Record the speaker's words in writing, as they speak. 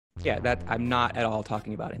Yeah, that I'm not at all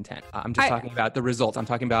talking about intent. I'm just talking about the results. I'm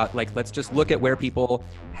talking about, like, let's just look at where people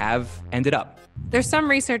have ended up. There's some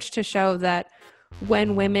research to show that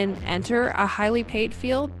when women enter a highly paid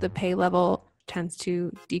field, the pay level tends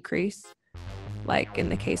to decrease. Like in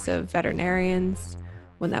the case of veterinarians,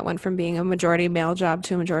 when that went from being a majority male job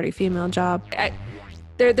to a majority female job.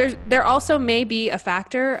 There also may be a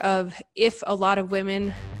factor of if a lot of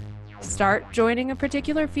women start joining a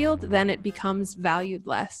particular field, then it becomes valued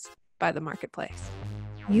less by the marketplace.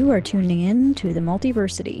 You are tuning in to the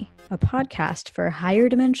Multiversity, a podcast for higher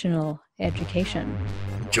dimensional education.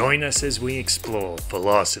 Join us as we explore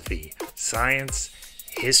philosophy, science,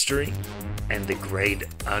 history, and the great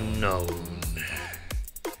unknown.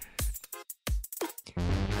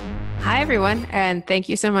 Hi, everyone, and thank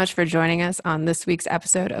you so much for joining us on this week's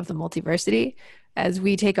episode of the Multiversity as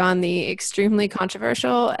we take on the extremely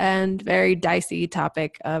controversial and very dicey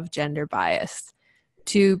topic of gender bias.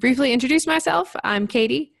 To briefly introduce myself, I'm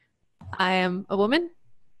Katie. I am a woman.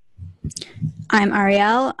 I'm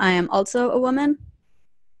Ariel. I am also a woman.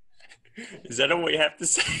 Is that all we have to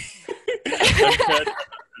say? I'm Kurt,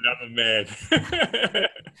 and I'm a man.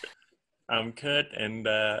 I'm Kurt, and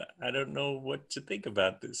I don't know what to think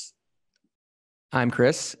about this. I'm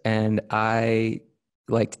Chris, and I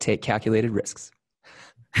like to take calculated risks.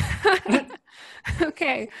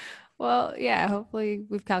 Okay. Well, yeah, hopefully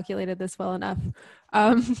we've calculated this well enough.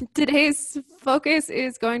 Today's focus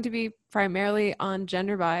is going to be primarily on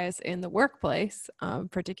gender bias in the workplace.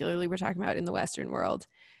 Particularly, we're talking about in the Western world.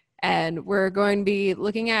 And we're going to be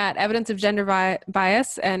looking at evidence of gender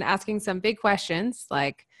bias and asking some big questions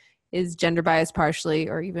like, is gender bias partially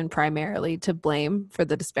or even primarily to blame for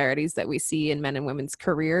the disparities that we see in men and women's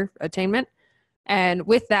career attainment? And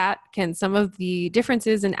with that, can some of the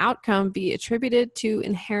differences in outcome be attributed to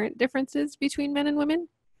inherent differences between men and women?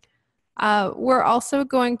 We're also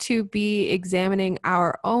going to be examining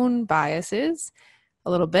our own biases a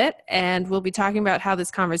little bit, and we'll be talking about how this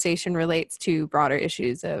conversation relates to broader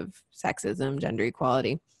issues of sexism, gender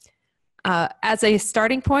equality. As a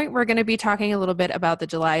starting point, we're going to be talking a little bit about the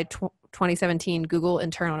July 2017 Google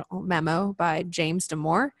internal memo by James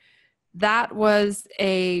Damore. That was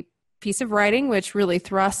a piece of writing which really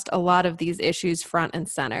thrust a lot of these issues front and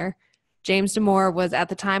center. James Damore was at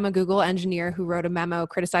the time a Google engineer who wrote a memo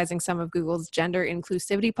criticizing some of Google's gender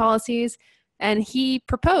inclusivity policies, and he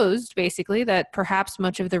proposed basically that perhaps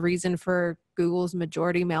much of the reason for Google's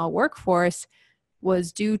majority male workforce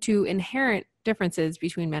was due to inherent differences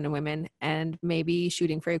between men and women, and maybe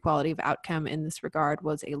shooting for equality of outcome in this regard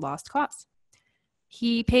was a lost cause.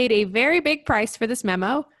 He paid a very big price for this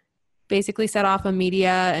memo, basically set off a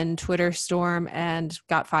media and Twitter storm and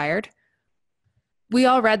got fired. We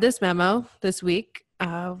all read this memo this week.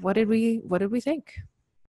 What did we think?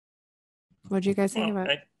 What did you guys think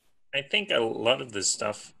about it? I think a lot of the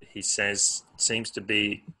stuff he says seems to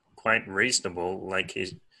be quite reasonable. Like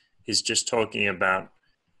he's just talking about,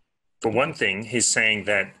 for one thing, he's saying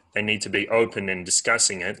that they need to be open in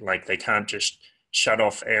discussing it. Like they can't just shut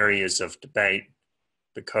off areas of debate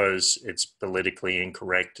because it's politically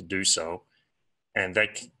incorrect to do so. And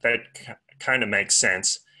that kind of makes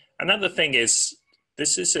sense. Another thing is,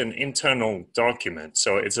 this is an internal document,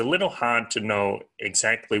 so it's a little hard to know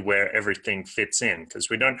exactly where everything fits in because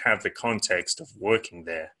we don't have the context of working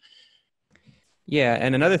there. Yeah,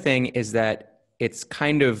 and another thing is that it's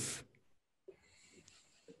kind of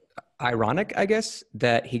ironic, I guess,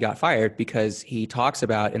 that he got fired because he talks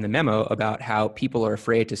about in the memo about how people are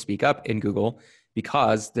afraid to speak up in Google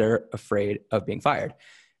because they're afraid of being fired.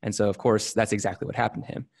 And so, of course, that's exactly what happened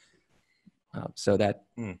to him. So that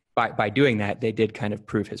by doing that, they did kind of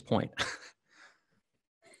prove his point.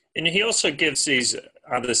 And he also gives these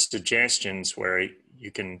other suggestions where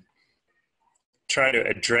you can try to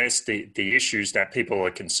address the issues that people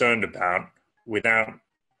are concerned about without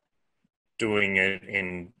doing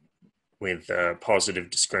it with positive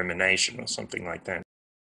discrimination or something like that.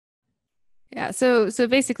 Yeah, so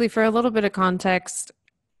basically for a little bit of context,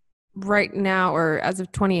 right now, or as of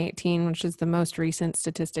 2018, which is the most recent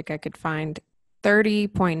statistic I could find,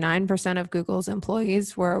 30.9% of Google's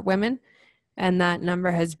employees were women, and that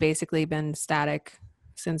number has basically been static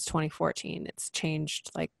since 2014. It's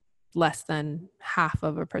changed like less than half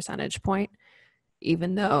of a percentage point,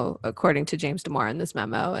 even though, according to James Damore in this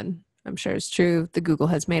memo, and I'm sure it's true, the Google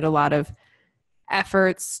has made a lot of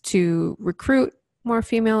efforts to recruit more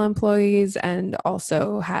female employees and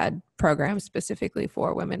also had programs specifically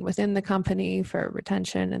for women within the company for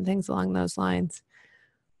retention and things along those lines.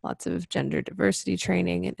 Lots of gender diversity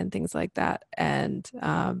training and things like that. And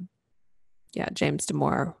James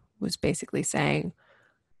Damore was basically saying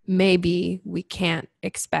maybe we can't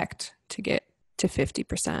expect to get to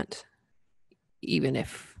 50%, even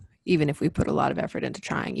if we put a lot of effort into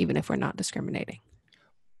trying, even if we're not discriminating.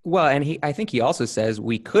 Well, and I think he also says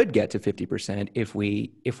we could get to 50% if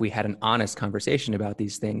we had an honest conversation about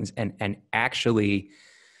these things and actually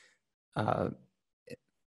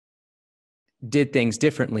did things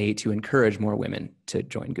differently to encourage more women to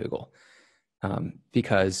join Google.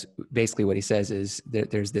 Because basically what he says is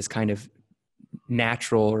that there's this kind of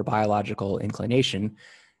natural or biological inclination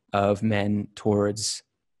of men towards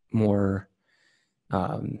more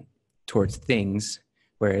towards things,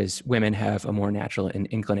 whereas women have a more natural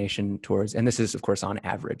inclination towards, and this is of course on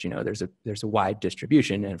average, there's a wide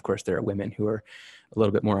distribution, and of course there are women who are a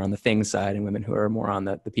little bit more on the things side and women who are more on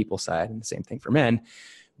the people side, and the same thing for men.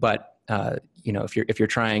 But if you're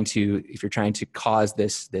trying to cause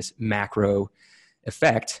this macro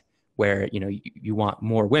effect where you want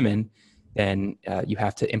more women, then you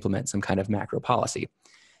have to implement some kind of macro policy.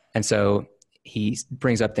 And so he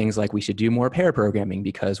brings up things like we should do more pair programming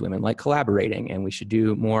because women like collaborating, and we should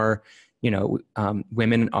do more,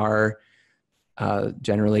 women are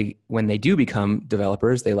generally, when they do become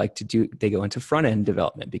developers, they go into front end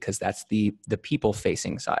development because that's the people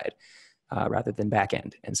facing side rather than back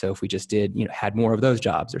end. And so if we just had more of those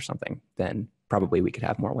jobs or something, then probably we could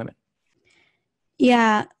have more women.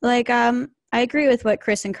 Yeah. I agree with what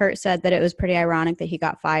Chris and Kurt said, that it was pretty ironic that he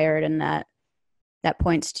got fired, and that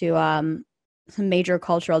points to some major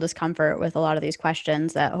cultural discomfort with a lot of these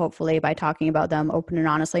questions that hopefully by talking about them open and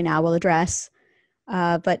honestly now we'll address.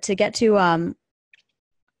 But to get to,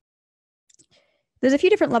 there's a few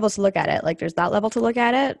different levels to look at it. There's that level to look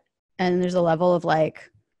at it, and there's a level of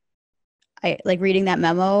reading that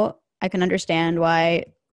memo. I can understand why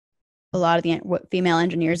a lot of the female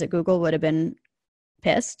engineers at Google would have been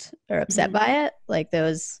pissed or upset by it.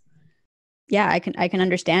 I can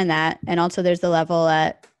understand that. And also there's the level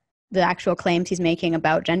at the actual claims he's making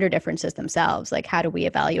about gender differences themselves. How do we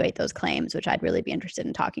evaluate those claims, which I'd really be interested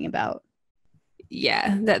in talking about.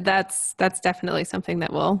 Yeah, that's definitely something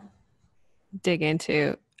that we'll dig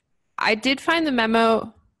into. I did find the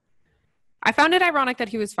memo, I found it ironic that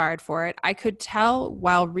he was fired for it. I could tell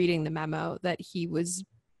while reading the memo that he was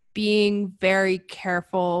being very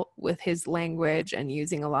careful with his language and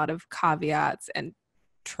using a lot of caveats and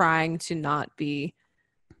trying to not be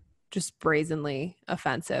just brazenly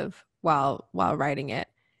offensive while writing it.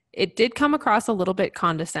 It did come across a little bit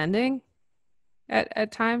condescending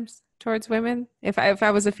at times towards women. If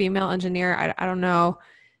I was a female engineer, I don't know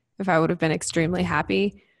if I would have been extremely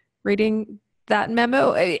happy reading that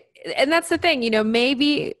memo. And that's the thing,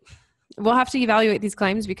 maybe we'll have to evaluate these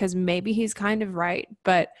claims because maybe he's kind of right.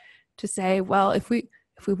 But to say, well, if we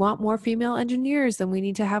want more female engineers, then we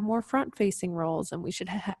need to have more front-facing roles, and we should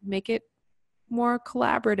make it more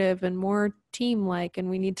collaborative and more team-like, and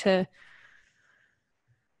we need to.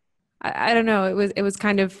 I don't know. It was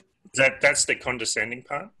kind of. That's the condescending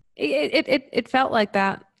part. It felt like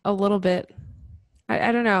that a little bit.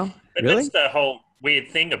 I don't know. But really? That's the whole weird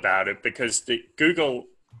thing about it, because Google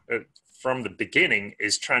from the beginning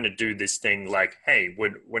is trying to do this thing like, hey,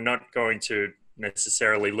 we're not going to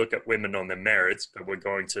necessarily look at women on their merits, but we're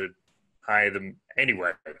going to hire them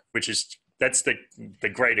anyway, that's the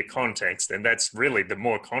greater context, and that's really the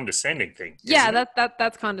more condescending thing. Yeah,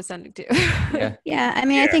 that's condescending too. Yeah. I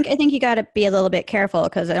mean, I think you got to be a little bit careful,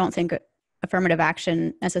 because I don't think affirmative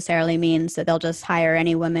action necessarily means that they'll just hire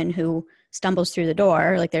any woman who stumbles through the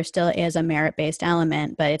door. There still is a merit-based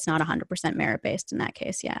element, but it's not 100% merit-based in that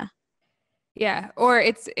case. Yeah. Yeah, or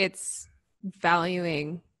it's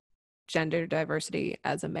valuing gender diversity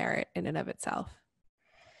as a merit in and of itself.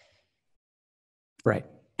 Right.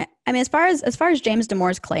 I mean, as far as James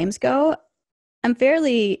Damore's claims go, I'm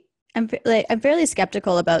fairly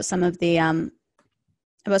skeptical about some of the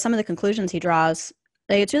conclusions he draws.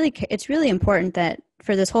 It's really important that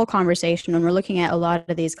for this whole conversation, when we're looking at a lot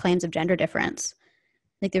of these claims of gender difference,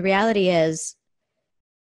 the reality is,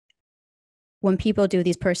 when people do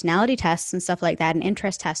these personality tests and stuff like that, and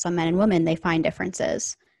interest tests on men and women, they find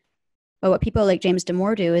differences. But what people like James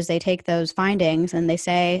Damore do is they take those findings and they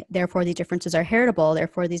say, therefore these differences are heritable,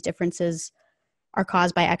 therefore these differences are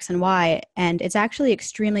caused by X and Y. And it's actually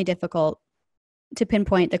extremely difficult to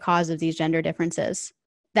pinpoint the cause of these gender differences.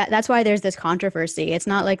 That's why there's this controversy. It's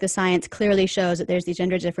not like the science clearly shows that there's these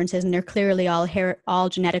gender differences and they're clearly all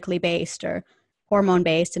genetically based or hormone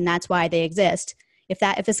based, and that's why they exist. If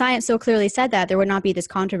the science so clearly said that, there would not be this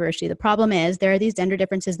controversy. The problem is there are these gender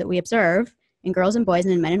differences that we observe in girls and boys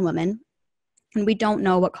and in men and women, and we don't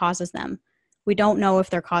know what causes them. We don't know if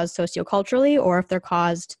they're caused socioculturally or if they're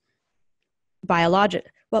caused biologically.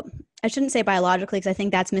 well, I shouldn't say biologically because I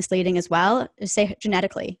think that's misleading as well. Just say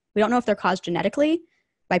genetically. We don't know if they're caused genetically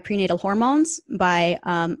by prenatal hormones, by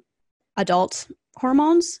adult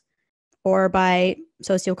hormones, or by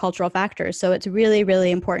sociocultural factors. So it's really,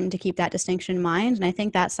 really important to keep that distinction in mind. And I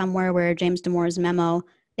think that's somewhere where James Damore's memo,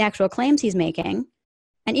 the actual claims he's making,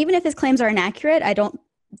 and even if his claims are inaccurate, I don't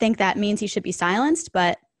think that means he should be silenced.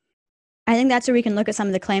 But I think that's where we can look at some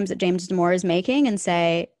of the claims that James Damore is making and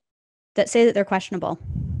say that they're questionable.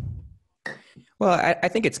 Well, I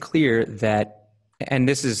think it's clear that, and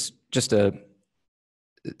this is just a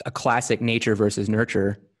classic nature versus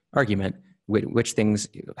nurture argument, which things,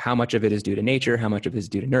 how much of it is due to nature, how much of it is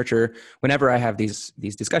due to nurture. Whenever I have these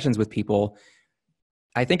discussions with people,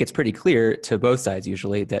 I think it's pretty clear to both sides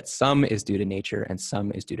usually that some is due to nature and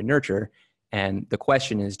some is due to nurture. And the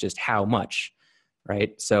question is just how much,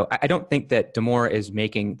 right? So I don't think that Damore is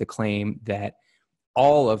making the claim that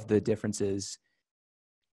all of the differences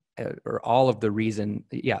or all of the reason,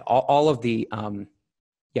 the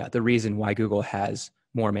reason why Google has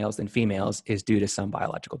more males than females is due to some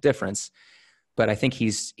biological difference. But I think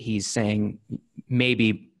he's saying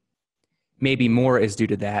maybe more is due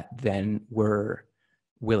to that than we're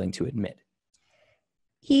willing to admit.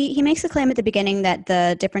 He makes the claim at the beginning that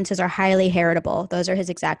the differences are highly heritable. Those are his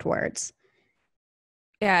exact words.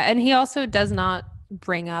 Yeah, and he also does not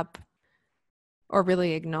bring up or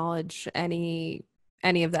really acknowledge any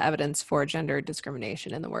of the evidence for gender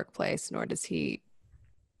discrimination in the workplace, nor does he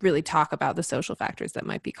really talk about the social factors that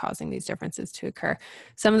might be causing these differences to occur.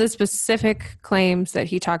 Some of the specific claims that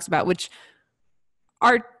he talks about, which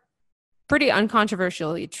are pretty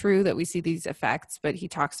uncontroversially true that we see these effects, but he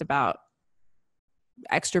talks about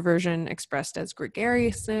extroversion expressed as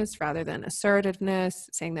gregariousness rather than assertiveness,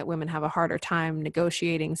 saying that women have a harder time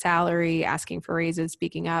negotiating salary, asking for raises,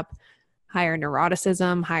 speaking up, higher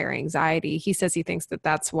neuroticism, higher anxiety. He says he thinks that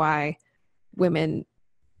that's why women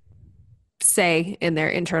say in their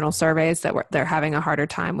internal surveys that they're having a harder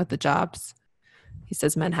time with the jobs. He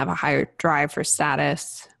says men have a higher drive for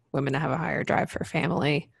status, women have a higher drive for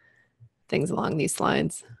family, things along these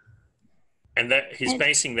lines. And that he's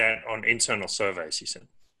basing that on internal surveys, he said.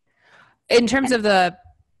 In terms of the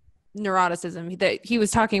neuroticism, that he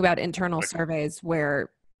was talking about internal surveys where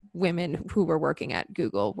women who were working at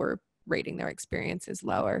Google were rating their experiences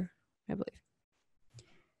lower, I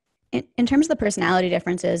believe. In terms of the personality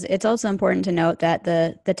differences, it's also important to note that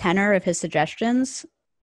the tenor of his suggestions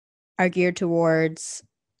are geared towards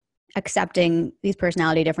accepting these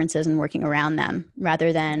personality differences and working around them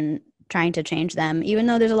rather than trying to change them, even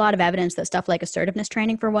though there's a lot of evidence that stuff like assertiveness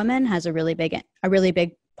training for women has a really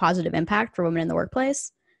big positive impact for women in the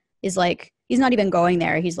workplace. Is like, he's not even going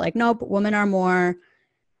there. He's like, nope, women are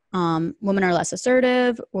less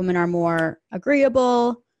assertive, women are more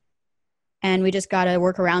agreeable, and we just got to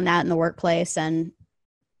work around that in the workplace and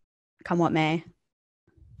come what may.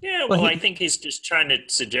 Yeah, well, I think he's just trying to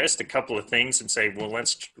suggest a couple of things and say, well,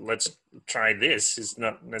 let's try this. He's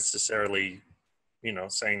not necessarily,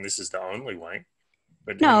 saying this is the only way.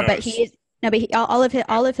 But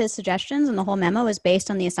all of his suggestions and the whole memo is based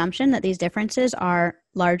on the assumption that these differences are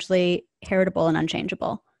largely heritable and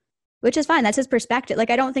unchangeable, which is fine. That's his perspective. Like,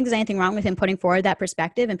 I don't think there's anything wrong with him putting forward that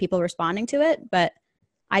perspective and people responding to it, but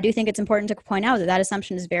I do think it's important to point out that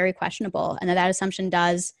assumption is very questionable and that assumption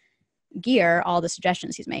does gear all the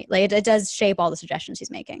suggestions he's made. Like, it does shape all the suggestions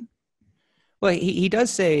he's making. Well, he does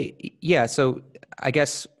say, yeah, so I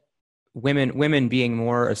guess women being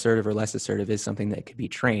more assertive or less assertive is something that could be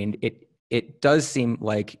trained. It does seem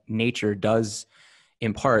like nature does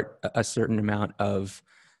impart a certain amount of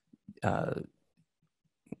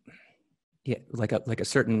like a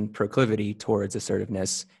certain proclivity towards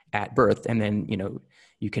assertiveness at birth, and then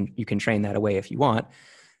you can train that away if you want.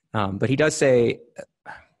 But he does say,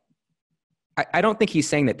 I don't think he's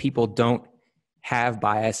saying that people don't have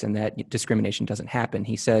bias and that discrimination doesn't happen.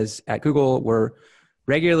 He says at Google, we're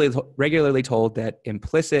regularly told that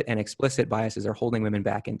implicit and explicit biases are holding women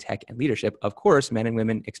back in tech and leadership. Of course, men and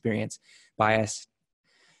women experience bias,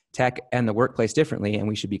 tech, and the workplace differently, and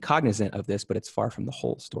we should be cognizant of this, but it's far from the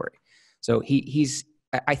whole story. So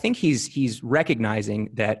I think he's recognizing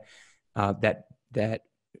that that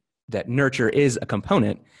nurture is a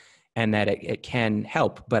component and that it can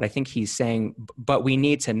help. But I think he's saying, but we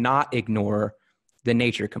need to not ignore the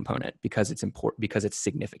nature component because it's important, because it's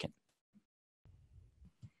significant.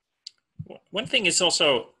 One thing is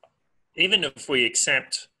also, even if we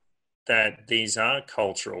accept that these are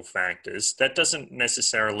cultural factors, that doesn't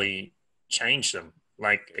necessarily change them.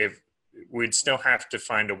 Like, if we'd still have to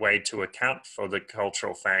find a way to account for the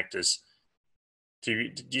cultural factors. Do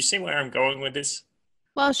you see where I'm going with this?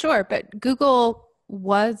 Well, sure, but Google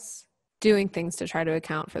was doing things to try to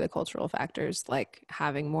account for the cultural factors, like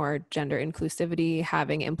having more gender inclusivity,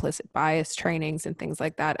 having implicit bias trainings and things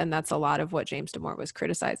like that. And that's a lot of what James Damore was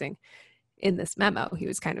criticizing in this memo. He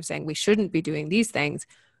was kind of saying we shouldn't be doing these things.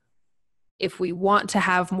 If we want to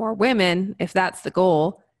have more women, if that's the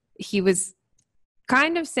goal, he was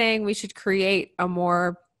kind of saying we should create a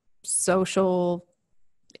more social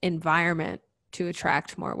environment to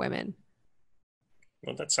attract more women.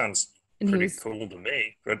 Well, that sounds And pretty cool to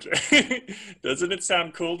me, but doesn't it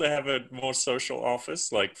sound cool to have a more social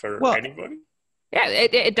office, like for anybody? Yeah,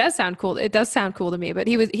 it does sound cool. It does sound cool to me, but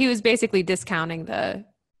he was basically discounting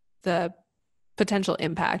the potential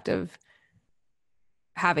impact of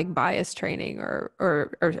having bias training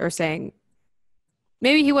or saying,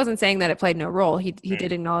 maybe he wasn't saying that it played no role. He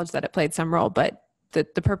did acknowledge that it played some role, but the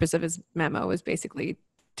purpose of his memo was basically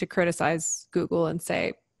to criticize Google and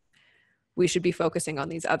say we should be focusing on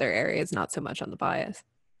these other areas, not so much on the bias.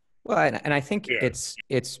 Well, and I think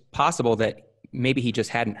it's possible that maybe he just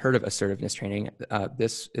hadn't heard of assertiveness training.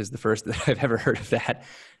 This is the first that I've ever heard of that.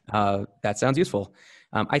 That sounds useful.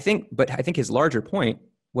 I think his larger point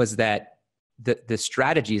was that the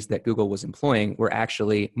strategies that Google was employing were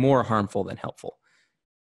actually more harmful than helpful,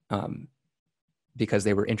 because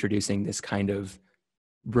they were introducing this kind of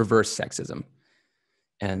reverse sexism.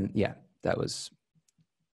 And yeah, that was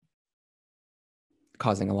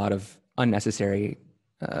causing a lot of unnecessary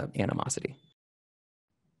animosity.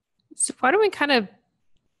 So why don't we kind of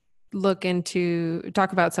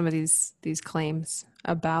talk about some of these claims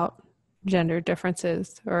about gender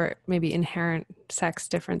differences or maybe inherent sex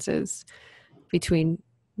differences between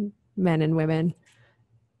men and women.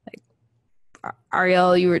 Like,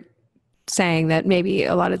 Ariel, you were saying that maybe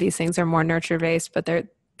a lot of these things are more nurture-based, but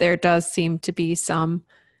there does seem to be some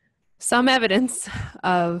evidence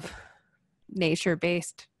of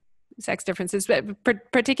nature-based sex differences,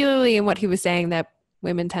 but particularly in what he was saying, that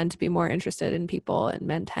women tend to be more interested in people and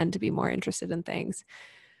men tend to be more interested in things.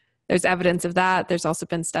 There's evidence of that. There's also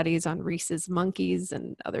been studies on rhesus monkeys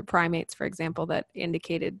and other primates, for example, that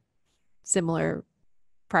indicated similar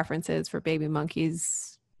preferences for baby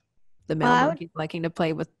monkeys. The male monkeys liking to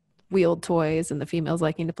play with wheeled toys and the females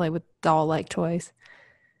liking to play with doll-like toys.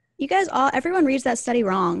 You guys everyone reads that study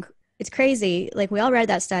wrong. It's crazy. Like, we all read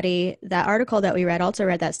that study. That article that we read also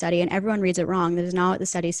read that study, and everyone reads it wrong. That is not what the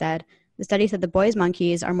study said. The study said the boys'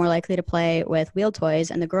 monkeys are more likely to play with wheeled toys,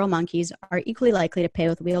 and the girl monkeys are equally likely to play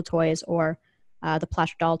with wheeled toys or the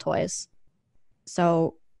plush doll toys.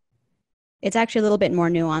 So it's actually a little bit more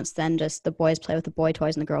nuanced than just the boys play with the boy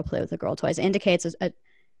toys and the girl play with the girl toys. It indicates a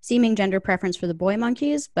seeming gender preference for the boy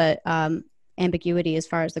monkeys, but ambiguity as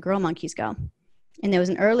far as the girl monkeys go. And there was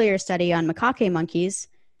an earlier study on macaque monkeys,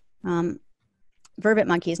 vervet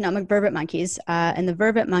monkeys, and the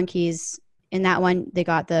vervet monkeys, in that one, they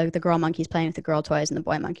got the girl monkeys playing with the girl toys and the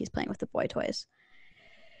boy monkeys playing with the boy toys.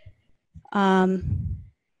 So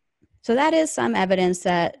that is some evidence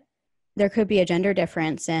that there could be a gender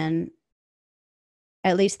difference in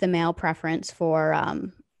at least the male preference for...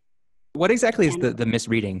 what exactly is the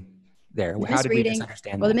misreading there? How did we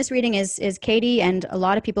misunderstand that? Well, the misreading is Katie and a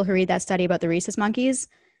lot of people who read that study about the rhesus monkeys,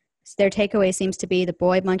 their takeaway seems to be the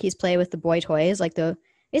boy monkeys play with the boy toys, like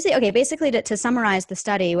basically to summarize the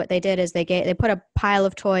study, what they did is they put a pile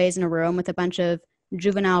of toys in a room with a bunch of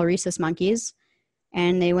juvenile rhesus monkeys,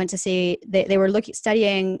 and they went to see, they were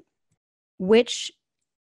studying which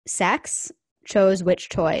sex chose which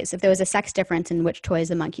toys, if there was a sex difference in which toys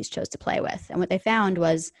the monkeys chose to play with. And what they found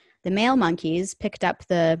was the male monkeys picked up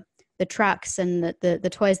the trucks and the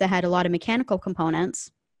toys that had a lot of mechanical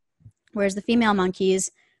components, whereas the female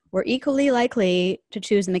monkeys were equally likely to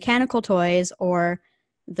choose the mechanical toys or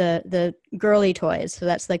the girly toys. So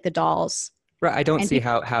that's like the dolls. Right. I don't see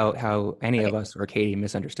how any of us or Katie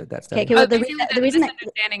misunderstood that study. Okay, well, the reason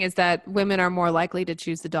misunderstanding is that women are more likely to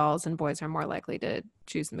choose the dolls and boys are more likely to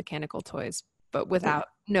choose the mechanical toys, but without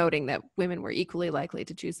noting that women were equally likely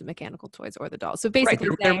to choose the mechanical toys or the dolls. So basically,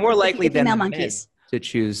 they're more likely than the monkeys men to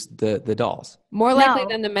choose the dolls. More likely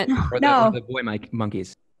than the men or the boy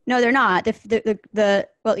monkeys. No, they're not.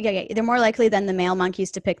 They're more likely than the male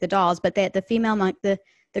monkeys to pick the dolls, but the female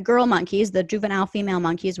the girl monkeys, the juvenile female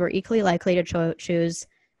monkeys, were equally likely to choose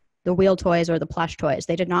the wheel toys or the plush toys.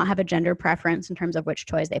 They did not have a gender preference in terms of which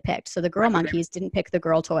toys they picked. So the girl monkeys didn't pick the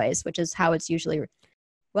girl toys, which is how it's usually.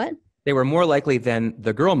 What? They were more likely than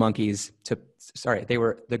the girl monkeys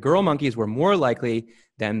the girl monkeys were more likely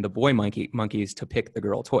than the boy monkeys to pick the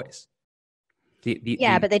girl toys. But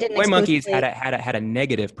they didn't. Boy monkeys had a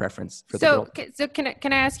negative preference for the girl. So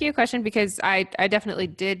can I ask you a question, because I definitely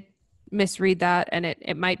did misread that, and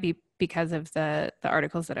it might be because of the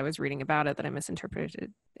articles that I was reading about it that I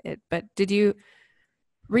misinterpreted it. But did you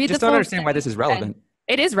read Just the don't full understand why this is relevant.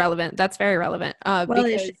 It is relevant. That's very relevant. Well,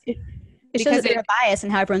 Because it shows that there's a bias in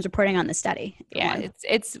how everyone's reporting on the study. Yeah,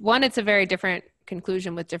 it's a very different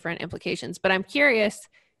conclusion with different implications. But I'm curious,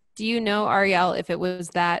 do you know, Ariel, if it was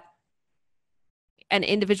that an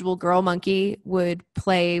individual girl monkey would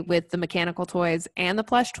play with the mechanical toys and the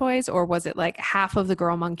plush toys, or was it like half of the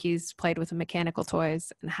girl monkeys played with the mechanical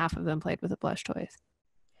toys and half of them played with the plush toys?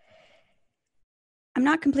 I'm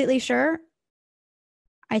not completely sure.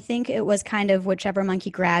 I think it was kind of whichever monkey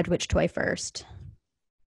grabbed which toy first.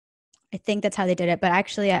 I think that's how they did it, but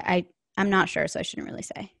actually I'm not sure, so I shouldn't really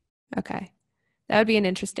say. Okay. That would be an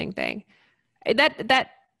interesting thing.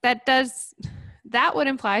 That would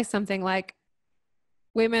imply something like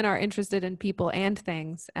women are interested in people and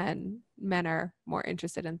things, and men are more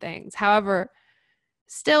interested in things. However,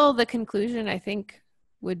 still the conclusion I think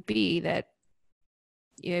would be that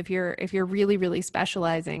if you're really, really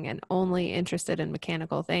specializing and only interested in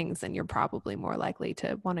mechanical things, then you're probably more likely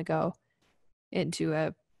to want to go into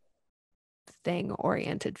a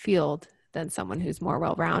thing-oriented field than someone who's more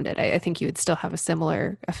well-rounded. I think you would still have a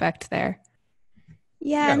similar effect there.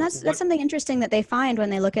 Yeah, and that's something interesting that they find when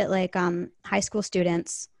they look at like high school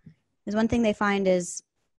students. Is one thing they find is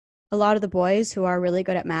a lot of the boys who are really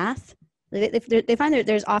good at math, they find that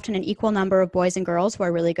there's often an equal number of boys and girls who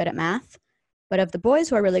are really good at math. But of the boys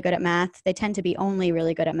who are really good at math, they tend to be only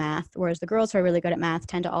really good at math, whereas the girls who are really good at math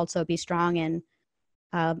tend to also be strong in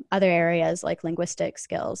other areas like linguistic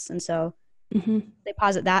skills. And so they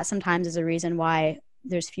posit that sometimes as a reason why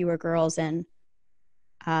there's fewer girls in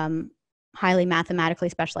highly mathematically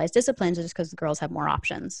specialized disciplines, just because the girls have more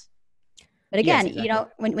options. But again, Yes,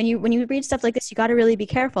 exactly. when you read stuff like this, you got to really be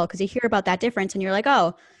careful, because you hear about that difference and you're like,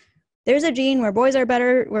 oh, there's a gene where boys are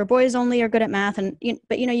better, where boys only are good at math,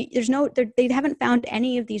 but they haven't found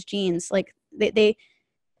any of these genes. Like there's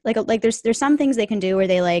some things they can do where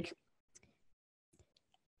they like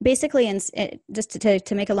basically, and just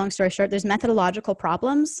to make a long story short, there's methodological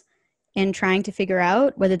problems in trying to figure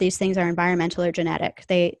out whether these things are environmental or genetic.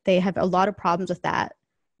 They have a lot of problems with that.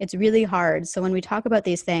 It's really hard. So when we talk about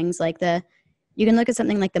these things, like you can look at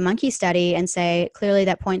something like the monkey study and say, clearly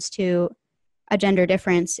that points to a gender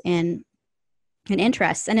difference in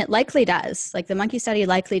interests. And it likely does. Like the monkey study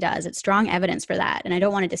likely does. It's strong evidence for that. And I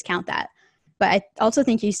don't want to discount that. But I also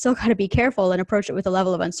think you still got to be careful and approach it with a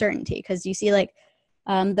level of uncertainty, because you see like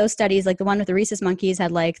those studies, like the one with the rhesus monkeys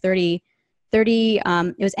had like 30,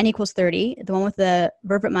 it was n equals 30. The one with the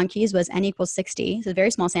vervet monkeys was n equals 60. So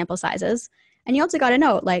very small sample sizes. And you also got to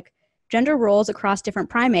note, like, gender roles across different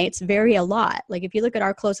primates vary a lot. Like if you look at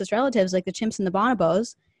our closest relatives, like the chimps and the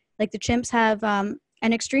bonobos, like the chimps have an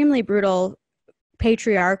extremely brutal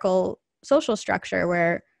patriarchal social structure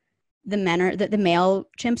where the male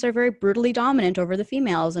chimps are very brutally dominant over the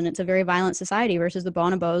females, and it's a very violent society, versus the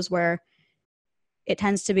bonobos where it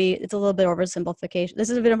tends to be, it's a little bit oversimplification. This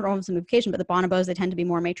is a bit of an oversimplification, but the bonobos, they tend to be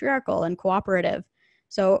more matriarchal and cooperative.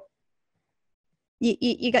 So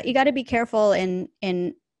you got to be careful in.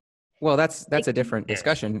 Well, that's a different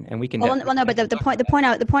discussion, and we can. Well, no, but the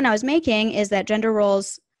point I was making is that gender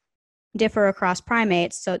roles differ across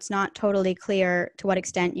primates, so it's not totally clear to what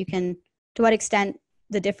extent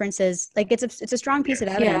the differences, like it's a strong piece of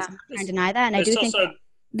evidence. I'm not trying to deny that, and I do think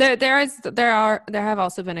there have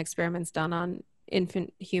also been experiments done on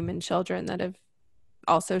infant human children that have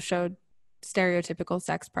also showed stereotypical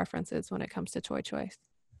sex preferences when it comes to toy choice.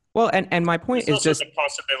 Well, and my point is just the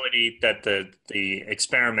possibility that the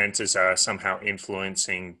experimenters are somehow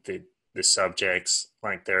influencing the subjects,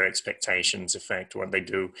 like their expectations affect what they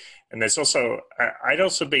do. And there's also, I'd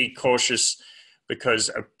also be cautious,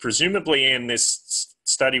 because presumably in this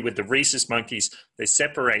study with the rhesus monkeys, they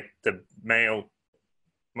separate the male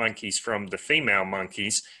monkeys from the female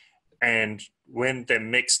monkeys. And when they're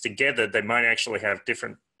mixed together, they might actually have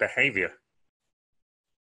different behavior.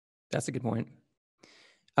 That's a good point.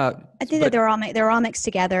 I think that they were all mixed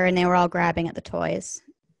together, and they were all grabbing at the toys.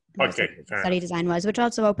 Okay. The study design was, which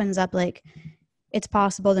also opens up, like, it's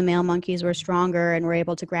possible the male monkeys were stronger and were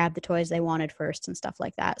able to grab the toys they wanted first and stuff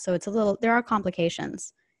like that. So there are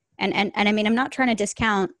complications. And I mean, I'm not trying to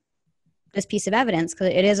discount this piece of evidence, because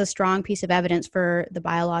it is a strong piece of evidence for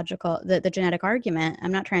the genetic argument.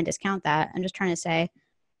 I'm not trying to discount that. I'm just trying to say,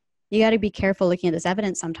 you got to be careful looking at this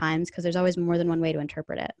evidence sometimes, because there's always more than one way to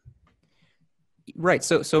interpret it. Right.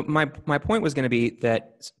 So my point was going to be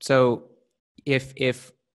that, so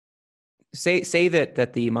if say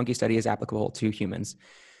that the monkey study is applicable to humans,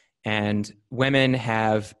 and women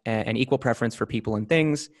have an equal preference for people and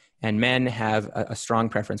things, and men have a strong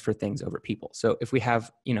preference for things over people. So if we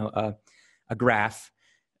have, a graph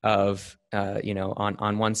of,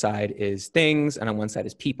 on one side is things and on one side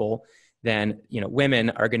is people, then,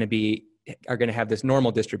 women are going to have this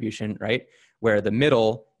normal distribution, right? Where the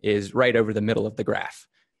middle is right over the middle of the graph,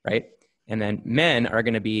 right? And then men are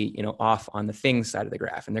going to be, off on the things side of the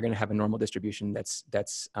graph, and they're going to have a normal distribution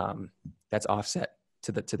that's offset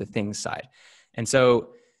to the things side. And so,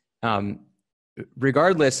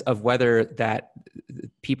 regardless of whether that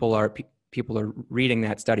people are reading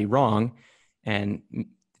that study wrong and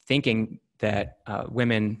thinking that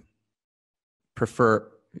women prefer,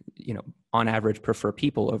 on average prefer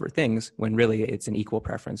people over things, when really it's an equal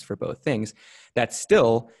preference for both things, that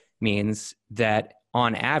still means that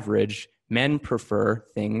on average, men prefer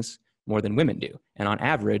things more than women do. And on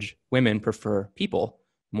average, women prefer people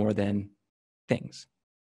more than things.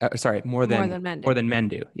 More than men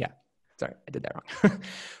do. Yeah. Sorry, I did that wrong.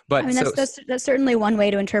 But I mean, that's certainly one way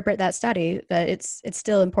to interpret that study, but it's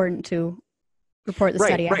still important to report the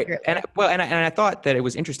study accurately. And I thought that it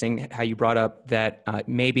was interesting how you brought up that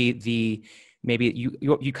maybe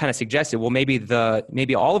you kind of suggested, well,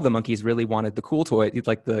 maybe all of the monkeys really wanted the cool toy,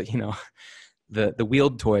 like the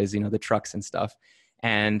wheeled toys, the trucks and stuff.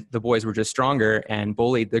 And the boys were just stronger and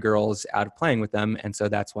bullied the girls out of playing with them. And so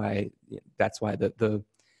that's why the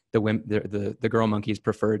girl monkeys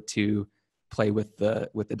preferred to play with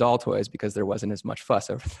the doll toys, because there wasn't as much fuss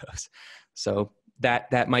over those. So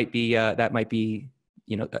that might be the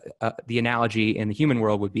analogy in the human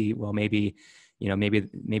world would be, well, maybe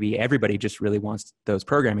everybody just really wants those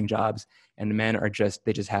programming jobs, and the men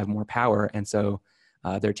they just have more power, and so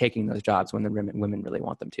they're taking those jobs when the women really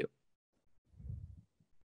want them to.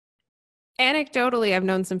 Anecdotally, I've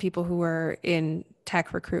known some people who were in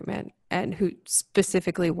tech recruitment and who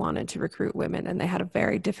specifically wanted to recruit women, and they had a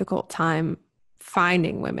very difficult time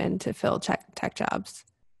finding women to fill tech jobs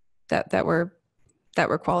that were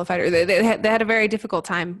qualified, or they had a very difficult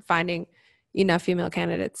time finding enough female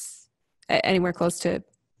candidates anywhere close to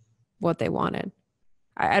what they wanted.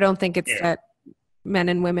 I don't think it's that men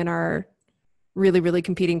and women are really, really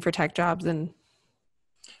competing for tech jobs. And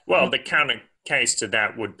well, the counter case to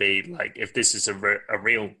that would be, like, if this is a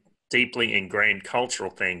real deeply ingrained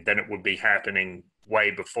cultural thing, then it would be happening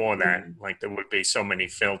way before that. Like, there would be so many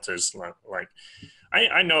filters. Like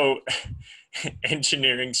I know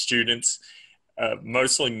engineering students,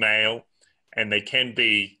 mostly male, and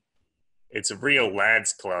it's a real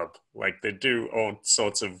lads club. Like, they do all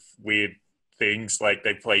sorts of weird things. Like,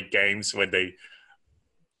 they play games where they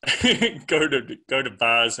go to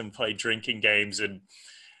bars and play drinking games and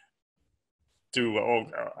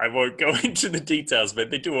I won't go into the details, but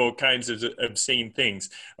they do all kinds of obscene things.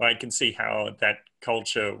 I can see how that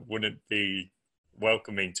culture wouldn't be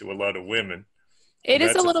welcoming to a lot of women. It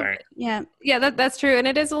is a little bit, that's true. And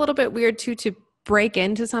it is a little bit weird too, to break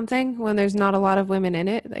into something when there's not a lot of women in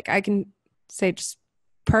it. Like, I can say, just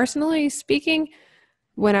personally speaking,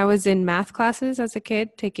 when I was in math classes as a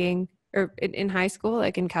kid, or in high school,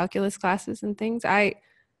 like in calculus classes and things, I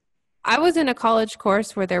was in a college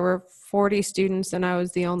course where there were 40 students and I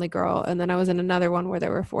was the only girl. And then I was in another one where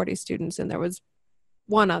there were 40 students and there was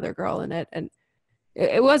one other girl in it. And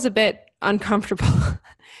it was a bit uncomfortable.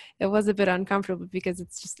 It was a bit uncomfortable because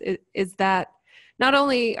it's just, is that not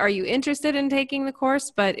only are you interested in taking the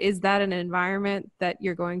course, but is that an environment that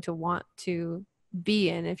you're going to want to be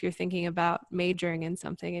in if you're thinking about majoring in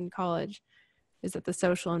something in college? Is it the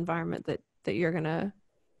social environment that you're going to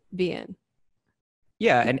be in?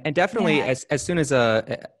 Yeah, and definitely as soon as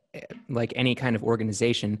like any kind of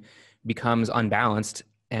organization becomes unbalanced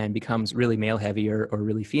and becomes really male heavy or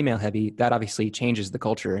really female heavy, that obviously changes the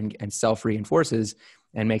culture and self-reinforces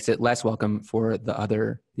and makes it less welcome for the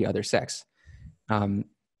other sex. I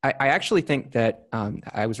actually think that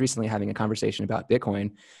I was recently having a conversation about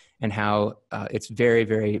Bitcoin and how it's very,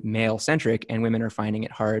 very male centric, and women are finding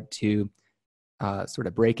it hard to sort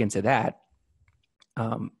of break into that.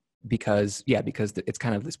 Because it's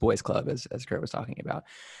kind of this boys club, as Kurt was talking about.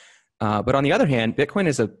 But on the other hand, Bitcoin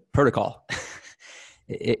is a protocol.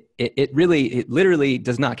 It literally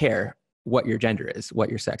does not care what your gender is, what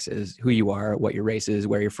your sex is, who you are, what your race is,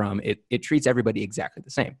 where you're from. It treats everybody exactly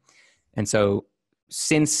the same. And so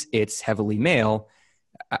since it's heavily male,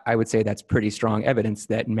 I would say that's pretty strong evidence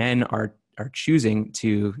that men are choosing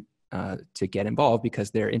to get involved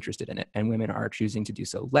because they're interested in it, and women are choosing to do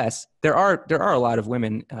so less. There are a lot of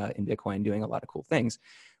women in Bitcoin doing a lot of cool things,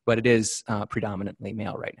 but it is predominantly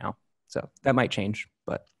male right now. So that might change,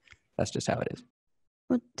 but that's just how it is.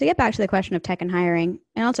 Well, to get back to the question of tech and hiring,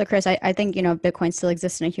 and also, Chris, I think, Bitcoin still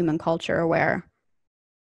exists in a human culture where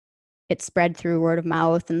it's spread through word of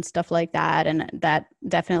mouth and stuff like that. And that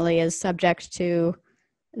definitely is subject to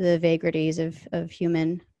the vagaries of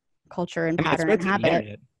human culture and pattern and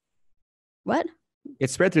habit. What?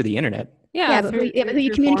 It's spread through the internet. Yeah, but who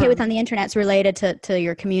you communicate with on the internet is related to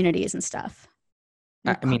your communities and stuff.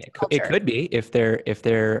 I mean, it could be if they're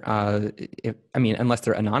unless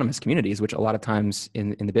they're anonymous communities, which a lot of times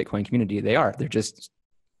in the Bitcoin community, they're just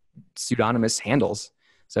pseudonymous handles.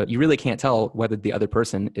 So you really can't tell whether the other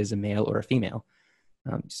person is a male or a female.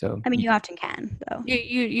 You often can, though.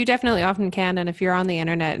 You definitely often can. And if you're on the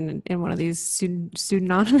internet and in one of these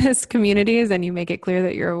pseudonymous communities and you make it clear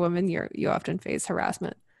that you're a woman, you often face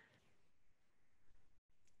harassment.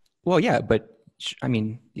 Well, yeah, but I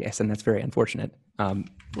mean, yes, and that's very unfortunate.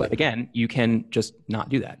 But again, you can just not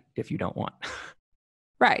do that if you don't want.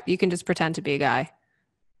 Right. You can just pretend to be a guy.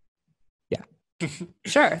 Yeah.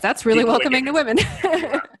 Sure. That's really welcoming to women.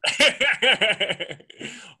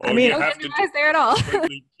 I mean, no gender there at all.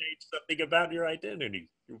 Change something about your identity.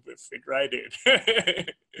 You would fit right in.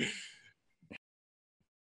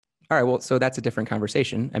 All right. Well, so that's a different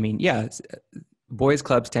conversation. I mean, yeah, boys'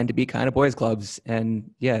 clubs tend to be kind of boys' clubs,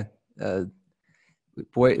 and yeah,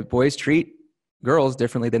 boys treat girls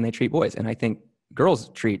differently than they treat boys, and I think girls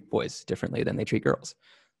treat boys differently than they treat girls.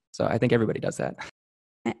 So I think everybody does that.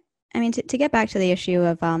 I mean, to get back to the issue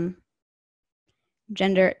of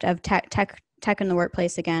gender, of tech in the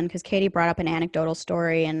workplace again, because Katie brought up an anecdotal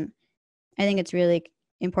story, and I think it's really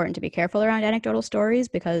important to be careful around anecdotal stories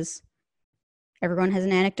because everyone has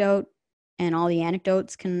an anecdote, and all the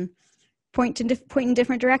anecdotes can point in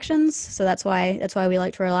different directions. So that's why we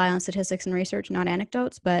like to rely on statistics and research, not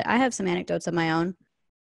anecdotes. But I have some anecdotes of my own,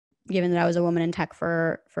 given that I was a woman in tech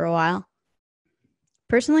for a while.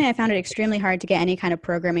 Personally, I found it extremely hard to get any kind of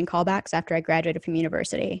programming callbacks after I graduated from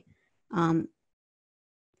university.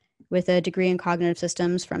 With a degree in cognitive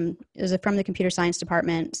systems from the computer science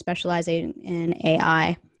department, specializing in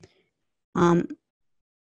AI. I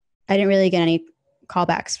didn't really get any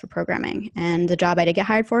callbacks for programming. And the job I did get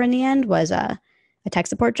hired for in the end was a tech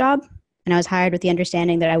support job. And I was hired with the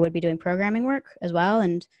understanding that I would be doing programming work as well.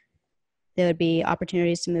 And there would be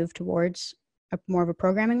opportunities to move towards more of a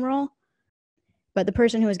programming role. But the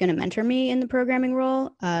person who was going to mentor me in the programming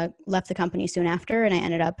role left the company soon after, and I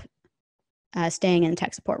ended up staying in the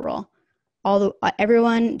tech support role.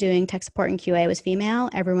 Everyone doing tech support and QA was female.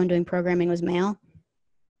 Everyone doing programming was male.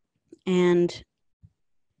 And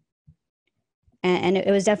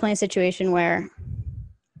it was definitely a situation where,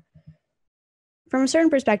 from a certain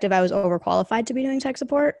perspective, I was overqualified to be doing tech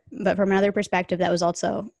support. But from another perspective, it was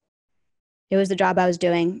the job I was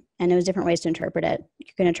doing, and there was different ways to interpret it. You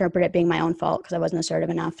can interpret it being my own fault because I wasn't assertive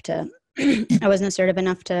enough to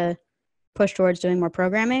push towards doing more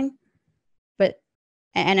programming.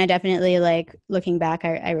 And I definitely, like, looking back,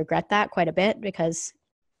 I regret that quite a bit because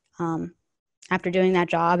after doing that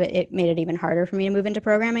job, it made it even harder for me to move into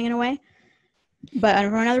programming in a way. But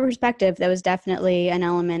from another perspective, there was definitely an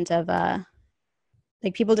element of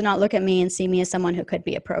people did not look at me and see me as someone who could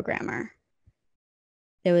be a programmer.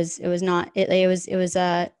 There was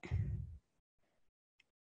a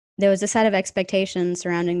set of expectations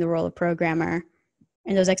surrounding the role of programmer,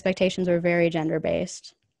 and those expectations were very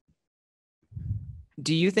gender-based.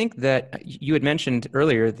 Do you think that you had mentioned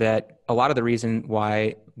earlier that a lot of the reason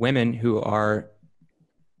why women who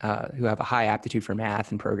have a high aptitude for math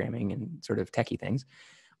and programming and sort of techie things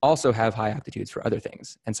also have high aptitudes for other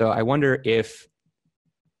things? And so I wonder if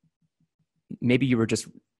maybe you were just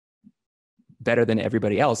better than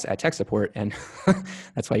everybody else at tech support, and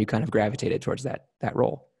that's why you kind of gravitated towards that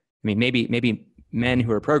role. I mean, maybe men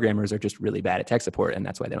who are programmers are just really bad at tech support, and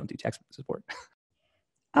that's why they don't do tech support.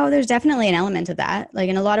 Oh, there's definitely an element of that. Like,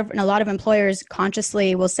 in a lot of employers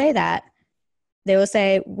consciously will say that. They will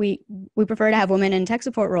say, we prefer to have women in tech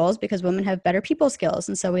support roles because women have better people skills,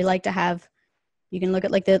 and so we like to have. You can look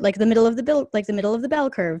at the middle of the bell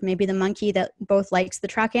curve. Maybe the monkey that both likes the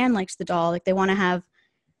truck and likes the doll. Like, they want to have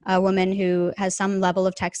a woman who has some level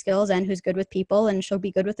of tech skills and who's good with people, and she'll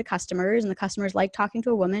be good with the customers, and the customers like talking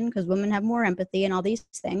to a woman because women have more empathy and all these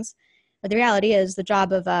things. But the reality is, the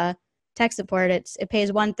job of tech support, it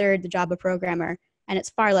pays 1/3 the job of programmer, and it's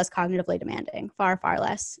far less cognitively demanding, far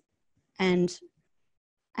less. And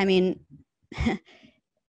I mean,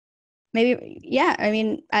 maybe, yeah, I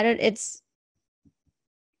mean, it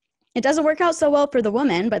doesn't work out so well for the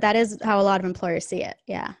woman, but that is how a lot of employers see it.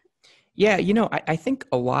 Yeah. Yeah, I think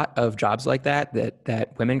a lot of jobs like that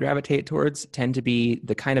women gravitate towards tend to be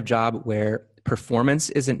the kind of job where performance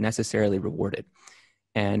isn't necessarily rewarded.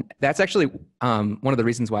 And that's actually one of the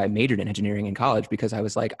reasons why I majored in engineering in college, because I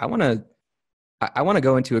was like, I want to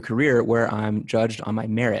go into a career where I'm judged on my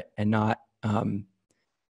merit and not, on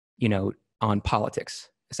politics,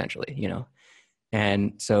 essentially,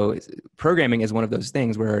 And so programming is one of those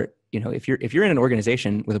things where, if you're in an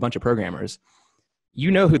organization with a bunch of programmers,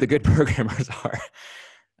 who the good programmers are,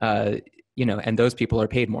 and those people are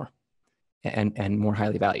paid more and more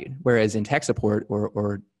highly valued. Whereas in tech support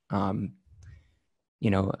or I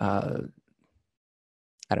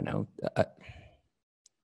don't know,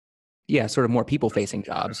 sort of more people-facing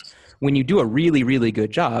jobs. When you do a really, really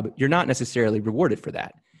good job, you're not necessarily rewarded for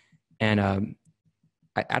that. And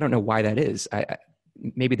I don't know why that is.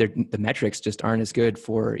 Maybe the metrics just aren't as good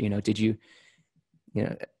for,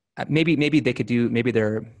 maybe they could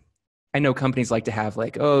do, I know companies like to have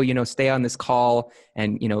like, stay on this call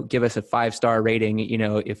and, give us a 5-star rating,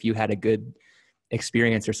 if you had a good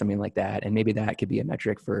experience or something like that. And maybe that could be a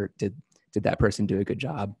metric for, did that person do a good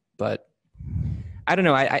job? But I don't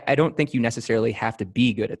know. I don't think you necessarily have to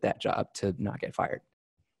be good at that job to not get fired.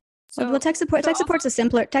 Well, tech support's a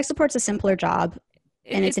simpler job,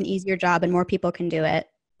 and it's an easier job, and more people can do it.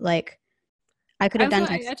 Like, I could have done.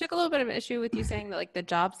 I took a little bit of an issue with you saying that, like, the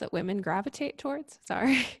jobs that women gravitate towards.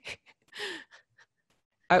 Sorry.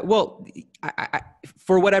 Well,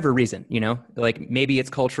 for whatever reason, like maybe it's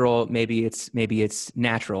cultural, maybe it's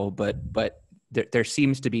natural, but there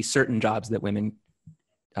seems to be certain jobs that women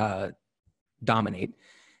dominate,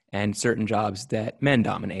 and certain jobs that men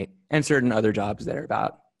dominate, and certain other jobs that are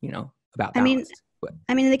about balance.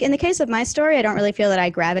 I mean, in the case of my story, I don't really feel that I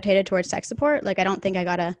gravitated towards tech support. Like, I don't think I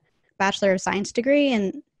got a Bachelor of Science degree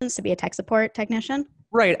and to be a tech support technician.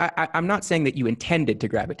 Right. I'm not saying that you intended to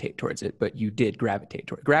gravitate towards it, but you did gravitate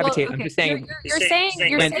toward it. Gravitate. Well, okay. I'm just saying.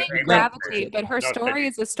 You're saying gravitate, but her story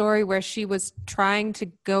is a story where she was trying to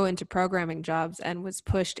go into programming jobs and was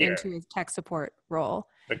pushed into a tech support role.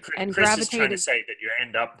 But Chris is trying to say that you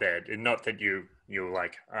end up there, and not that you're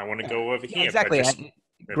like, I want to go over here. Exactly.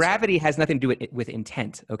 Gravity has nothing to do with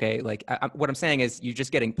intent. Okay. Like what I'm saying is you're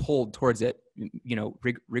just getting pulled towards it,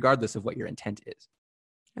 regardless of what your intent is.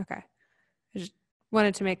 Okay. I just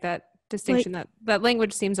wanted to make that distinction, that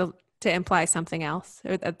language seems to imply something else.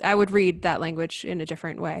 Or I would read that language in a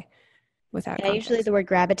different way without context. Usually the word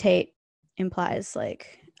gravitate implies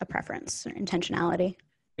like a preference or intentionality.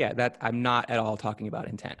 Yeah, that I'm not at all talking about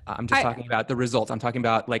intent. I'm just talking about the results. I'm talking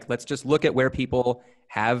about, like, let's just look at where people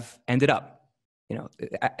have ended up.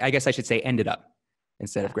 I guess I should say ended up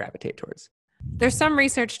instead of gravitate towards. There's some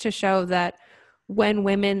research to show that when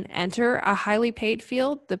women enter a highly paid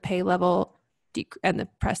field, the pay level and the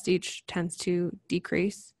prestige tends to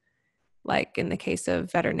decrease. Like in the case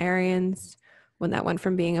of veterinarians, when that went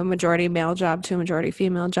from being a majority male job to a majority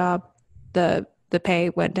female job, the pay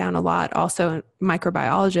went down a lot. Also,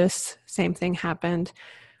 microbiologists, same thing happened.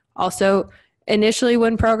 Also, initially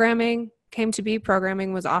when programming came to be,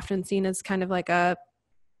 programming was often seen as kind of like a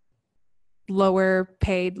lower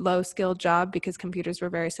paid, low skilled job because computers were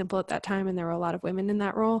very simple at that time and there were a lot of women in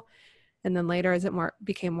that role. And then later, as it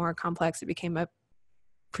became more complex, it became a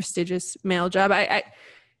prestigious male job.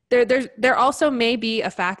 There also may be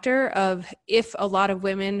a factor of, if a lot of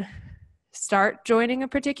women start joining a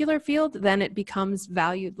particular field, then it becomes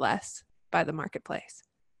valued less by the marketplace.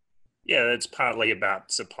 Yeah, it's partly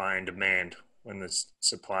about supply and demand. When the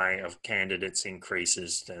supply of candidates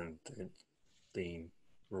increases, then the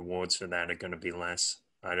rewards for that are going to be less.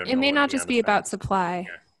 I don't know. It may not just be about supply.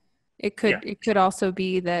 Yeah. It could also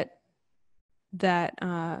be that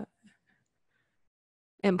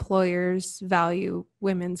employers value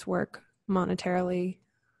women's work monetarily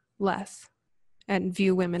less and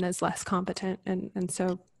view women as less competent and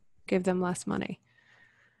so give them less money.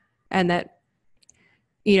 And that,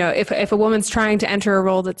 if a woman's trying to enter a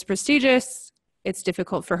role that's prestigious, it's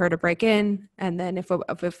difficult for her to break in. And then if a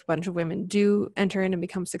bunch of women do enter in and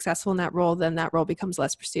become successful in that role, then that role becomes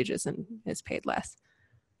less prestigious and is paid less.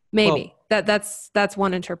 Maybe. Well, that's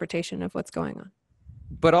one interpretation of what's going on.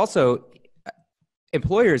 But also,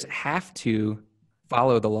 employers have to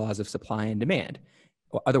follow the laws of supply and demand.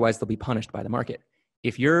 Otherwise, they'll be punished by the market.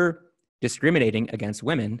 If you're discriminating against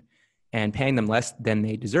women and paying them less than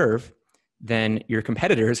they deserve, then your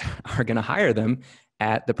competitors are going to hire them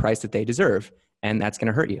at the price that they deserve, and that's going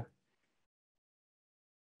to hurt you.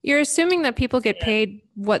 You're assuming that people get paid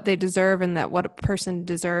what they deserve and that what a person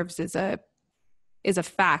deserves is a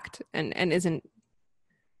fact and isn't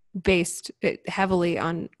based heavily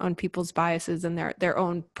on people's biases and their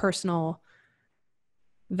own personal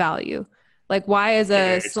value. Like, why is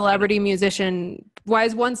a celebrity musician why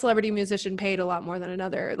is one celebrity musician paid a lot more than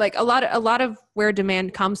another? Like a lot of where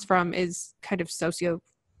demand comes from is kind of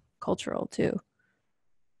socio-cultural too.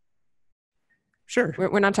 Sure.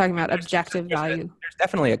 We're not talking about objective value. There's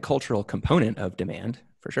definitely a cultural component of demand,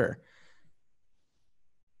 for sure.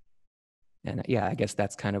 And yeah, I guess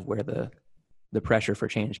that's kind of where the pressure for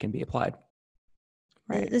change can be applied.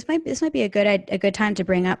 Right. This might be a good time to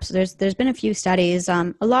bring up. So there's been a few studies.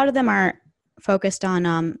 A lot of them are focused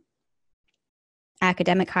on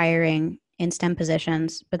academic hiring in STEM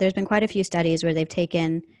positions, but there's been quite a few studies where they've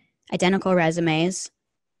taken identical resumes.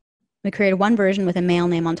 We created one version with a male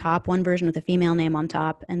name on top, one version with a female name on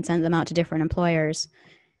top, and sent them out to different employers.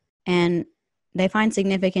 And they find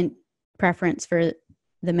significant preference for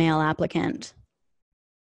the male applicant.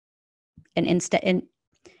 And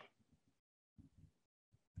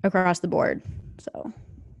across the board. So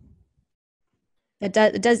it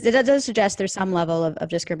does suggest there's some level of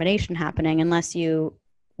discrimination happening unless you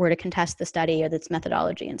were to contest the study or its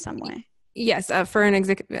methodology in some way. Yes, for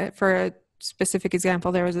a specific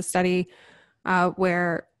example, there was a study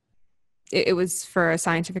where it was for a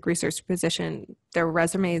scientific research position. There were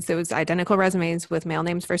resumes, there was identical resumes with male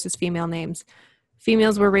names versus female names.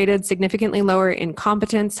 Females were rated significantly lower in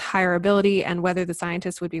competence, hireability, and whether the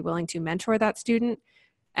scientists would be willing to mentor that student.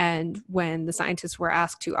 And when the scientists were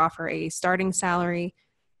asked to offer a starting salary,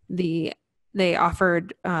 they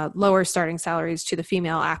offered lower starting salaries to the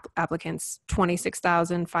female applicants,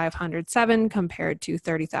 $26,507 compared to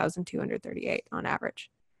 $30,238 on average.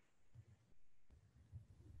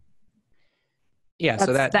 Yeah,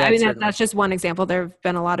 that's just one example. There have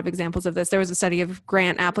been a lot of examples of this. There was a study of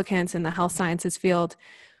grant applicants in the health sciences field,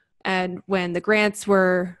 and when the grants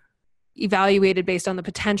were evaluated based on the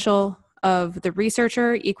potential of the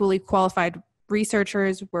researcher, equally qualified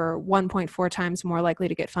researchers were 1.4 times more likely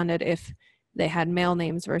to get funded if they had male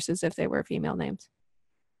names versus if they were female names.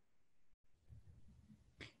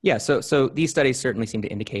 Yeah, so these studies certainly seem to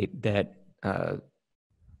indicate that, I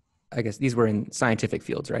guess these were in scientific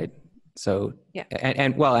fields, right? So, yeah.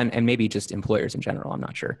 And maybe just employers in general, I'm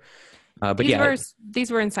not sure. But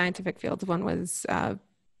these were in scientific fields. One was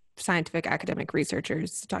scientific academic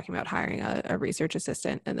researchers talking about hiring a research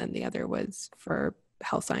assistant, and then the other was for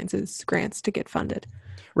health sciences grants to get funded.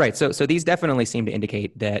 Right. So these definitely seem to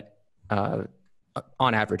indicate that on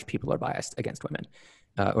average, people are biased against women,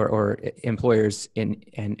 or employers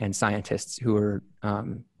and scientists who are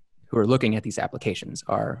looking at these applications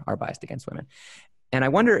are biased against women. And I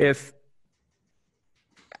wonder if,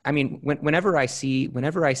 I mean, whenever I see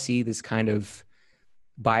this kind of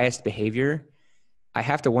biased behavior, I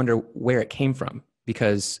have to wonder where it came from,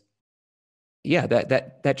 because yeah,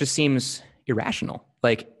 that just seems irrational.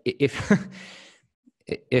 Like if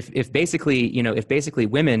basically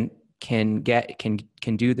women can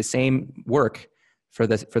do the same work for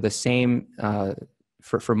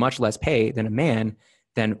much less pay than a man,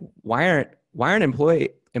 then why aren't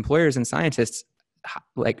employers and scientists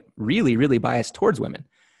like really, really biased towards women?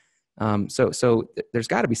 So there's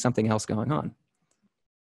got to be something else going on.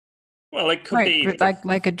 Well, it could be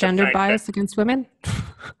like a gender bias against women.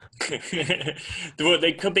 Well,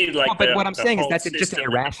 they could be like. But what I'm saying is that's just an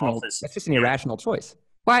irrational. That's just an irrational choice.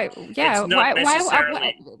 Why? Yeah.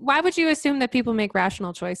 Why would you assume that people make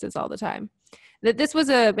rational choices all the time? That this was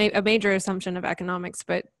a major assumption of economics,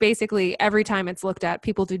 but basically every time it's looked at,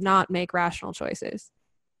 people do not make rational choices.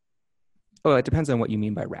 Well, it depends on what you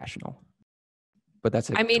mean by rational. But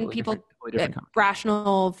that's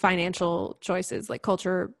rational financial choices, like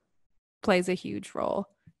culture plays a huge role,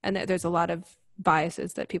 and there's a lot of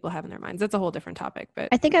biases that people have in their minds. That's a whole different topic. But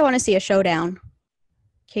I think I want to see a showdown,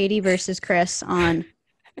 Katie versus Chris, on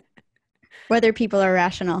whether people are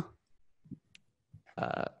rational.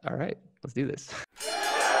 All right, let's do this.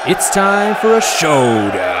 It's time for a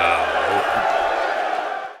showdown.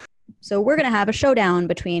 So we're going to have a showdown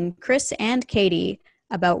between Chris and Katie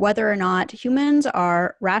about whether or not humans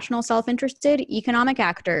are rational, self-interested, economic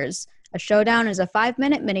actors. A showdown is a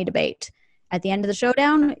 5-minute mini debate. At the end of the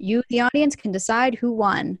showdown, you, the audience, can decide who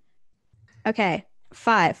won. Okay,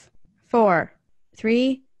 5, 4,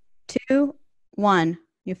 3, 2, 1.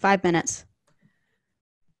 You have 5 minutes.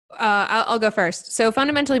 I'll go first. So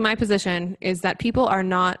fundamentally, my position is that people are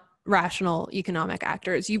not rational economic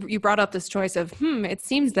actors. You brought up this choice of, it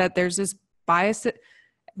seems that there's this bias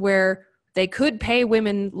where they could pay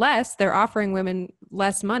women less. They're offering women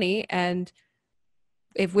less money. And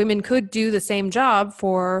if women could do the same job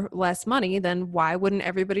for less money, then why wouldn't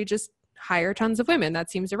everybody just hire tons of women?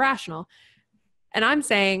 That seems irrational. And I'm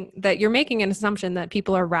saying that you're making an assumption that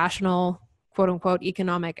people are rational, quote unquote,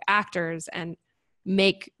 economic actors and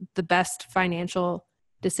make the best financial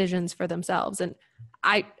decisions for themselves. And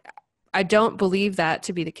I don't believe that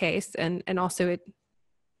to be the case. And also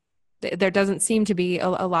there doesn't seem to be a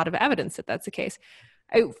lot of evidence that that's the case.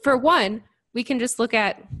 For one, we can just look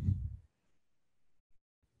at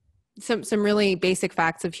some really basic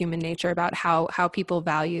facts of human nature about how people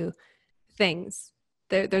value things.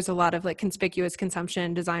 There's a lot of like conspicuous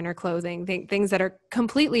consumption, designer clothing, things that are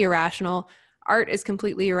completely irrational. Art is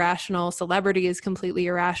completely irrational. Celebrity is completely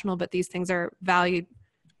irrational, but these things are valued.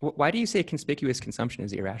 Why do you say conspicuous consumption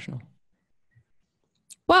is irrational?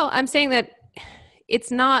 Well, I'm saying that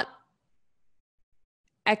it's not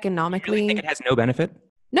economically. You really think it has no benefit?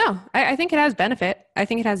 No, I think it has benefit. I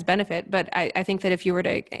think it has benefit, but I think that if you were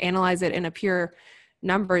to analyze it in a pure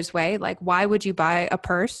numbers way, like why would you buy a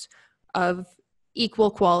purse of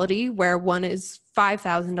equal quality where one is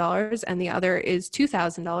 $5,000 and the other is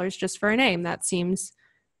 $2,000 just for a name? That seems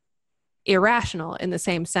irrational in the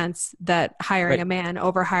same sense that hiring a man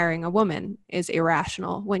over hiring a woman is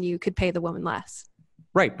irrational when you could pay the woman less.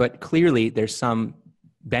 Right, but clearly there's some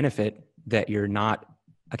benefit that you're not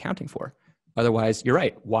accounting for. Otherwise, you're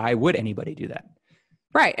right. Why would anybody do that?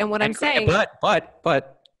 Right, and what I'm saying...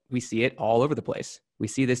 But we see it all over the place. We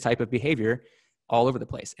see this type of behavior all over the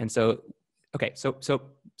place. And so, okay,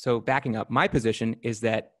 so backing up, my position is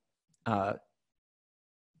that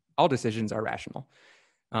all decisions are rational.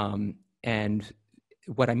 And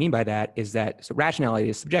what I mean by that is that rationality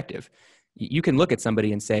is subjective. You can look at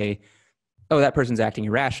somebody and say, oh, that person's acting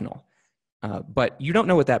irrational. But you don't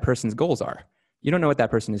know what that person's goals are. You don't know what that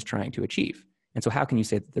person is trying to achieve. And so how can you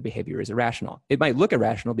say that their behavior is irrational? It might look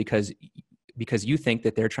irrational because you think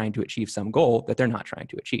that they're trying to achieve some goal that they're not trying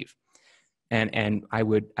to achieve. And I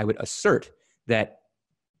would assert that,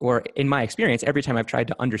 or in my experience, every time I've tried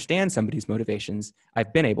to understand somebody's motivations,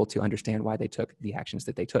 I've been able to understand why they took the actions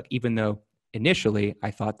that they took, even though initially I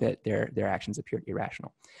thought that their actions appeared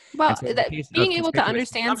irrational. Well, so being able to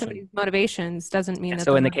understand somebody's motivations doesn't mean that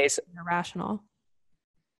in the case irrational.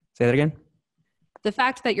 Say that again? The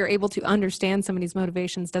fact that you're able to understand somebody's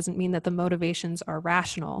motivations doesn't mean that the motivations are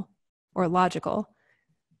rational or logical.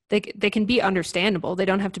 They can be understandable. They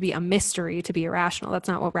don't have to be a mystery to be irrational. That's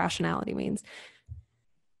not what rationality means.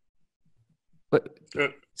 But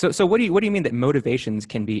so what do you mean that motivations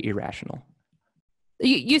can be irrational?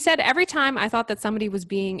 You said every time I thought that somebody was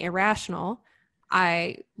being irrational,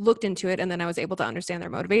 I looked into it and then I was able to understand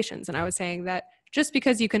their motivations. And I was saying that just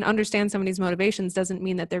because you can understand somebody's motivations doesn't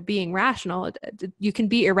mean that they're being rational. You can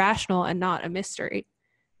be irrational and not a mystery.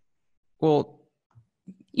 Well,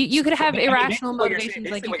 you could have irrational motivations.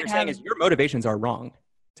 Like what you're saying is your motivations are wrong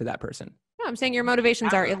to that person. No, I'm saying your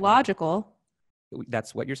motivations are illogical.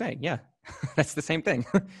 That's what you're saying. Yeah, that's the same thing.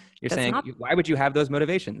 You're saying, why would you have those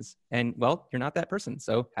motivations? And well, you're not that person.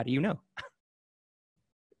 So how do you know?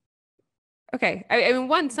 Okay. I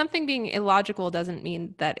mean, something being illogical doesn't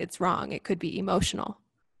mean that it's wrong. It could be emotional.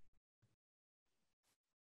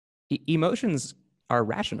 Emotions are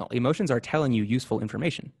rational. Emotions are telling you useful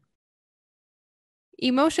information.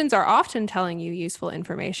 Emotions are often telling you useful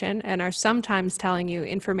information and are sometimes telling you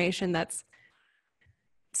information that's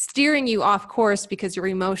steering you off course because your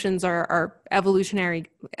emotions are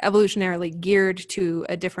evolutionarily geared to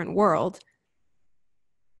a different world.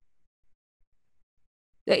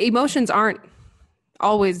 The emotions aren't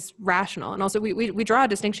always rational. And also we draw a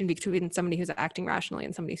distinction between somebody who's acting rationally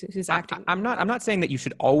and somebody who's acting. I'm not saying that you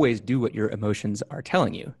should always do what your emotions are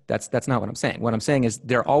telling you. That's not what I'm saying. What I'm saying is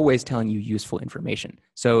they're always telling you useful information.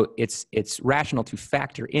 So it's rational to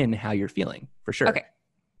factor in how you're feeling, for sure. Okay.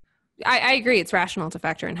 I agree. It's rational to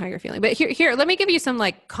factor in how you're feeling. But here, let me give you some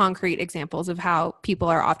like concrete examples of how people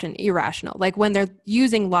are often irrational. Like when they're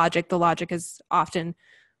using logic, the logic is often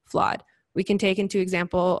flawed. We can take into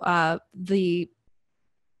example that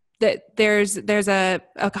there's a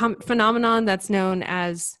phenomenon that's known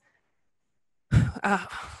as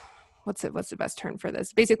what's the best term for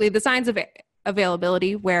this? Basically, the signs of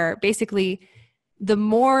availability, where basically the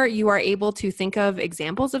more you are able to think of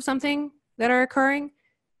examples of something that are occurring,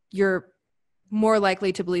 you're more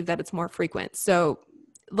likely to believe that it's more frequent. So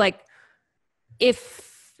like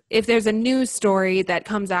if there's a news story that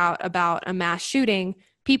comes out about a mass shooting,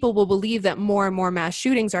 people will believe that more and more mass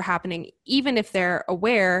shootings are happening, even if they're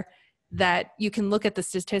aware that you can look at the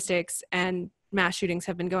statistics and mass shootings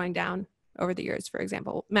have been going down over the years. For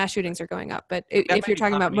example, mass shootings are going up, but if you're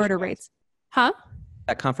talking about murder rates, That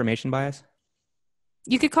confirmation bias?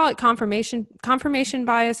 You could call it confirmation. Confirmation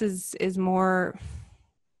bias is more...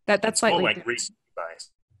 That's more like recency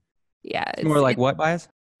bias. Yeah. It's more like what bias?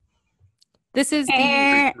 This is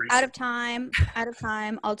the Out of time. Out of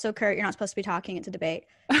time. Also, Kurt, you're not supposed to be talking. It's a debate.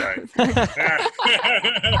 Right. That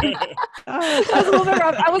was a little bit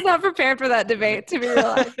rough. I was not prepared for that debate, to be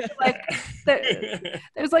real. Like,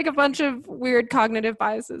 there's like a bunch of weird cognitive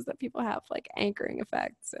biases that people have, like anchoring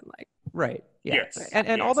effects and like. Right. Yeah. Yes.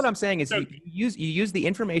 And all that I'm saying is So- you use the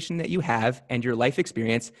information that you have and your life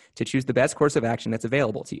experience to choose the best course of action that's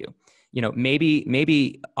available to you. You know,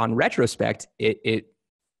 maybe on retrospect,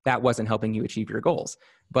 that wasn't helping you achieve your goals.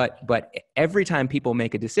 But every time people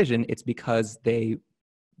make a decision, it's because they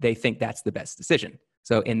think that's the best decision.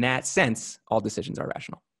 So in that sense, all decisions are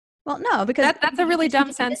rational. Well, no, because That's a really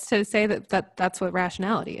dumb sense to say that's what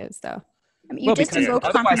rationality is, though. I mean, you just because invoked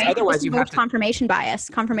otherwise you have to. confirmation bias.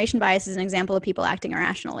 Confirmation bias is an example of people acting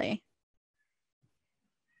irrationally.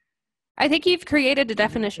 I think you've created a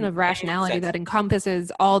definition of rationality sense. that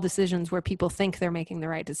encompasses all decisions where people think they're making the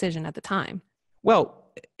right decision at the time.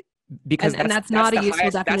 Well, because And that's not a useful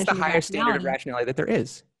definition That's the of highest standard of rationality that there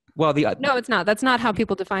is. Well, No, it's not. That's not how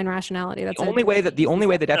people define rationality. That's the only way the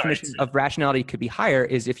definition it's- of rationality could be higher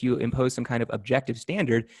is if you impose some kind of objective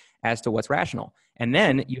standard as to what's rational, and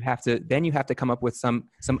then you have to come up with some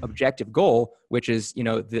objective goal, which is, you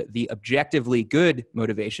know, the objectively good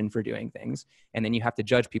motivation for doing things, and then you have to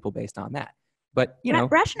judge people based on that. But you know,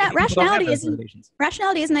 rationality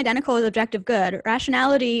isn't identical with objective good.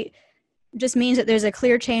 Rationality just means that there's a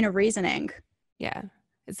clear chain of reasoning. Yeah.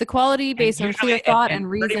 It's the quality based on clear thought and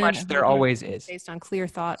reason. Pretty much there always is. Based on clear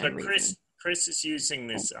thought So and reason. Chris is using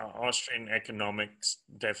this Austrian economics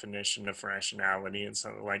definition of rationality, and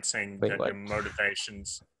so like saying Wait, that what? your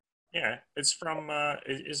motivations. Yeah, it's from.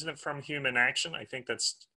 Isn't it from Human Action? I think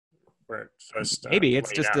that's where it first. Maybe it's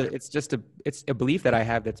laid just out. it's a belief that I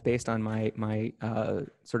have that's based on my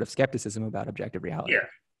sort of skepticism about objective reality. Yeah.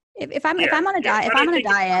 If I'm on a diet, but I think it's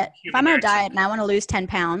if I'm on a human diet and I want to lose 10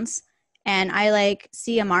 pounds and I like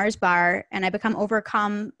see a Mars bar and I become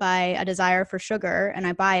overcome by a desire for sugar and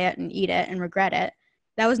I buy it and eat it and regret it,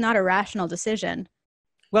 that was not a rational decision.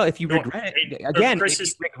 Well, if you No, regret it, but again, Chris if you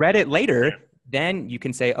is- regret it later, Yeah. then you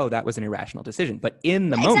can say, oh, that was an irrational decision. But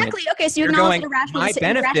in the Yeah, moment, exactly. Okay, so you you're acknowledge going, that irrational my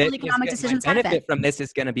economic decisions benefit happen. from this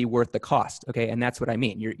is going to be worth the cost. Okay, and that's what I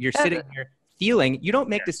mean. You're sitting here feeling. You don't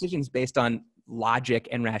make Yes. decisions based on logic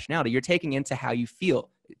and rationality. You're taking into how you feel,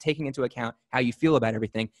 taking into account how you feel about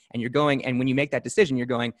everything, and you're going. And when you make that decision, you're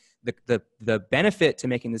going. The benefit to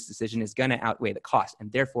making this decision is going to outweigh the cost, and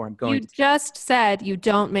therefore I'm going. You just said you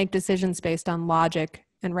don't make decisions based on logic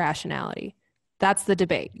and rationality. That's the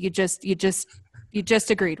debate. You just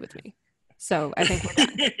agreed with me. So I think we're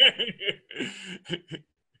done.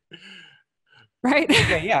 Right?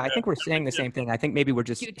 Yeah, I think we're saying the same thing. I think maybe we're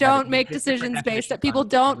just. You don't make decisions people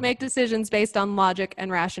don't make decisions based on logic and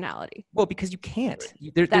rationality. Well, because you can't.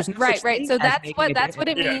 That's there's no right, such right. thing So as that's making what a that's what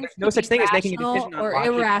it Yeah. means. no to such be thing as making a rational decision on or logic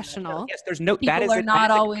and irrational. Yes, there's no. People that is are a, not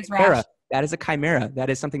that is always a chimera. rational. That is a chimera. That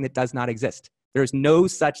is something that does not exist. There is no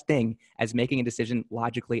such thing as making a decision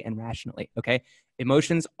logically and rationally. Okay,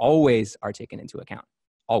 emotions always are taken into account.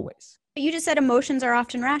 Always. But you just said emotions are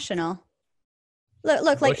often rational.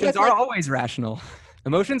 Look, Emotions are always rational.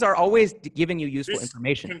 Emotions are always giving you useful This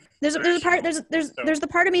information. there's the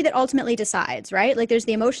part of me that ultimately decides, right? Like there's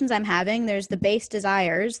the emotions I'm having, there's the base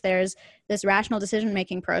desires, there's this rational decision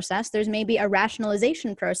making process, there's maybe a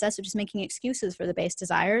rationalization process, which is making excuses for the base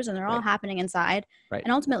desires, and they're all Right. happening inside. Right.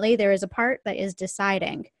 And ultimately there is a part that is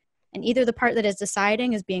deciding. And either the part that is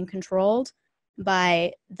deciding is being controlled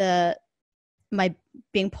by my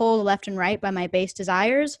being pulled left and right by my base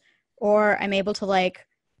desires, or I'm able to like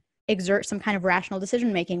exert some kind of rational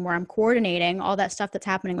decision making where I'm coordinating all that stuff that's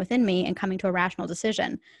happening within me and coming to a rational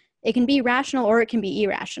decision. It can be rational or it can be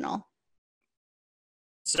irrational.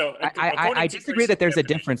 So I disagree that there's a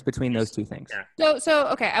difference between those two things. Yeah. So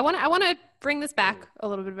okay, I want to bring this back a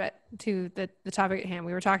little bit to the topic at hand.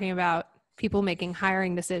 We were talking about people making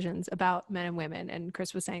hiring decisions about men and women, and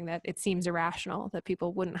Chris was saying that it seems irrational that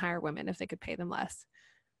people wouldn't hire women if they could pay them less.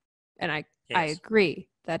 And I agree,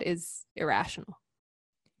 that is irrational.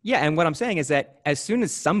 Yeah, and what I'm saying is that as soon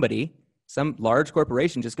as some large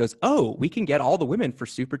corporation just goes, oh, we can get all the women for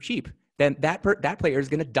super cheap, then that player is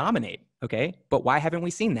going to dominate, okay? But why haven't we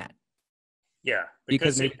seen that? Yeah,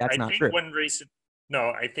 Because maybe that's not true. One reason,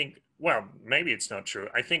 well, maybe it's not true.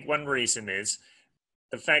 I think one reason is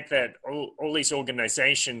the fact that all these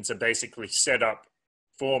organizations are basically set up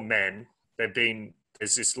for men.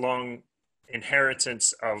 There's this long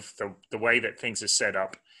inheritance of the way that things are set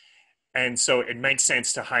up. And so it makes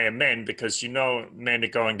sense to hire men because men are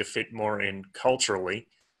going to fit more in culturally.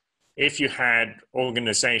 If you had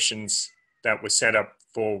organizations that were set up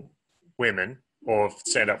for women or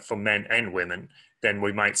set up for men and women, then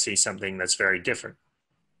we might see something that's very different.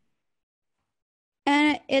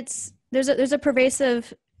 And there's a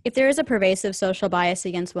pervasive, if there is a pervasive social bias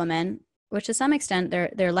against women, which to some extent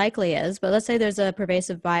there likely is, but let's say there's a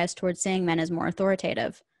pervasive bias towards seeing men as more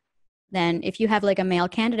authoritative. Then if you have like a male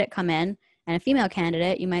candidate come in and a female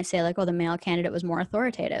candidate, you might say like, oh, the male candidate was more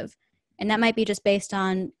authoritative. And that might be just based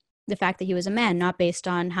on the fact that he was a man, not based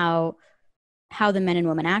on how the men and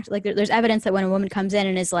women act. Like there's evidence that when a woman comes in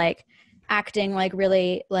and is like acting like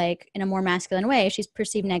really like in a more masculine way, she's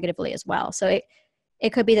perceived negatively as well. So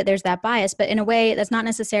it could be that there's that bias, but in a way that's not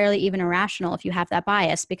necessarily even irrational if you have that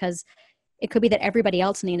bias, because it could be that everybody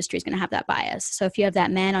else in the industry is going to have that bias. So if you have that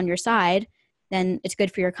man on your side, then it's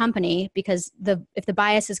good for your company, because if the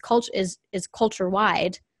bias is culture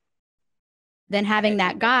wide, then having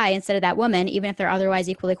that guy instead of that woman, even if they're otherwise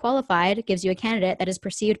equally qualified, gives you a candidate that is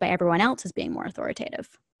perceived by everyone else as being more authoritative.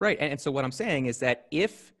 Right. And so what I'm saying is that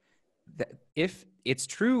if it's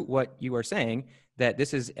true what you are saying, that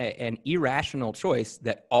this is an irrational choice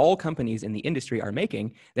that all companies in the industry are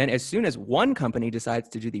making, then as soon as one company decides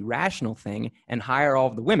to do the rational thing and hire all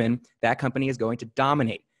of the women, that company is going to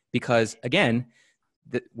dominate, because again,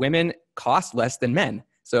 the women cost less than men.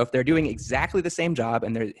 So if they're doing exactly the same job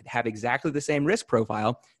and they have exactly the same risk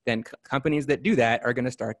profile, then companies that do that are going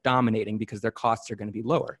to start dominating because their costs are going to be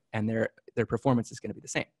lower and their performance is going to be the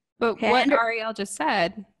same. But what Ariel just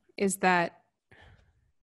said is that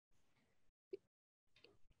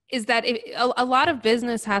a lot of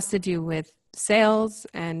business has to do with sales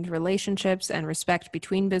and relationships and respect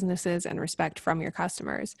between businesses and respect from your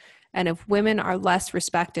customers. And if women are less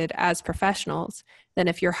respected as professionals, then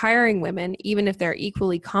if you're hiring women, even if they're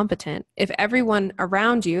equally competent, if everyone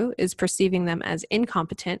around you is perceiving them as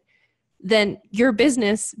incompetent, then your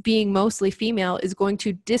business, being mostly female, is going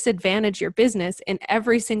to disadvantage your business in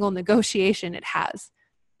every single negotiation it has.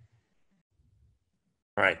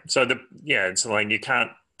 Right. So it's like you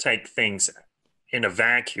can't take things in a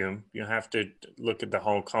vacuum. You have to look at the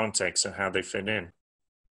whole context of how they fit in.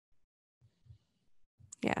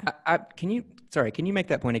 Yeah. Can you make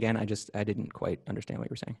that point again? I didn't quite understand what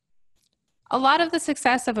you were saying. A lot of the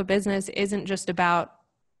success of a business isn't just about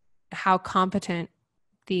how competent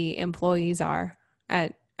the employees are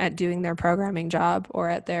at doing their programming job or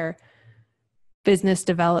at their business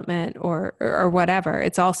development or whatever.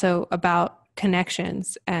 It's also about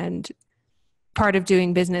connections, and part of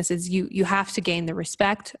doing business is you have to gain the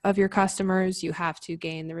respect of your customers. You have to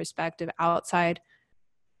gain the respect of outside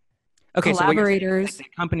collaborators. So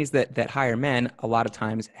companies that hire men a lot of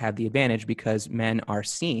times have the advantage because men are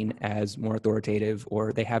seen as more authoritative,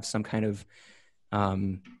 or they have some kind of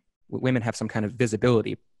women have some kind of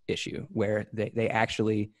visibility issue where they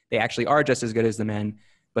actually are just as good as the men,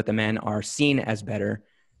 but the men are seen as better.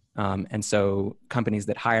 And so companies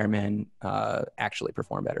that hire men actually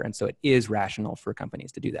perform better. And so it is rational for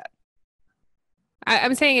companies to do that.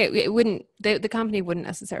 I'm saying it wouldn't, the company wouldn't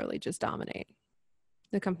necessarily just dominate.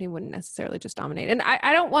 The company wouldn't necessarily just dominate. And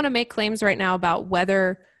I don't want to make claims right now about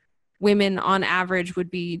whether women on average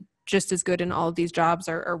would be just as good in all of these jobs,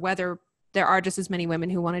 or whether there are just as many women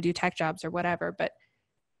who want to do tech jobs or whatever. But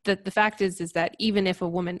the fact is that even if a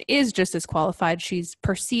woman is just as qualified, she's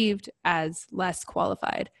perceived as less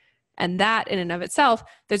qualified. And that in and of itself,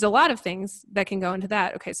 there's a lot of things that can go into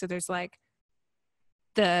that. Okay, so there's like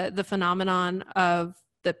the phenomenon of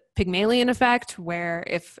the Pygmalion effect, where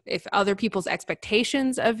if other people's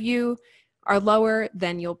expectations of you are lower,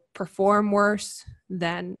 then you'll perform worse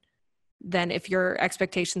than if your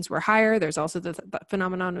expectations were higher. There's also the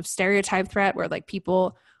phenomenon of stereotype threat, where like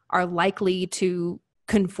people are likely to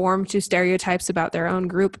conform to stereotypes about their own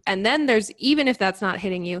group. And then there's, even if that's not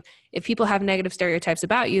hitting you, if people have negative stereotypes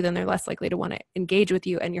about you, then they're less likely to want to engage with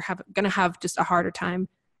you, and you're going to have just a harder time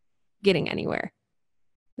getting anywhere.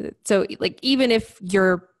 So like, even if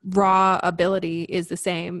your raw ability is the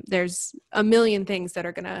same, there's a million things that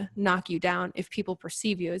are going to knock you down if people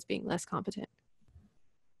perceive you as being less competent.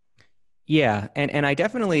 Yeah. And I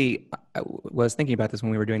definitely was thinking about this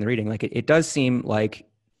when we were doing the reading. Like it does seem like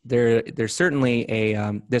there's certainly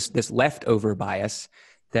a this leftover bias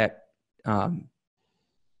that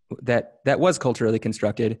that was culturally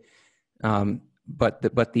constructed, but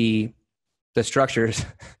the structures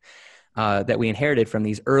that we inherited from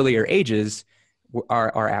these earlier ages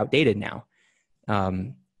are outdated now,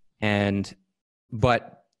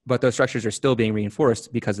 but those structures are still being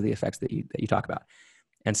reinforced because of the effects that you talk about.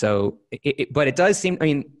 And so, but it does seem. I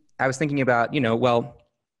mean, I was thinking about,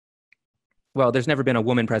 well, there's never been a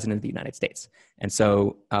woman president of the United States. And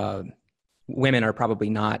so women are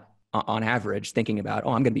probably not, on average, thinking about,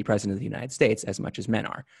 I'm going to be president of the United States as much as men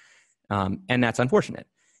are. And that's unfortunate,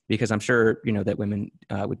 because I'm sure, that women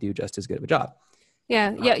would do just as good of a job.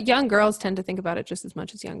 Yeah. Young girls tend to think about it just as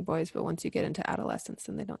much as young boys, but once you get into adolescence,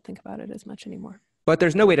 then they don't think about it as much anymore. But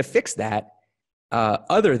there's no way to fix that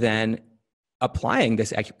other than applying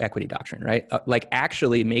this equity doctrine, right? Like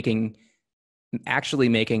actually making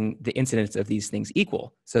the incidence of these things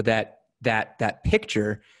equal, so that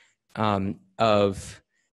picture of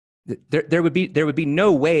there would be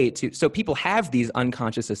no way to. So people have these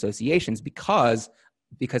unconscious associations because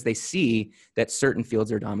they see that certain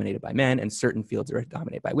fields are dominated by men and certain fields are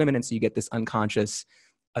dominated by women, and so you get this unconscious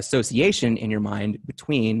association in your mind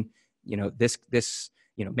between this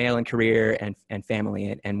male and career and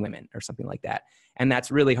family and women or something like that. And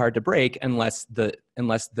that's really hard to break unless the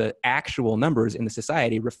actual numbers in the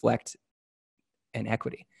society reflect an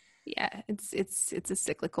equity. Yeah, it's a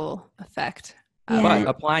cyclical effect. Yeah. But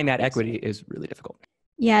applying that equity is really difficult.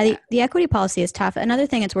 Yeah, the equity policy is tough. Another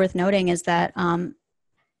thing it's worth noting is that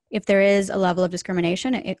if there is a level of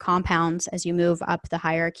discrimination, it compounds as you move up the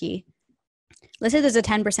hierarchy. Let's say there's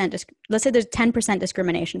 10%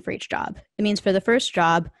 discrimination for each job. It means for the first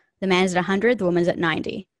job, the man is at 100, the woman is at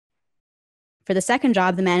 90. For the second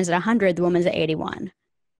job, the man is at 100, the woman is at 81.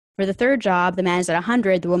 For the third job, the man is at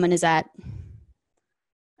 100, the woman is at,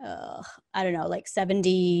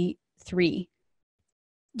 73.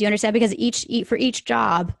 Do you understand? Because for each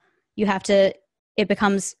job, it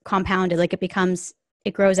becomes compounded,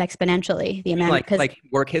 it grows exponentially. The amount like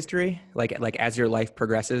work history, like as your life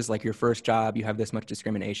progresses, like your first job, you have this much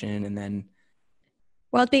discrimination, and then.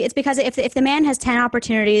 Well, it's because if the man has 10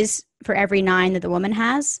 opportunities for every 9 that the woman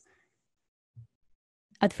has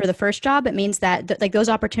for the first job, it means that those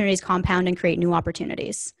opportunities compound and create new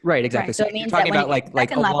opportunities. Right. Exactly. Right. So it means you're talking that about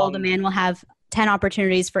second level, the man will have 10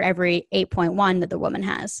 opportunities for every 8.1 that the woman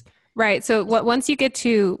has. Right. So once you get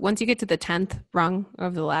to the 10th rung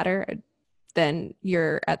of the ladder, then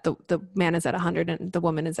you're at the man is at 100 and the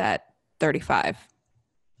woman is at 35.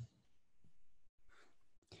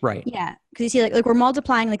 Right. Yeah, because you see, like we're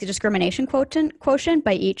multiplying the discrimination quotient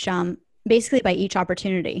by each basically by each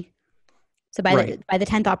opportunity. So by the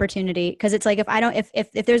 10th opportunity, because it's like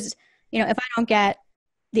if there's if I don't get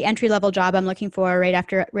the entry level job I'm looking for right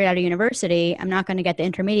out of university, I'm not going to get the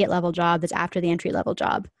intermediate level job that's after the entry level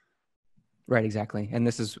job. Right. Exactly. And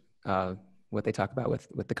this is what they talk about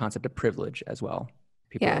with the concept of privilege as well.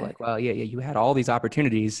 People are like, well, yeah, you had all these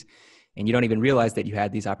opportunities and you don't even realize that you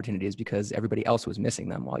had these opportunities because everybody else was missing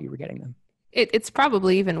them while you were getting them. It's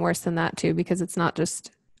probably even worse than that too, because it's not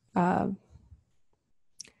just,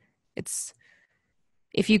 it's,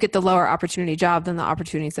 if you get the lower opportunity job, then the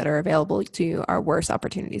opportunities that are available to you are worse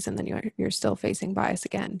opportunities. And then you're still facing bias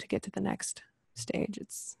again to get to the next stage.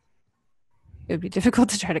 It would be difficult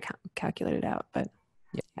to try to calculate it out, but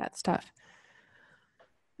yeah, it's tough.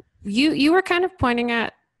 You were kind of pointing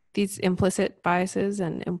at these implicit biases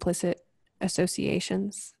and implicit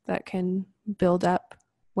associations that can build up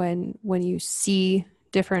when you see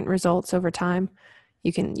different results over time.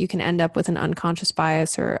 You can end up with an unconscious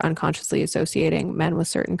bias or unconsciously associating men with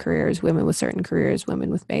certain careers, women with certain careers,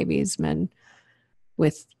 women with babies, men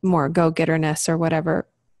with more go-getterness or whatever.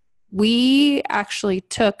 We actually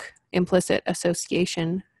took implicit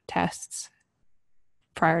association tests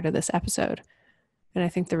prior to this episode, and I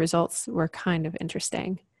think the results were kind of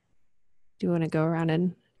interesting. Do you want to go around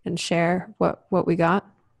and share what we got?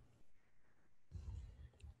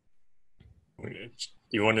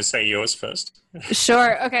 You want to say yours first?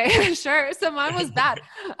 Sure. Okay. Sure. So mine was bad.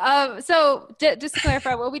 So just to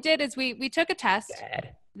clarify, what we did is we took a test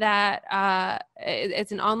that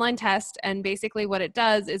it's an online test, and basically what it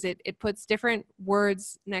does is it puts different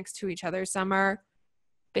words next to each other. Some are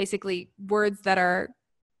basically words that are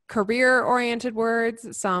career-oriented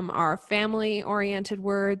words. Some are family-oriented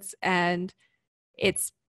words, and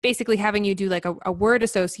it's basically having you do like a word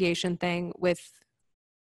association thing with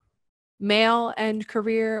male and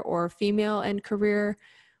career or female and career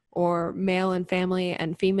or male and family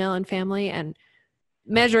and female and family, and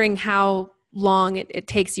measuring how long it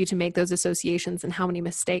takes you to make those associations and how many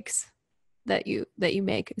mistakes that you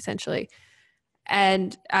make essentially.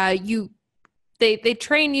 And they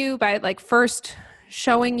train you by like first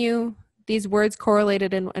showing you these words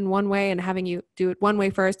correlated in one way and having you do it one way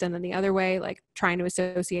first and then the other way, like trying to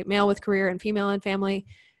associate male with career and female and family.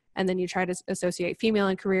 And then you try to associate female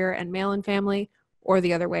and career and male and family, or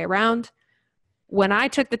the other way around. When I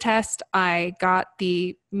took the test, I got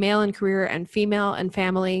the male and career and female and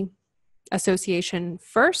family association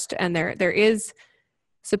first. And there is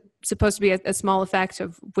supposed to be a small effect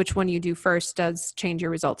of which one you do first does change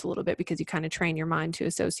your results a little bit, because you kind of train your mind to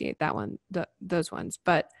associate that one, those ones.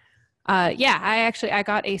 But I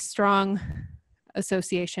got a strong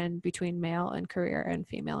association between male and career and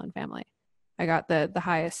female and family. I got the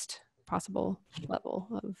highest possible level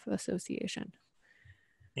of association.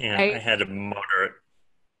 Yeah, I had a moderate.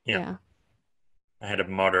 Yeah. I had a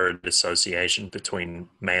moderate association between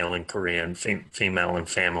male and career and female and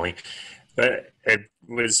family. But it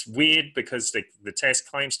was weird because the test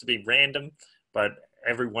claims to be random, but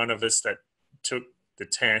every one of us that took the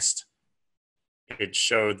test, it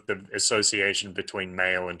showed the association between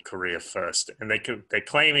male and career first. And they're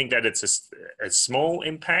claiming that it's a small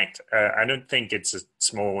impact. I don't think it's a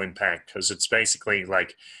small impact because it's basically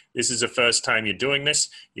like, this is the first time you're doing this.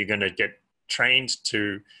 You're going to get trained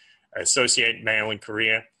to associate male and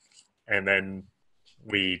career, and then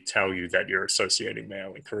we tell you that you're associating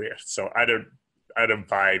male and career. So I don't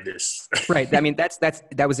buy this. Right. I mean,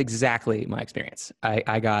 that was exactly my experience.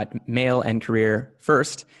 I got male and career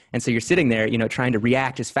first. And so you're sitting there, trying to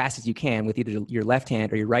react as fast as you can with either your left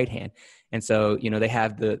hand or your right hand. And so, they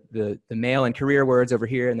have the male and career words over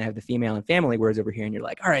here, and they have the female and family words over here. And you're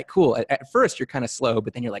like, all right, cool. At first you're kind of slow,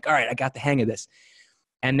 but then you're like, all right, I got the hang of this.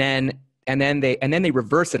 And then they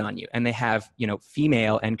reverse it on you, and they have,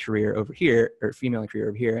 female and career over here, or female and career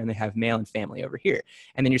over here, and they have male and family over here.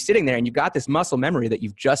 And then you're sitting there and you've got this muscle memory that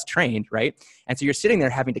you've just trained, right? And so you're sitting there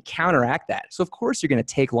having to counteract that. So of course you're going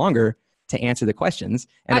to take longer to answer the questions.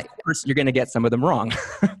 And of course you're going to get some of them wrong.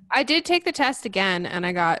 I did take the test again, and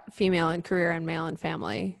I got female and career and male and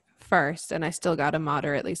family first. And I still got a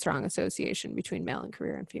moderately strong association between male and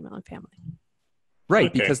career and female and family.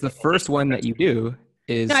 Right. Okay. Because the first one that you do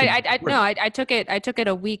is no, I took it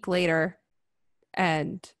a week later,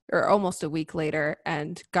 or almost a week later,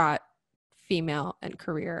 and got female and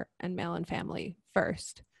career and male and family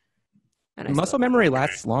first. And muscle memory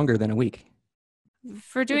lasts longer than a week.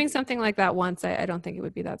 For doing something like that once, I don't think it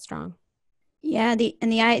would be that strong. Yeah, the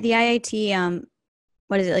IIT,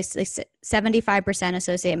 what is it, like 75%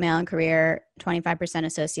 associate male and career, 25%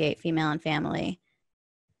 associate female and family,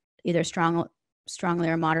 either strongly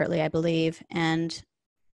or moderately, I believe, and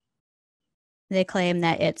they claim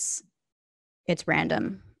that it's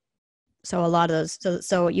random. So a lot of those,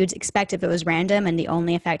 so you'd expect if it was random and the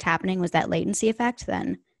only effect happening was that latency effect,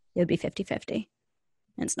 then it would be 50-50.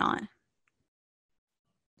 It's not.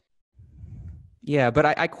 Yeah, but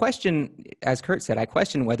I question, as Kurt said, I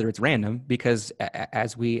question whether it's random because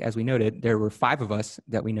as we noted, there were 5 of us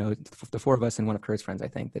that we know, the 4 of us and one of Kurt's friends, I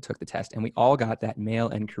think, that took the test, and we all got that male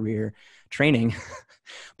and career training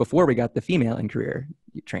before we got the female and career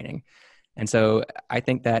training. And so I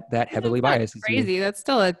think that heavily biased. Crazy. There's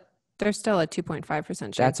still a 2.5%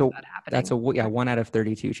 chance of that happening. That's a 1 out of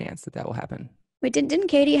 32 chance that will happen. Wait, didn't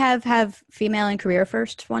Katie have female and career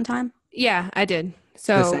first one time? Yeah, I did.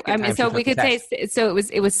 So I mean, so we could say, so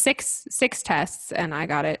it was six tests, and I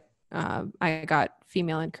got it. I got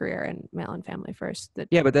female and career and male and family first.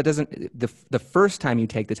 Yeah, but that doesn't. The first time you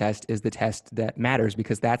take the test is the test that matters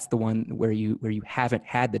because that's the one where you haven't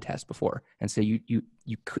had the test before, and so you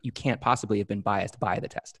can't possibly have been biased by the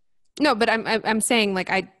test. No, but I'm saying like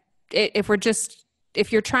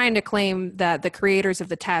if you're trying to claim that the creators of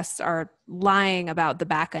the tests are lying about the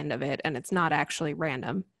back end of it and it's not actually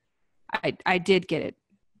random, I did get it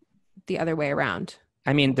the other way around.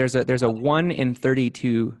 I mean, there's a 1 in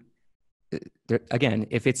 32. Again,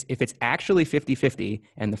 if it's actually 50-50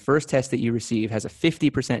 and the first test that you receive has a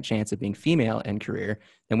 50% chance of being female and career,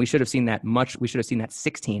 then we should have seen that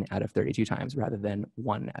 16 out of 32 times rather than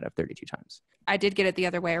 1 out of 32 times. I did get it the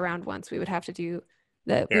other way around once. We would have to do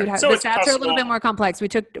the stats are a little bit more complex. We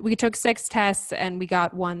took 6 tests and we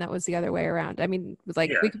got 1 that was the other way around. I mean,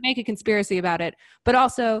 we could make a conspiracy about it, but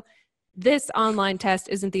also this online test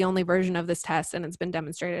isn't the only version of this test, and it's been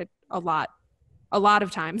demonstrated a lot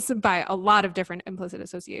of times by a lot of different implicit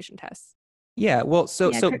association tests. Yeah, well,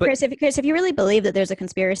 Chris, if you really believe that there's a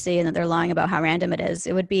conspiracy and that they're lying about how random it is,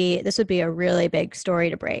 this would be a really big story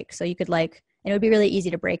to break. So you could and it would be really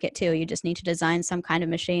easy to break it too. You just need to design some kind of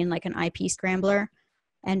machine like an IP scrambler,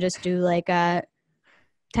 and just do have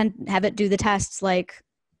it do the tests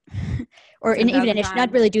or even if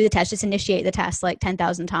not really do the test, just initiate the test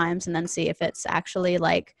 10,000 times and then see if it's actually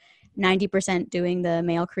 90% doing the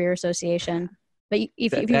male career association. But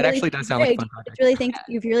if you really actually does sound like a fun project. If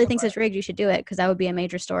you really think it's rigged, you should do it because that would be a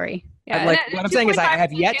major story. Yeah, what I'm saying is I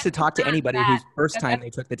have yet to talk to anybody whose first time they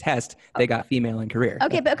took the test, they got female and career.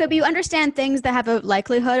 Okay, but you understand things that have a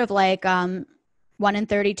likelihood of 1 in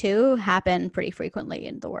 32 happen pretty frequently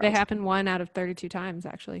in the world. They happen 1 out of 32 times,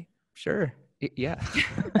 actually. Sure. Yeah.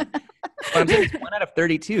 What I'm saying is 1 out of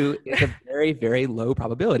 32 is a very, very low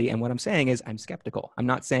probability. And what I'm saying is I'm skeptical. I'm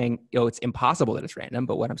not saying, it's impossible that it's random,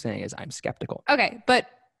 but what I'm saying is I'm skeptical. Okay. But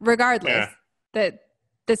regardless, that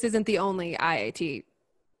this isn't the only IAT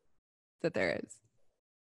that there is.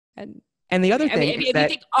 And the other thing is if you that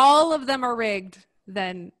think all of them are rigged,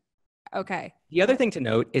 then okay. the other thing to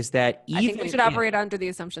note is that I think we should if- operate under the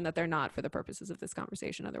assumption that they're not for the purposes of this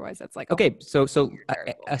conversation. Otherwise, that's like okay. So variable.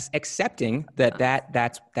 accepting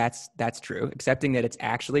that's true, accepting that it's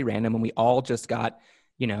actually random, and we all just got,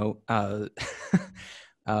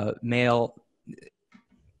 male.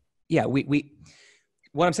 Yeah, we.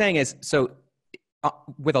 What I'm saying is, so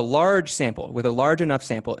with a large enough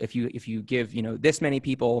sample, if you give this many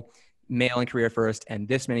people male in career first and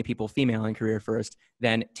this many people female in career first,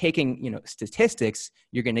 then taking statistics,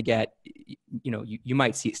 you're going to get you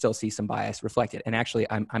might still see some bias reflected. And actually,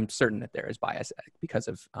 I'm certain that there is bias because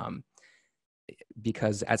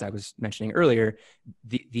as I was mentioning earlier,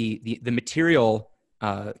 the material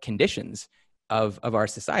conditions of our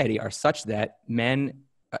society are such that men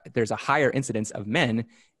there's a higher incidence of men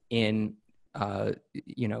in high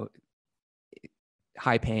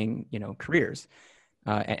paying careers.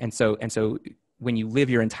 And so when you live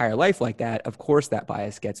your entire life like that, of course that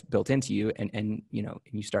bias gets built into you, and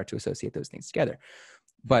you start to associate those things together.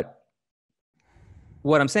 But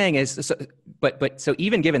what I'm saying is, so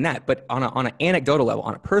even given that, but on an anecdotal level,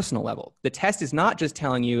 on a personal level, the test is not just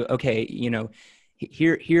telling you, okay,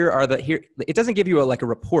 here it doesn't give you a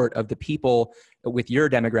report of the people with your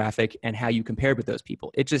demographic and how you compared with those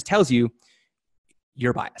people. It just tells you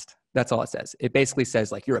you're biased. That's all it says. It basically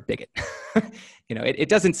says you're a bigot. It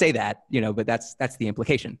doesn't say that, but that's the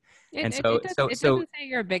implication. It doesn't say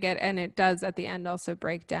you're a bigot, and it does at the end also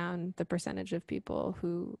break down the percentage of people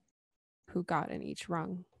who got in each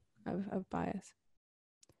rung of bias.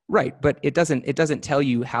 Right, but it doesn't tell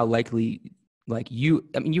you how likely you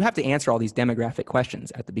have to answer all these demographic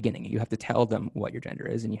questions at the beginning. You have to tell them what your gender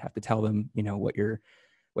is, and you have to tell them what your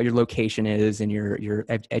location is and your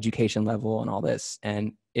education level and all this.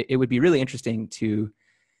 And it would be really interesting to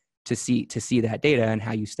see that data and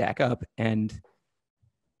how you stack up. And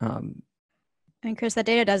Chris, that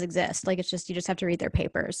data does exist. It's just you just have to read their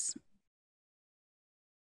papers.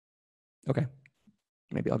 Okay,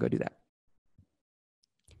 maybe I'll go do that.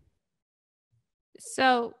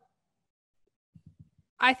 So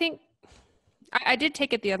I think I did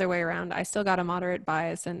take it the other way around. I still got a moderate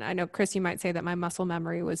bias. And I know, Chris, you might say that my muscle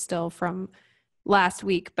memory was still from last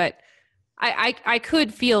week, but I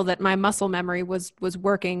could feel that my muscle memory was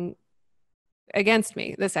working against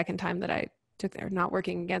me the second time that I took there. Not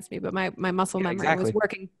working against me, but my muscle memory was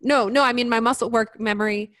working. No, I mean, my muscle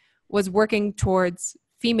memory was working towards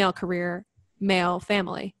female career, male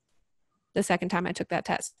family the second time I took that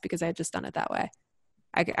test, because I had just done it that way.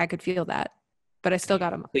 I could feel that, but I still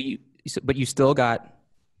got a... But you still got...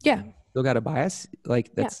 Yeah. Still got a bias?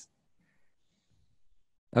 That's...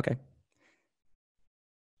 Yeah. Okay.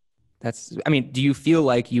 Do you feel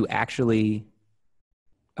like you actually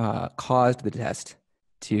caused the test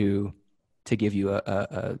to give you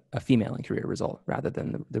a female in career result rather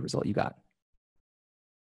than the result you got?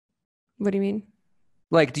 What do you mean?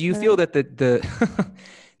 Do you feel that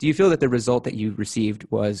do you feel that the result that you received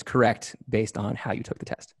was correct based on how you took the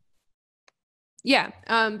test? Yeah.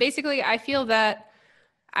 Basically, I feel that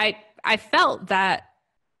I felt that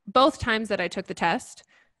both times that I took the test,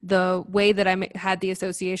 the way that I had the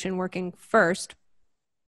association working first,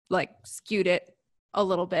 skewed it a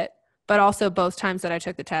little bit. But also both times that I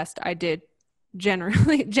took the test, I did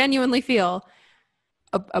genuinely feel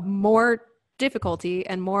a more difficulty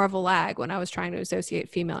and more of a lag when I was trying to associate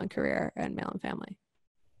female in career and male in family.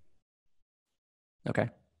 Okay.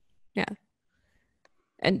 Yeah.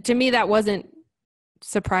 And to me, that wasn't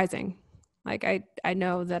surprising. I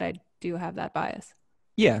know that I do have that bias.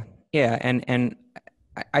 Yeah. Yeah. And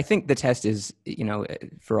I think the test is,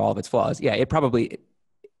 for all of its flaws, yeah,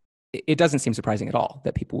 it doesn't seem surprising at all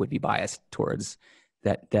that people would be biased towards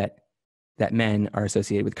that men are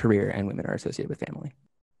associated with career and women are associated with family.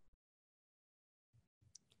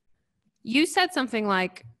 You said something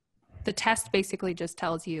like the test basically just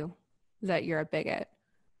tells you that you're a bigot.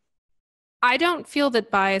 I don't feel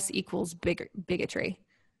that bias equals bigotry.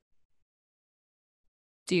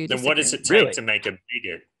 Do you disagree? Then what does it take to make a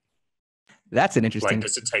bigot? That's an interesting...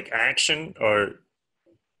 does it take action or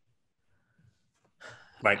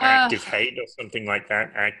active hate or something like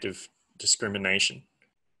that? Active discrimination?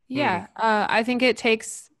 Yeah. I think it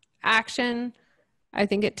takes action. I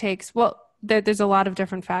think it takes... there's a lot of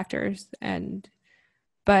different factors,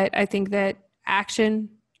 but I think that action,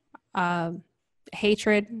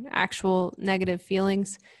 hatred, actual negative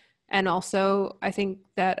feelings, and also I think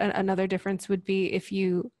that another difference would be if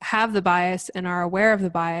you have the bias and are aware of the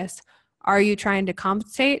bias, are you trying to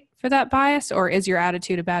compensate for that bias, or is your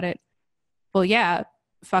attitude about it, well, yeah,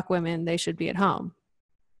 fuck women, they should be at home.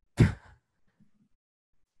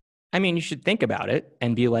 I mean, you should think about it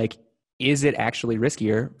and be like, is it actually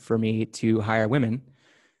riskier for me to hire women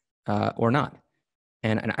or not?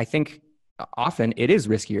 And I think often it is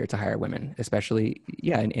riskier to hire women, especially,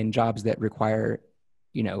 in jobs that require,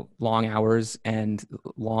 long hours and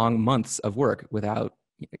long months of work without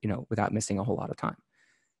missing a whole lot of time.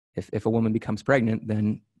 If a woman becomes pregnant,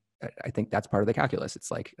 then I think that's part of the calculus.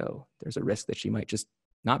 It's like, oh, there's a risk that she might just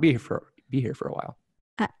not be here for a while.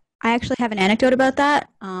 I actually have an anecdote about that.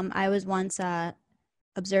 I was once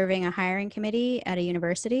observing a hiring committee at a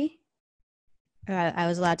university. I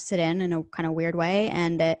was allowed to sit in a kind of weird way,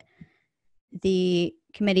 and the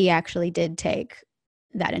committee actually did take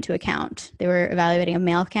that into account. They were evaluating a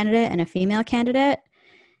male candidate and a female candidate.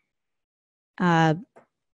 They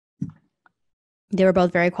were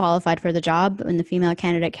both very qualified for the job. When the female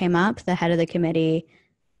candidate came up, the head of the committee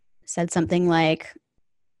said something like,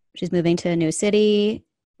 she's moving to a new city.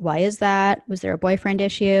 Why is that? Was there a boyfriend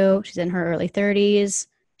issue? She's in her early 30s.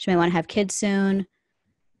 She may want to have kids soon.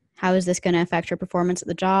 How is this going to affect her performance at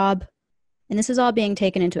the job? And this is all being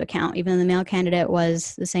taken into account, even though the male candidate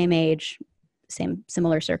was the same age,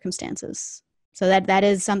 similar circumstances. So that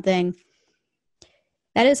is something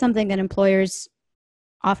that employers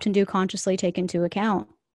often do consciously take into account,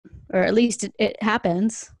 or at least it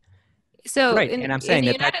happens. So right, and I'm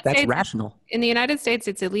saying that's rational. In the United States,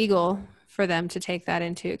 it's illegal for them to take that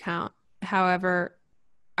into account. However,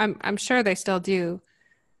 I'm sure they still do.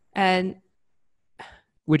 And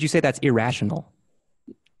would you say that's irrational?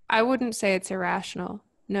 I wouldn't say it's irrational.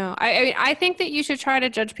 No, I mean, I think that you should try to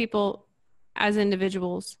judge people as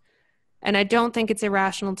individuals. And I don't think it's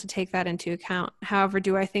irrational to take that into account. However,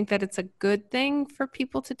 do I think that it's a good thing for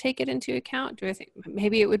people to take it into account? Do I think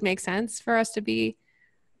maybe it would make sense for us to be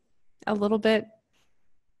a little bit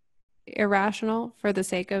irrational for the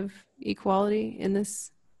sake of equality in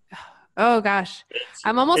this? Oh gosh,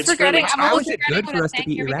 I'm almost forgetting. Really, I'm almost how is it forgetting good what for I'm us to saying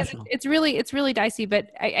be here because irrational? it's really dicey,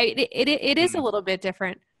 but it is a little bit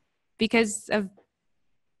different because of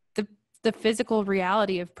the physical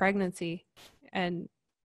reality of pregnancy and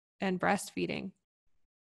breastfeeding.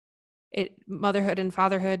 Motherhood and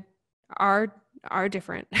fatherhood are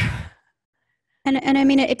different. And I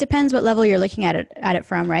mean, it depends what level you're looking at it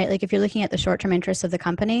from, right? Like if you're looking at the short-term interests of the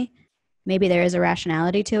company, maybe there is a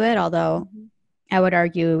rationality to it. Although I would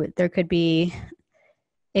argue it could be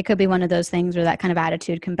one of those things where that kind of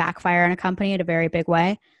attitude can backfire on a company in a very big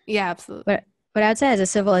way. Yeah, absolutely. But I would say as a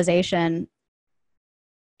civilization,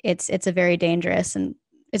 it's a very dangerous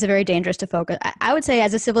to focus. I would say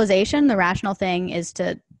as a civilization, the rational thing is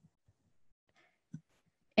to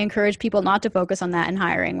encourage people not to focus on that in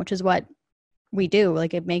hiring, which is what we do,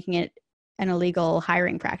 like making it an illegal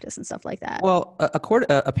hiring practice and stuff like that. Well,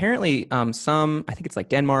 apparently some, I think it's like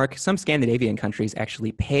Denmark, some Scandinavian countries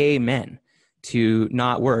actually pay men to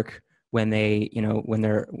not work when they, when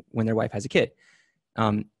their wife has a kid.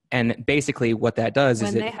 And basically what that does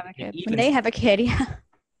is when they have a kid, yeah.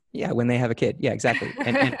 Yeah, when they have a kid. Yeah, exactly.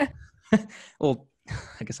 And well,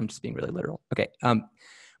 I guess I'm just being really literal. Okay.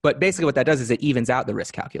 But basically what that does is it evens out the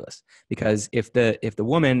risk calculus, because if the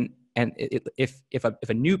woman and if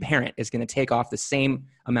a new parent is going to take off the same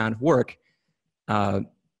amount of work,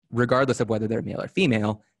 regardless of whether they're male or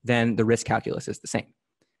female, then the risk calculus is the same.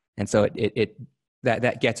 And so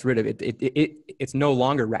that gets rid of it. It's no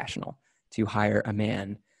longer rational to hire a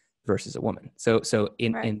man versus a woman. So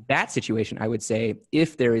in that situation, I would say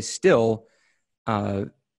if there is still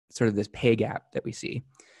sort of this pay gap that we see,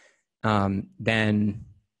 then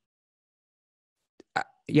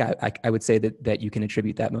I would say that you can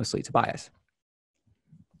attribute that mostly to bias.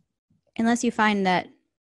 Unless you find that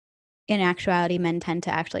in actuality, men tend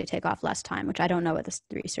to actually take off less time, which I don't know what the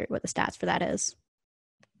stats for that is.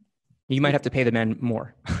 You might have to pay the men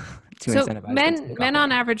more to incentivize. Men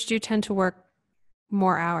on average do tend to work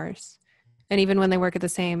more hours, and even when they work at the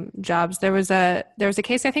same jobs. There was a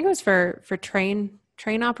case, I think it was for train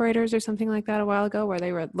operators or something like that a while ago, where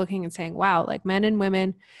they were looking and saying, wow, like men and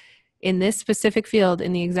women in this specific field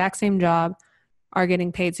in the exact same job are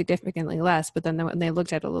getting paid significantly less. But then when they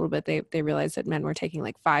looked at it a little bit, they realized that men were taking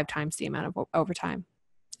like 5 times the amount of overtime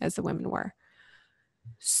as the women were.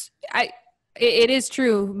 It is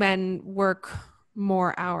true, men work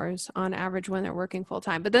more hours on average when they're working full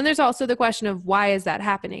time. But then there's also the question of why is that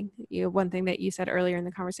happening? One thing that you said earlier in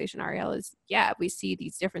the conversation, Ariel, is we see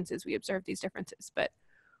these differences, we observe these differences, but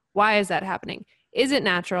why is that happening? Is it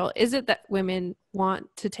natural? Is it that women want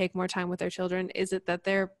to take more time with their children? Is it that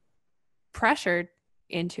they're pressured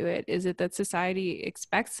into it? Is it that society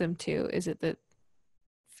expects them to? Is it that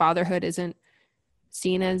fatherhood isn't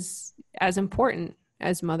seen as important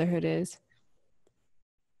as motherhood is.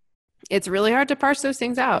 It's really hard to parse those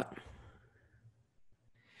things out.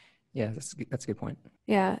 Yeah, that's a good point.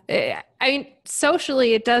 Yeah. I mean,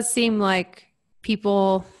 socially, it does seem like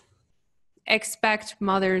people expect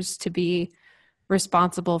mothers to be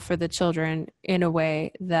responsible for the children in a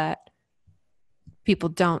way that people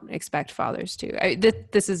don't expect fathers to.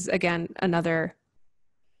 This is, again, another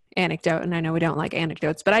anecdote, and I know we don't like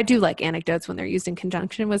anecdotes, but I do like anecdotes when they're used in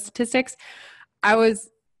conjunction with statistics. I was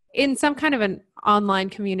in some kind of an online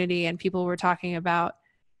community, and people were talking about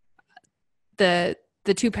the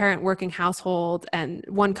two-parent working household, and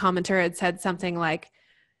one commenter had said something like,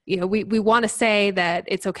 you know, we want to say that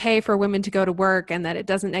it's okay for women to go to work and that it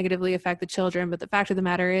doesn't negatively affect the children, but the fact of the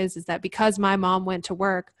matter is that because my mom went to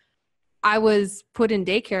work, I was put in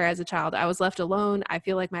daycare as a child. I was left alone. I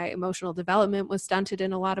feel like my emotional development was stunted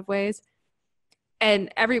in a lot of ways.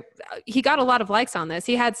 And he got a lot of likes on this.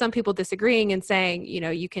 He had some people disagreeing and saying, you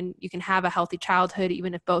know, you can have a healthy childhood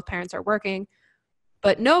even if both parents are working.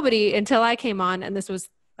 But nobody, until I came on, and this was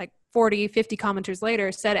like 40, 50 commenters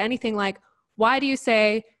later, said anything like, why do you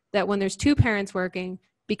say that when there's two parents working,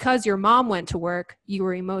 because your mom went to work, you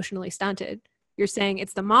were emotionally stunted? You're saying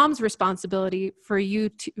it's the mom's responsibility for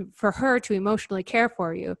her to emotionally care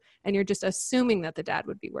for you, and you're just assuming that the dad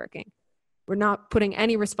would be working. We're not putting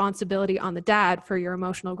any responsibility on the dad for your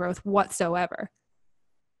emotional growth whatsoever.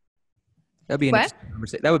 That'd be an interesting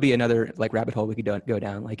conversation. That would be another like rabbit hole we could go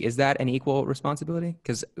down. Like, is that an equal responsibility?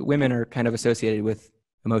 Because women are kind of associated with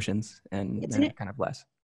emotions, and men kind of less.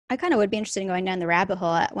 I kind of would be interested in going down the rabbit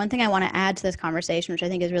hole. One thing I want to add to this conversation, which I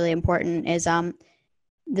think is really important, is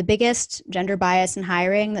the biggest gender bias in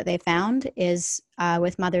hiring that they found is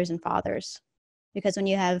with mothers and fathers. Because when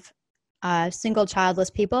you have single childless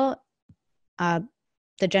people,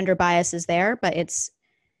 the gender bias is there, but it's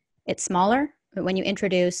smaller. But when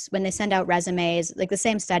they send out resumes, like the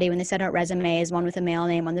same study, when they send out resumes, one with a male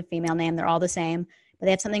name, one with a female name, they're all the same. But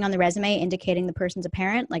they have something on the resume indicating the person's a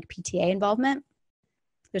parent, like PTA involvement.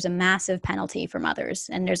 There's a massive penalty for mothers,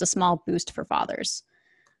 and there's a small boost for fathers.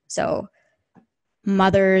 So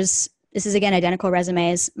mothers, this is again identical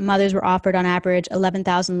resumes. Mothers were offered on average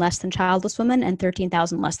 11,000 less than childless women and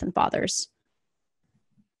 13,000 less than fathers.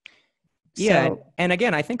 Yeah. So, and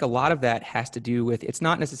again, I think a lot of that has to do with, it's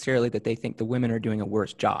not necessarily that they think the women are doing a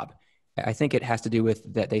worse job. I think it has to do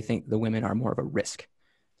with that they think the women are more of a risk.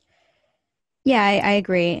 Yeah, I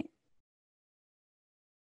agree.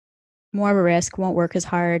 More of a risk, won't work as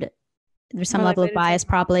hard. There's some level of bias,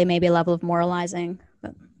 probably, maybe a level of moralizing.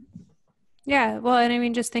 But. Yeah, well, and I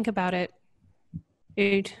mean, just think about it.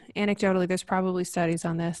 Anecdotally, there's probably studies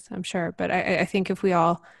on this, I'm sure. But I think if we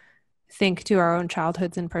all think to our own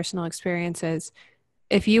childhoods and personal experiences,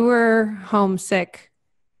 if you were homesick,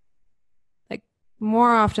 like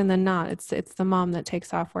more often than not, it's the mom that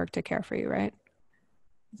takes off work to care for you, right?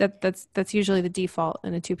 That's usually the default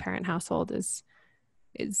in a two-parent household is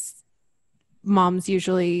moms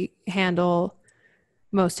usually handle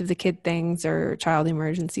most of the kid things or child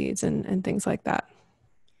emergencies and things like that.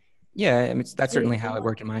 Yeah, I mean, that's certainly how it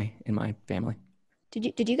worked in my family.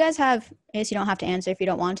 Did you guys have, I guess you don't have to answer if you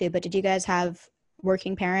don't want to, but did you guys have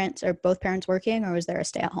working parents or both parents working, or was there a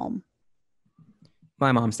stay at home?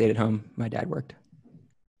 My mom stayed at home. My dad worked.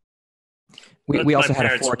 We also had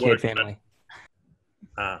a 4-kid family.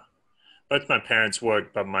 Both my parents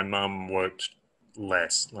worked, but my mom worked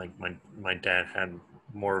less. Like my dad had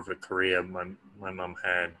more of a career. My mom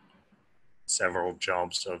had several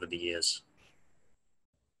jobs over the years.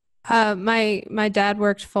 My dad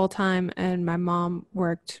worked full time and my mom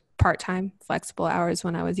worked part-time, flexible hours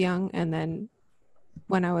when I was young, and then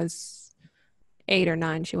when I was 8 or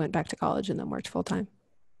 9 she went back to college and then worked full time.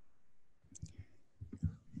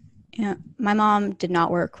 Yeah, my mom did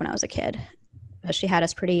not work when I was a kid. She had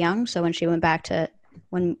us pretty young, so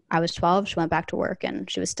when I was 12, she went back to work, and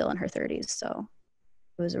she was still in her 30s, so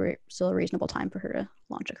it was still a reasonable time for her to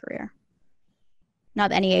launch a career. Not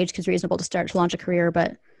that any age is reasonable to launch a career,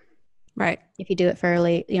 but right, if you do it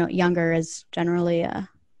fairly, younger is generally a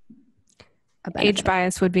benefit. Age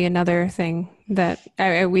bias would be another thing that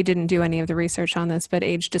we didn't do any of the research on this, but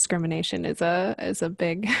age discrimination is a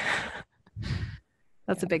big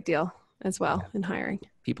that's a big deal as well in hiring.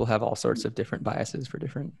 People have all sorts of different biases for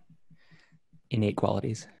different innate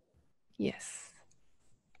qualities. Yes.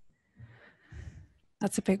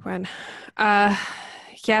 That's a big one.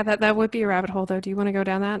 Yeah, that would be a rabbit hole though. Do you want to go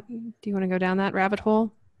down that? Do you want to go down that rabbit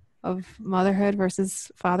hole of motherhood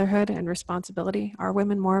versus fatherhood and responsibility? Are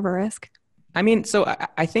women more of a risk? I mean, so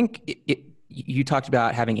I think you talked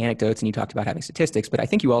about having anecdotes and you talked about having statistics, but I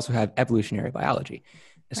think you also have evolutionary biology.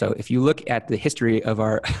 So if you look at the history of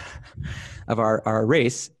our of our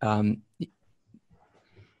race,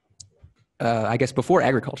 I guess before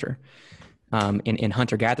agriculture, in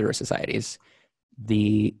hunter-gatherer societies,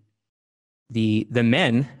 the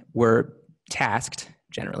men were tasked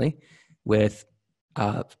generally with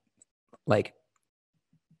like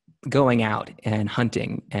going out and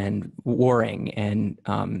hunting and warring and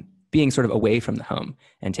being sort of away from the home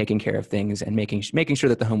and taking care of things and making sure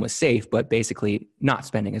that the home was safe, but basically not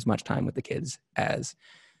spending as much time with the kids as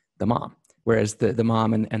the mom. Whereas the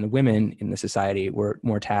mom and the women in the society were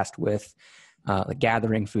more tasked with like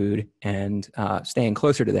gathering food and staying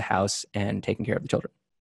closer to the house and taking care of the children.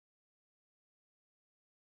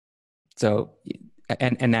 So,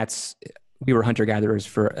 and that's, we were hunter-gatherers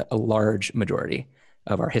for a large majority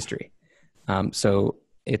of our history. So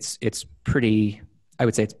it's pretty, I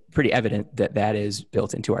would say it's pretty evident that that is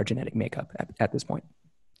built into our genetic makeup at this point.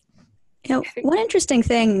 You know, one interesting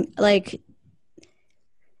thing, like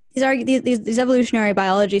these evolutionary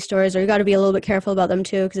biology stories, or you got to be a little bit careful about them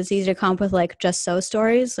too, because it's easy to come up with like just so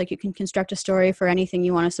stories. Like you can construct a story for anything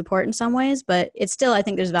you want to support in some ways, but it's still, I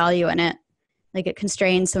think there's value in it. Like it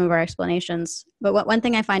constrains some of our explanations. But one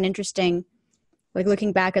thing I find interesting, like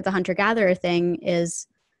looking back at the hunter-gatherer thing, is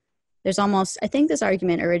there's almost, I think this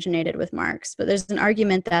argument originated with Marx, but there's an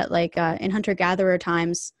argument that like in hunter-gatherer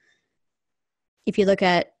times, if you look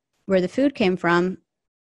at where the food came from,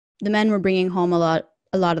 the men were bringing home a lot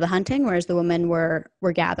of the hunting, whereas the women were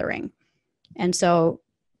gathering. And so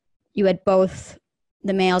you had both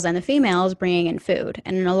the males and the females bringing in food.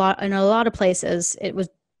 And in a lot of places, it was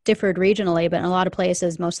differed regionally, but in a lot of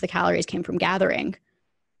places, most of the calories came from gathering.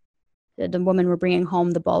 The women were bringing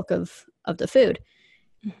home the bulk of the food.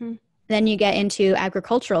 Mm-hmm. Then you get into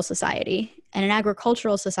agricultural society. And in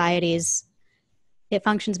agricultural societies, it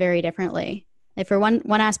functions very differently. Like for one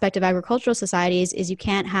aspect of agricultural societies is you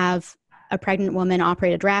can't have a pregnant woman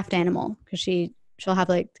operate a draft animal, because she'll have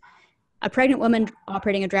like a pregnant woman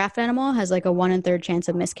operating a draft animal has like a 1 1/3 chance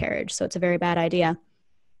of miscarriage. So it's a very bad idea.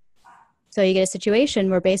 So you get a situation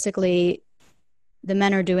where basically the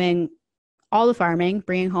men are doing all the farming,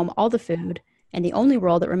 bringing home all the food, and the only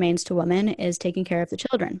role that remains to women is taking care of the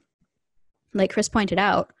children. Like Chris pointed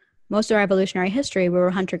out, most of our evolutionary history, we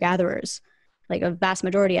were hunter-gatherers, like a vast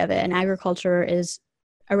majority of it, and agriculture is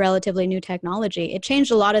a relatively new technology. It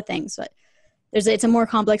changed a lot of things, but it's a more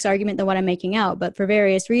complex argument than what I'm making out. But for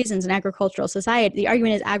various reasons in agricultural society, the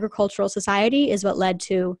argument is agricultural society is what led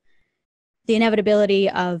to the inevitability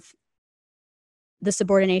of the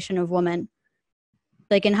subordination of women.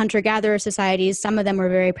 Like in hunter-gatherer societies, some of them were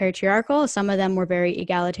very patriarchal, some of them were very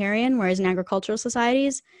egalitarian, whereas in agricultural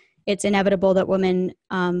societies, it's inevitable that women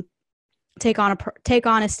take on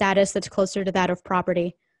a status that's closer to that of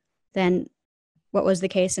property than what was the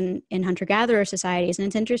case in hunter-gatherer societies. And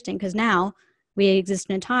it's interesting because now we exist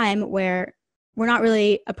in a time where we're not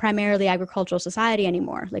really a primarily agricultural society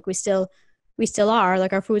anymore. Like we still are,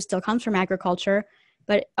 like our food still comes from agriculture,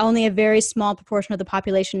 but only a very small proportion of the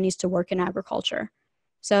population needs to work in agriculture.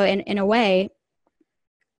 So in a way,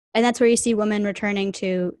 and that's where you see women returning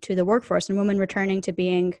to the workforce and women returning to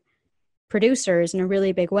being producers in a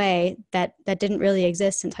really big way that didn't really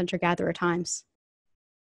exist since hunter-gatherer times.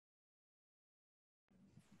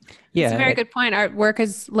 Yeah, it's a very good point. Our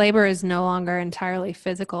labor is no longer entirely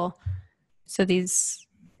physical. So these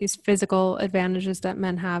physical advantages that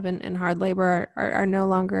men have in hard labor are no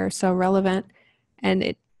longer so relevant. And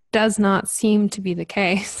it does not seem to be the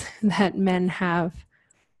case that men have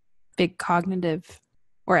big cognitive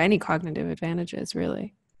or any cognitive advantages,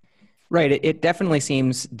 really. Right. It definitely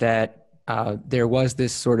seems that there was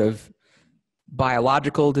this sort of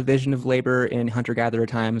biological division of labor in hunter-gatherer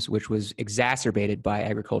times, which was exacerbated by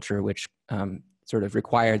agriculture, which sort of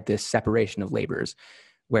required this separation of labors,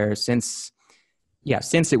 where since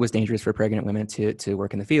it was dangerous for pregnant women to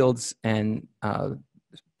work in the fields, and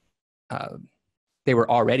they were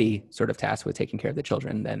already sort of tasked with taking care of the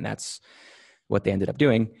children, then that's what they ended up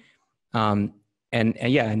doing. And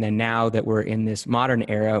then now that we're in this modern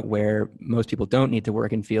era where most people don't need to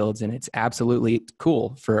work in fields, and it's absolutely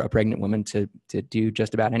cool for a pregnant woman to do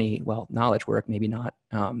just about any, knowledge work, maybe not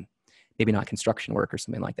construction work or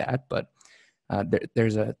something like that, but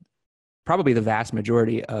there's probably the vast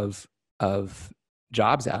majority of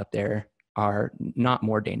jobs out there are not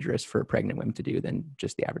more dangerous for pregnant women to do than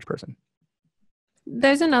just the average person.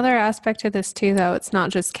 There's another aspect to this too, though. It's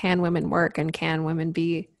not just can women work and can women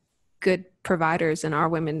be good providers, and are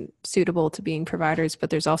women suitable to being providers, but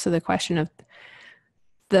there's also the question of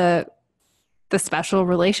the special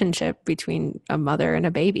relationship between a mother and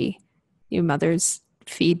a baby. Mothers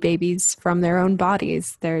feed babies from their own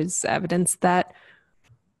bodies. There's evidence that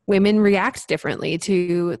women react differently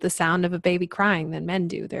to the sound of a baby crying than men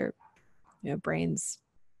do. Their brains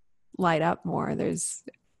light up more.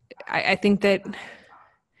 I think that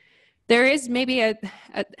there is maybe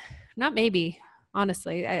not maybe,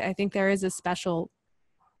 honestly, I think there is a special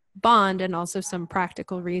bond and also some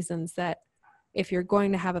practical reasons that if you're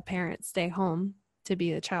going to have a parent stay home to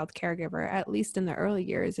be the child caregiver, at least in the early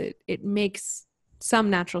years, it makes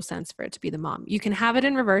some natural sense for it to be the mom. You can have it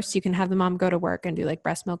in reverse. You can have the mom go to work and do like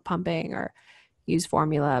breast milk pumping or use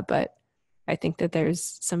formula, but I think that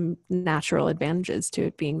there's some natural advantages to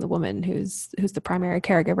it being the woman who's the primary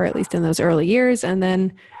caregiver, at least in those early years, and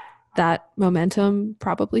then that momentum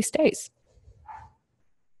probably stays.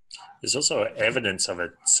 There's also evidence of a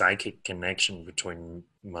psychic connection between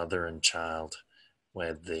mother and child,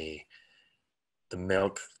 where the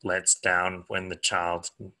milk lets down when the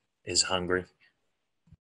child is hungry.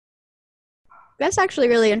 That's actually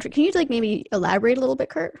really interesting. Can you maybe elaborate a little bit,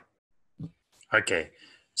 Kurt? Okay,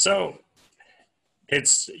 so they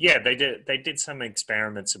did some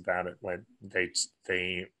experiments about it where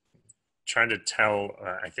they tried to tell.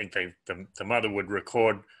 I think the mother would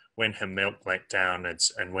record when her milk let down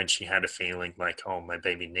and when she had a feeling like, oh, my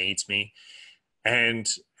baby needs me, and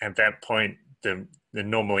at that point they're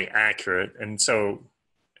normally accurate. And so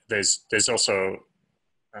there's also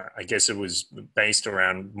I guess it was based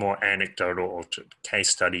around more anecdotal or case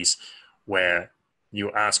studies where you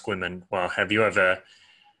ask women, well, have you ever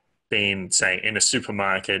been, say, in a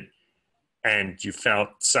supermarket and you felt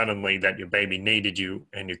suddenly that your baby needed you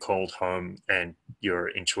and you called home and your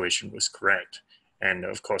intuition was correct? And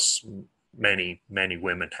of course, many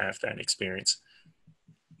women have that experience.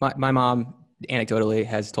 My mom anecdotally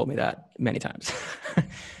has told me that many times.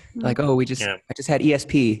 Like, oh, I just had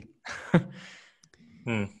ESP.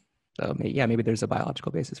 So maybe there's a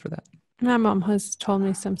biological basis for that. My mom has told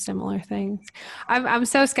me some similar things. I'm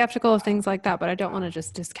so skeptical of things like that, but I don't want to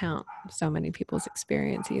just discount so many people's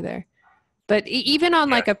experience either. But even on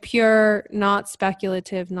like a pure, not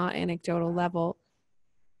speculative, not anecdotal level,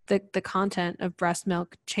 the content of breast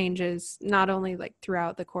milk changes not only like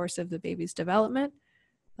throughout the course of the baby's development,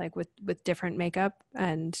 like with different makeup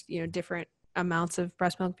and different amounts of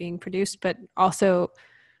breast milk being produced, but also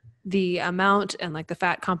the amount and like the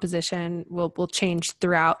fat composition will change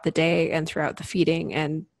throughout the day and throughout the feeding.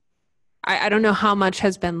 And I don't know how much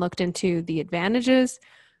has been looked into the advantages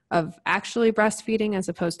of actually breastfeeding as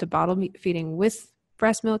opposed to bottle feeding with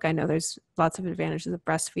breast milk. I know there's lots of advantages of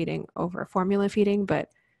breastfeeding over formula feeding, but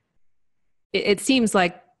it seems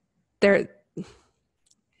like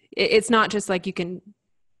it's not just like you can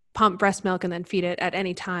pump breast milk and then feed it at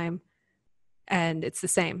any time and it's the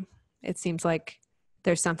same. It seems like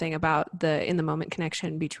there's something about the in the moment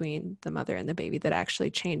connection between the mother and the baby that actually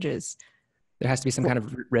changes. There has to be some kind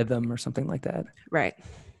of rhythm or something like that. Right.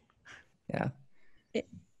 Yeah.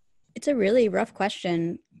 It's a really rough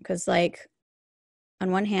question because like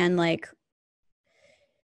on one hand, like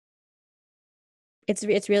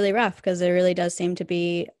it's really rough because there really does seem to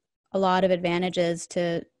be a lot of advantages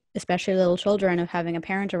to especially little children of having a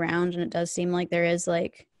parent around, and it does seem like there is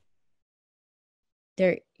a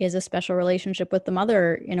special relationship with the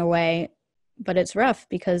mother in a way, but it's rough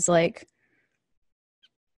because like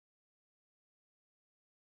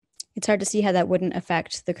it's hard to see how that wouldn't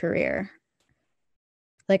affect the career.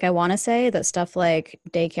 Like I want to say that stuff like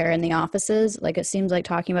daycare in the offices, like it seems like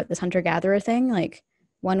talking about this hunter-gatherer thing, like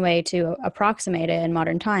one way to approximate it in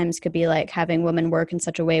modern times could be like having women work in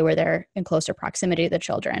such a way where they're in closer proximity to the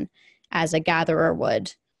children as a gatherer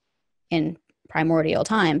would in primordial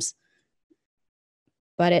times.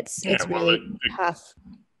 But it's really tough.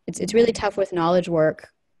 It's really tough with knowledge work.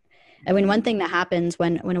 I mean, one thing that happens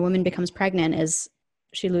when a woman becomes pregnant is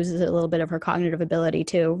she loses a little bit of her cognitive ability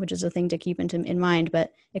too, which is a thing to keep in mind,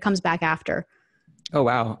 but it comes back after. Oh,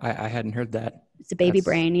 wow. I hadn't heard that. It's a baby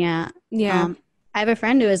brain. Yeah. Yeah. I have a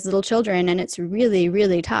friend who has little children and it's really,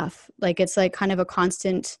 really tough. Like it's like kind of a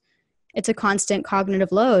constant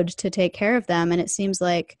cognitive load to take care of them. And it seems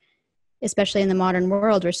like, especially in the modern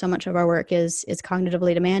world where so much of our work is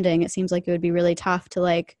cognitively demanding, it seems like it would be really tough to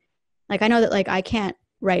like I know that like I can't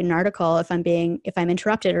write an article if I'm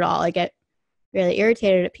interrupted at all. I get really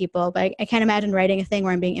irritated at people, but I can't imagine writing a thing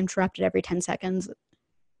where I'm being interrupted every 10 seconds.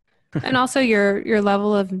 And also your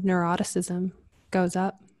level of neuroticism goes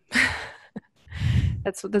up.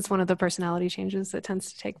 That's one of the personality changes that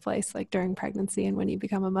tends to take place like during pregnancy and when you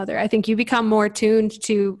become a mother. I think you become more tuned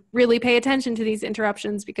to really pay attention to these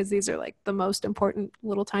interruptions because these are like the most important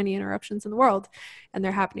little tiny interruptions in the world and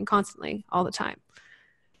they're happening constantly all the time.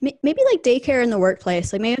 Maybe like daycare in the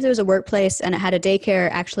workplace. Like maybe if there was a workplace and it had a daycare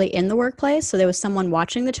actually in the workplace, so there was someone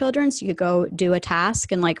watching the children, so you could go do a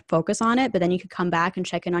task and like focus on it, but then you could come back and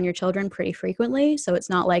check in on your children pretty frequently. So it's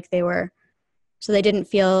not like they didn't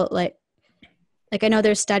feel like I know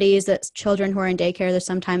there's studies that children who are in daycare, there's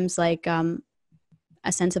sometimes like a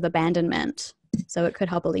sense of abandonment. So it could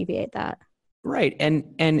help alleviate that. Right.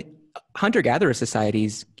 And hunter-gatherer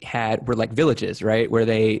societies were like villages, right? Where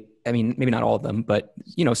maybe not all of them, but,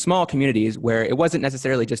 small communities where it wasn't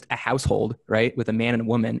necessarily just a household, right? With a man and a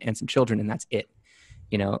woman and some children, and that's it,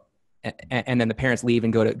 and then the parents leave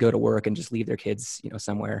and go to work and just leave their kids,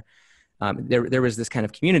 somewhere. There was this kind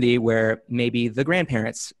of community where maybe the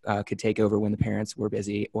grandparents could take over when the parents were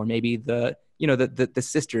busy, or maybe the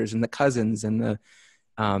sisters and the cousins and the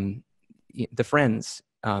friends,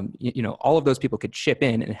 all of those people could chip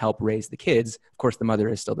in and help raise the kids. Of course, the mother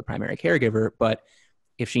is still the primary caregiver, but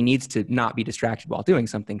if she needs to not be distracted while doing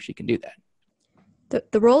something, she can do that.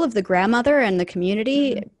 The role of the grandmother and the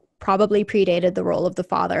community probably predated the role of the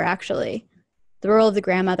father, actually. The role of the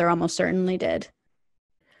grandmother almost certainly did.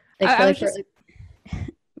 For a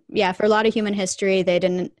lot of human history, they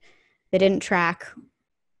didn't track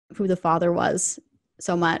who the father was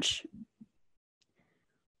so much.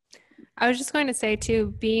 I was just going to say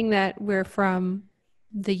too, being that we're from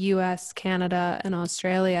the US, Canada, and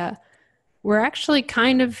Australia, we're actually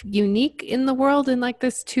kind of unique in the world in like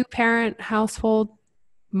this 2-parent household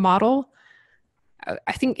model.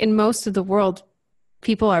 I think in most of the world,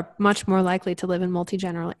 people are much more likely to live in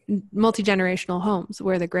multi-generational homes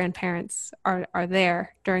where the grandparents are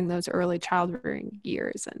there during those early child rearing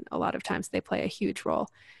years. And a lot of times they play a huge role.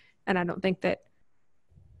 And I don't think that,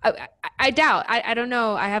 I doubt, I don't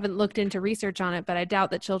know, I haven't looked into research on it, but I doubt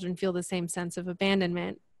that children feel the same sense of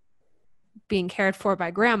abandonment being cared for by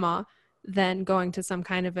grandma than going to some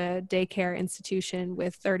kind of a daycare institution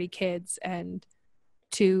with 30 kids and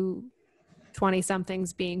 2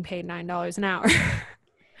 20-somethings being paid $9 an hour.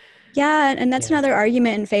 Yeah, and that's another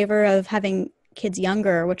argument in favor of having kids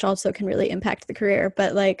younger, which also can really impact the career.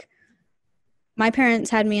 But like, my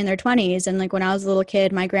parents had me in their 20s, and like when I was a little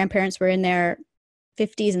kid, my grandparents were in their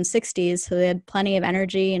 50s and 60s, so they had plenty of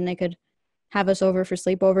energy and they could have us over for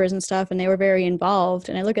sleepovers and stuff, and they were very involved.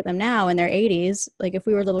 And I look at them now in their 80s, like if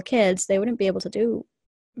we were little kids, they wouldn't be able to do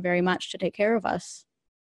very much to take care of us.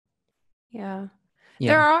 Yeah.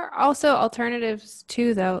 There are also alternatives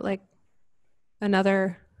too, though, like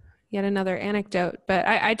yet another anecdote. But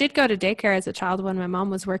I did go to daycare as a child when my mom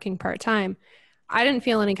was working part-time. I didn't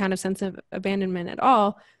feel any kind of sense of abandonment at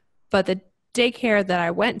all, but the daycare that I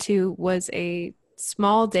went to was a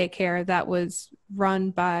small daycare that was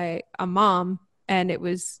run by a mom, and it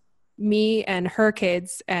was me and her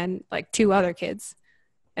kids and like 2 other kids.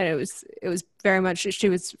 And it was very much, she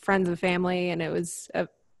was friends of the family, and it was a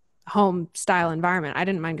home style environment. I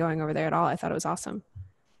didn't mind going over there at all. I thought it was awesome.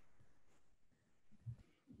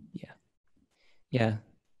 Yeah.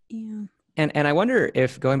 And I wonder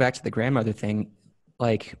if, going back to the grandmother thing,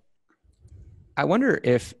 like, I wonder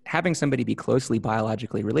if having somebody be closely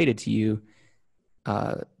biologically related to you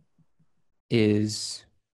if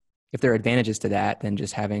there are advantages to that than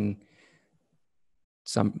just having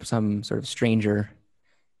some sort of stranger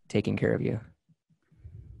taking care of you.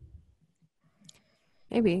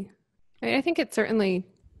 Maybe. I think it certainly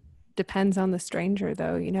depends on the stranger,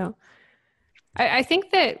 though, I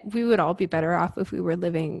think that we would all be better off if we were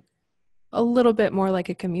living a little bit more like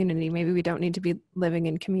a community. Maybe we don't need to be living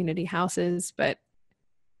in community houses, but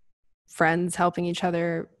friends helping each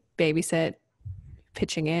other babysit,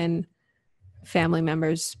 pitching in, family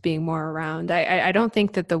members being more around. I don't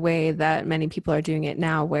think that the way that many people are doing it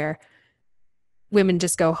now, where women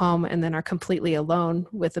just go home and then are completely alone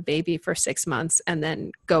with a baby for 6 months and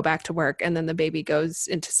then go back to work, and then the baby goes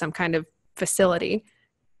into some kind of facility.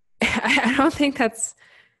 I don't think that's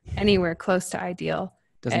anywhere close to ideal.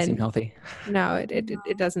 Doesn't seem healthy. No,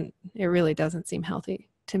 it doesn't. It really doesn't seem healthy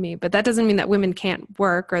to me. But that doesn't mean that women can't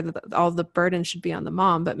work or that all the burden should be on the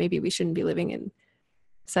mom, but maybe we shouldn't be living in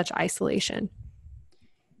such isolation.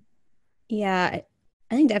 Yeah,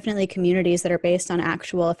 I think definitely communities that are based on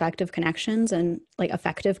actual effective connections and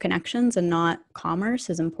not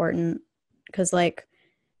commerce is important. Because at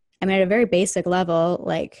a very basic level,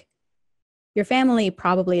 your family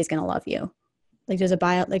probably is going to love you.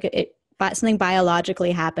 Something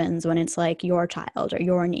biologically happens when it's your child or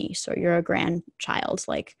your niece or your grandchild,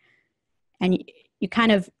 and you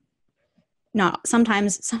kind of not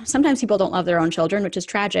sometimes people don't love their own children, which is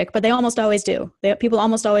tragic, but they almost always do. People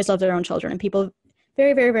almost always love their own children, and people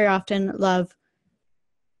very, very, very often love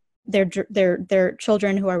their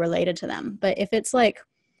children who are related to them. But if it's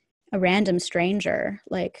a random stranger,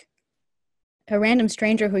 like a random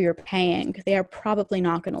stranger who you're paying, they are probably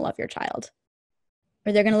not going to love your child,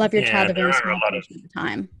 or they're going to love your child a there very are a small lot of portion of the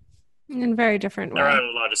time. In a very different there are way.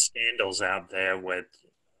 a lot of scandals out there with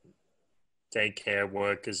daycare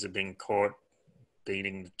workers have been caught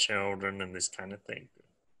beating the children and this kind of thing.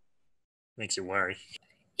 Makes you worry.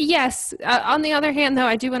 Yes. On the other hand, though,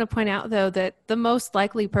 I do want to point out, though, that the most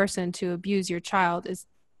likely person to abuse your child is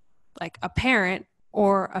like a parent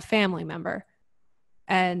or a family member.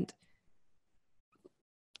 And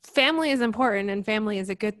family is important and family is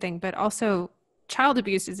a good thing, but also child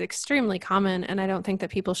abuse is extremely common. And I don't think that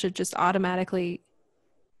people should just automatically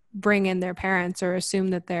bring in their parents or assume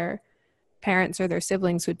that their parents or their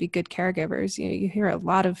siblings would be good caregivers. You know, you hear a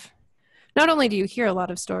lot of, not only do you hear a lot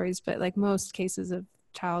of stories, but like most cases of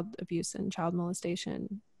child abuse and child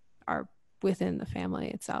molestation are within the family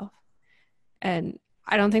itself. And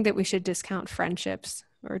I don't think that we should discount friendships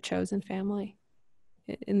or chosen family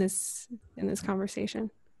in this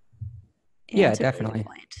conversation. Yeah, that's a really good definitely.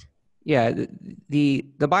 point. Yeah, the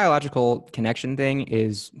biological connection thing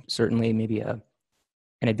is certainly maybe an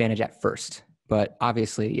advantage at first, but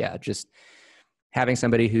obviously, yeah, just having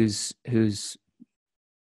somebody who's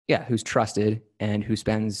trusted and who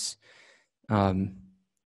spends a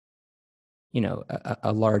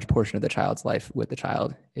large portion of the child's life with the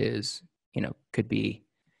child is, could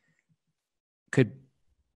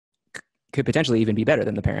potentially even be better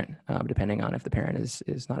than the parent, depending on if the parent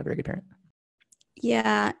is not a very good parent.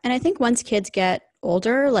 Yeah, and I think once kids get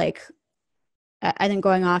older, like I think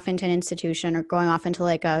going off into an institution or going off into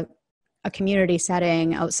like a community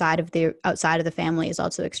setting outside of the family is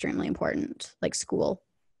also extremely important. Like school,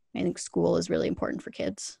 I think school is really important for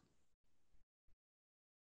kids.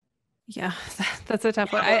 Yeah, that's a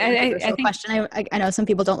tough one. I I think question. I know some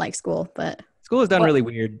people don't like school, but School is done really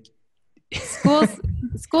weird.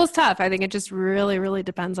 school's tough. I think it just really, really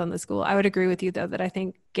depends on the school. I would agree with you, though, that I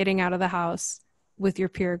think getting out of the house with your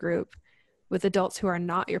peer group, with adults who are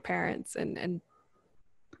not your parents, and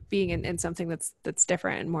being in something that's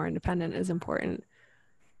different and more independent is important.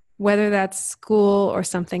 Whether that's school or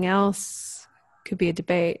something else could be a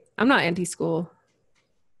debate. I'm not anti-school.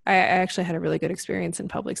 I actually had a really good experience in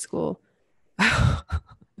public school. I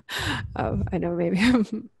know maybe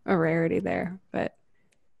I'm a rarity there, but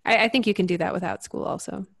I think you can do that without school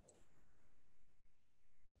also.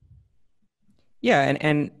 Yeah,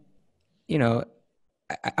 and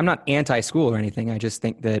I'm not anti-school or anything. I just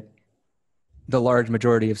think that the large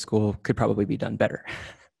majority of school could probably be done better.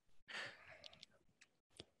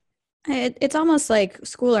 it's almost like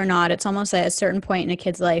school or not. It's almost at a certain point in a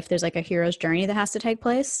kid's life, there's like a hero's journey that has to take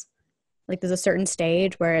place. Like there's a certain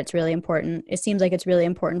stage where it's really important. It seems like it's really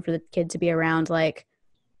important for the kid to be around like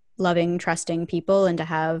loving, trusting people and to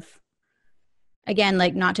have, again,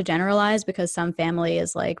 like not to generalize because some family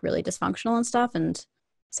is like really dysfunctional and stuff. And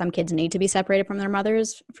some kids need to be separated from their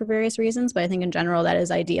mothers for various reasons. But I think in general, that is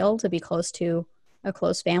ideal to be close to a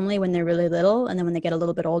close family when they're really little. And then when they get a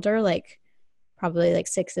little bit older, like probably like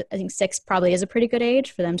 6, I think 6 probably is a pretty good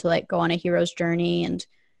age for them to like go on a hero's journey and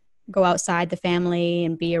go outside the family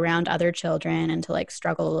and be around other children and to like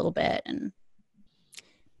struggle a little bit. And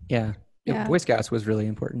Yeah. Yeah. Boy Scouts was really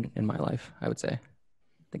important in my life, I would say. I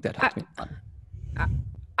think that helped me a lot.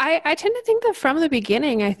 I tend to think that from the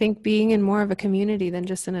beginning, I think being in more of a community than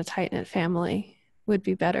just in a tight-knit family would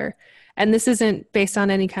be better. And this isn't based on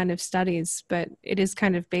any kind of studies, but it is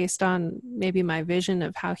kind of based on maybe my vision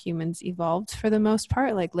of how humans evolved for the most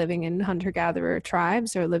part, like living in hunter-gatherer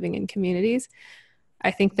tribes or living in communities. I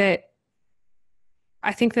think that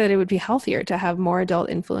it would be healthier to have more adult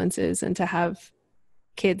influences and to have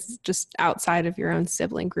kids just outside of your own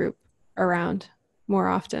sibling group around more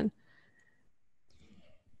often.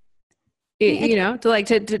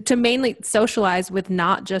 To mainly socialize with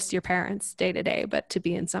not just your parents day to day, but to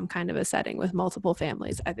be in some kind of a setting with multiple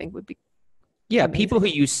families, I think would be amazing. People who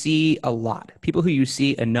you see a lot, people who you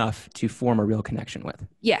see enough to form a real connection with.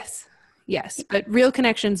 Yes, but real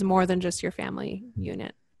connections more than just your family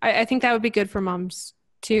unit. I think that would be good for moms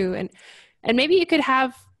too, and maybe you could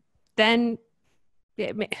have then.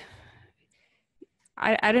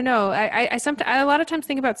 I don't know. I a lot of times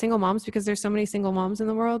think about single moms because there's so many single moms in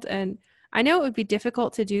the world, and I know it would be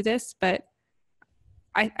difficult to do this, but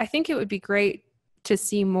I think it would be great to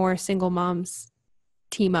see more single moms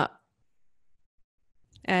team up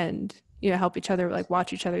and help each other, like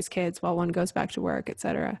watch each other's kids while one goes back to work,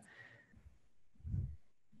 etc.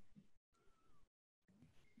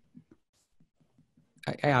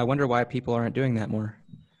 I wonder why people aren't doing that more.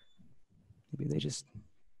 Maybe they just.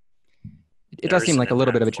 It does seem like a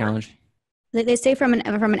little bit of a challenge. They say from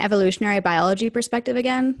an evolutionary biology perspective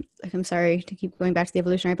again, like I'm sorry to keep going back to the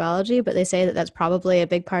evolutionary biology, but they say that that's probably a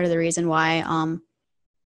big part of the reason why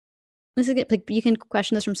this is like, you can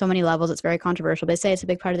question this from so many levels. It's very controversial. But they say it's a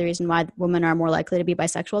big part of the reason why women are more likely to be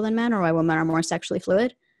bisexual than men, or why women are more sexually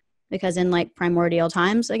fluid, because in like primordial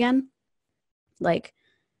times, again, like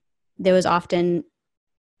there was often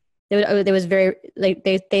there was very like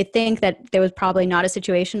they think that there was probably not a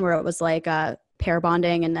situation where it was like pair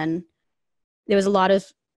bonding, and then there was a lot of,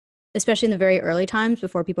 especially in the very early times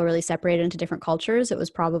before people really separated into different cultures, it was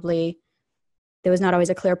probably, there was not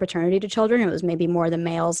always a clear paternity to children. It was maybe more the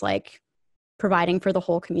males like providing for the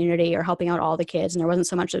whole community or helping out all the kids. And there wasn't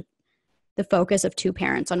so much the focus of two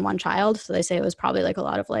parents on one child. So they say it was probably like a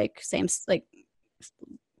lot of like same sex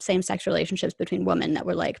relationships between women that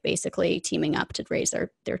were like basically teaming up to raise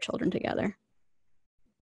their children together.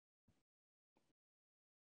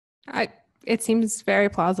 It seems very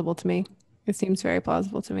plausible to me. It seems very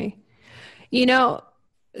plausible to me. You know,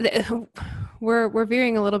 we're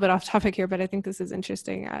veering a little bit off topic here, but I think this is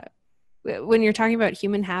interesting. When you're talking about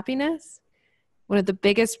human happiness, one of the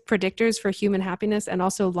biggest predictors for human happiness and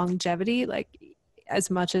also longevity, like as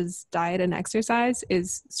much as diet and exercise,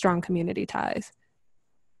 is strong community ties.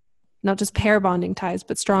 Not just pair bonding ties,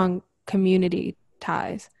 but strong community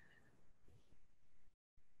ties.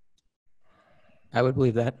 I would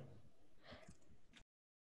believe that.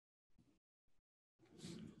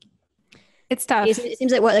 It's tough. It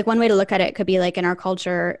seems like one way to look at it could be like in our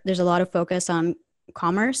culture, there's a lot of focus on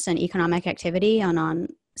commerce and economic activity and on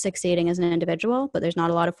succeeding as an individual, but there's not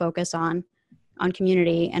a lot of focus on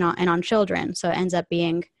community and on children. So it ends up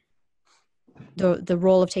being the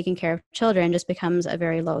role of taking care of children just becomes a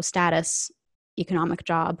very low status economic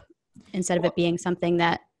job instead of it being something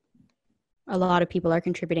that a lot of people are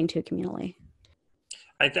contributing to communally.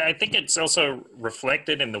 I think it's also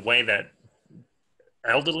reflected in the way that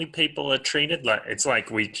elderly people are treated. Like it's like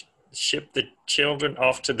we ship the children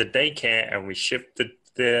off to the daycare and we ship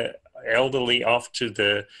the elderly off to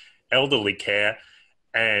the elderly care,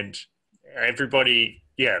 and everybody,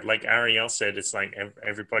 like Ariel said, it's like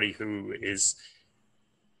everybody who is,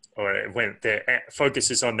 or when the focus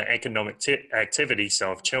is on the economic activity.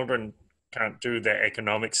 So if children can't do their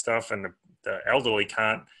economic stuff and the elderly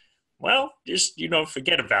can't, well, just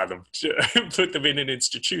forget about them, put them in an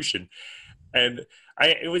institution. And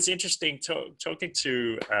it was interesting talking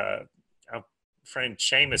to our friend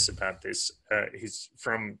Seamus about this.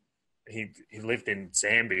 He lived in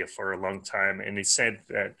Zambia for a long time, and he said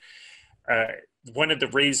that one of the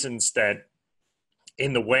reasons that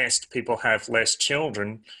in the West people have less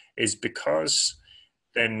children is because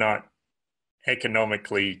they're not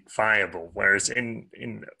economically viable. Whereas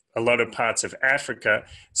in a lot of parts of Africa,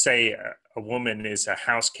 say a woman is a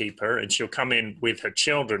housekeeper and she'll come in with her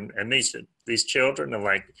children, and these children are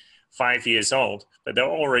like 5 years old, but they'll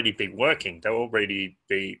already be working. They'll already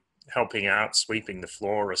be helping out, sweeping the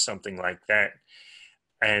floor or something like that.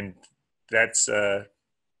 And that's that's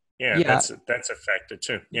a factor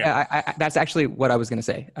too. I that's actually what I was going to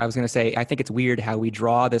say. I was going to say, I think it's weird how we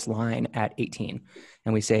draw this line at 18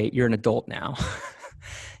 and we say, you're an adult now,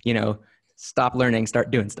 stop learning, start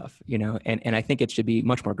doing stuff, and I think it should be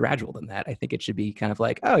much more gradual than that. I think it should be kind of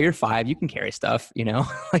like, oh, you're 5, you can carry stuff,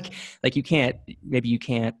 like you can't be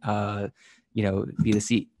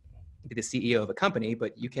the CEO of a company,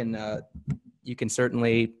 but you can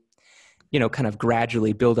certainly, kind of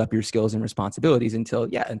gradually build up your skills and responsibilities until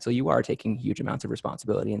you are taking huge amounts of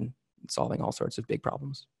responsibility and solving all sorts of big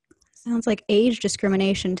problems. Sounds like age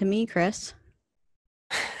discrimination to me, Chris.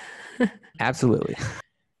 Absolutely.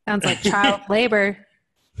 Sounds like child labor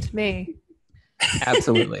to me.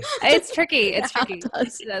 Absolutely. It's tricky. It's tricky.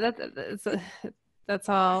 That's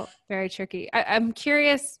all very tricky. I'm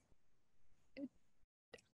curious.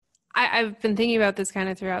 I've been thinking about this kind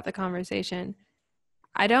of throughout the conversation.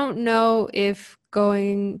 I don't know if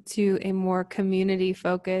going to a more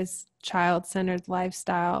community-focused, child-centered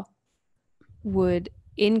lifestyle would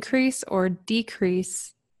increase or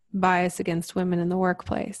decrease bias against women in the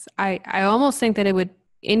workplace. I almost think that it would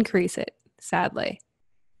increase it, sadly.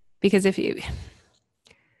 Because if you...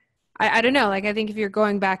 I don't know, like I think if you're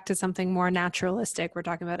going back to something more naturalistic, we're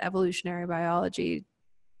talking about evolutionary biology,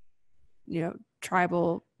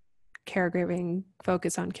 tribal caregiving,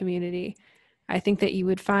 focus on community, I think that you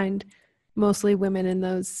would find mostly women in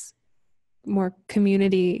those more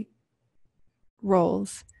community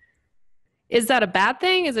roles. Is that a bad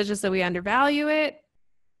thing? Is it just that we undervalue it?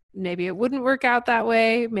 Maybe it wouldn't work out that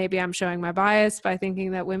way. Maybe I'm showing my bias by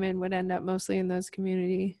thinking that women would end up mostly in those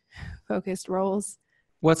community focused roles.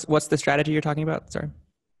 What's the strategy you're talking about? Sorry.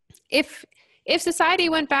 If if society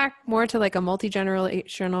went back more to like a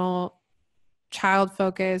multi-generational,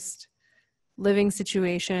 child-focused living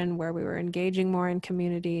situation where we were engaging more in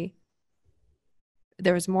community,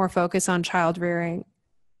 there was more focus on child rearing,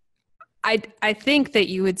 I think that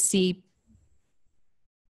you would see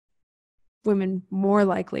women more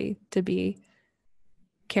likely to be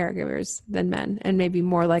caregivers than men, and maybe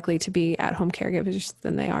more likely to be at-home caregivers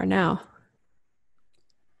than they are now.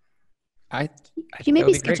 I Can you think that would maybe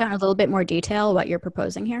be sketch great. out a little bit more detail what you're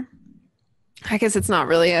proposing here? I guess it's not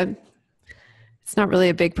really a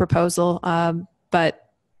big proposal, but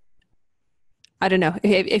I don't know.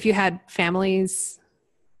 If you had families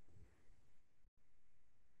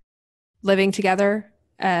living together,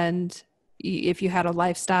 and if you had a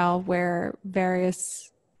lifestyle where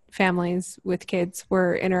various families with kids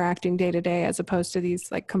were interacting day to day, as opposed to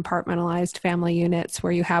these like compartmentalized family units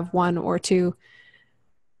where you have one or two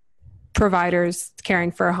providers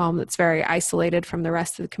caring for a home that's very isolated from the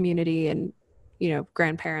rest of the community, and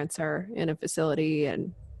grandparents are in a facility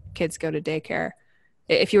and kids go to daycare.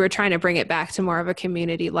 If you were trying to bring it back to more of a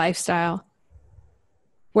community lifestyle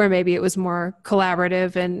where maybe it was more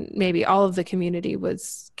collaborative and maybe all of the community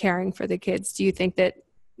was caring for the kids, do you think that,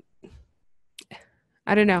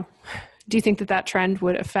 I don't know, do you think that that trend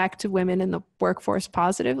would affect women in the workforce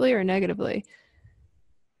positively or negatively?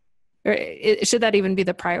 Or should that even be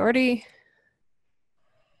the priority?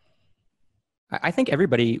 I think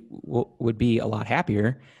everybody would be a lot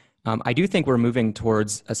happier. I do think we're moving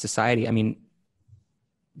towards a society. I mean,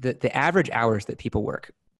 the average hours that people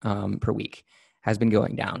work per week has been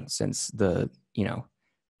going down since the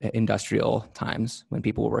industrial times, when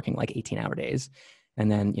people were working like 18-hour days, and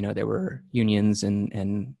then there were unions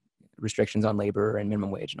and restrictions on labor and minimum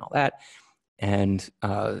wage and all that, and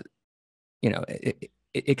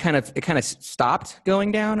it kind of stopped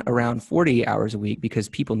going down around 40 hours a week because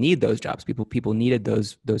people need those jobs. People needed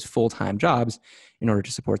those full-time jobs in order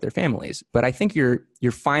to support their families. But I think you're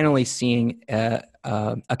finally seeing a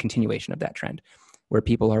continuation of that trend, where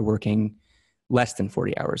people are working less than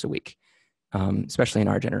 40 hours a week, especially in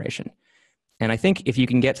our generation. And I think if you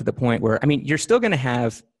can get to the point where, I mean, you're still going to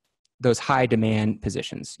have those high demand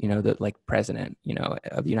positions, the like president,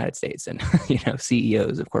 of the United States, and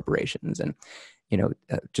CEOs of corporations, and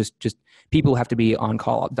just people have to be on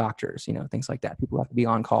call, doctors, things like that. People have to be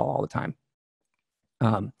on call all the time.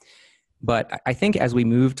 But I think as we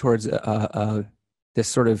move towards this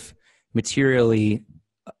sort of materially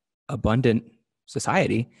abundant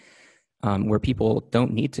society, where people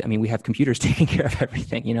don't need to, I mean, we have computers taking care of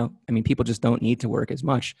everything, I mean, people just don't need to work as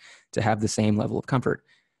much to have the same level of comfort.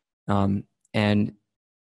 And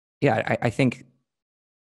yeah, I think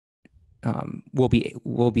we'll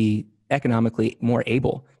be economically more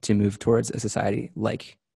able to move towards a society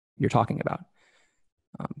like you're talking about.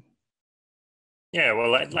 Yeah,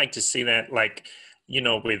 well, I'd like to see that, like,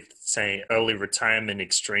 with, say, early retirement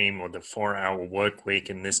extreme or the 4-hour work week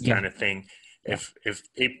and this kind of thing. Yeah. If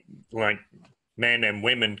people, like men and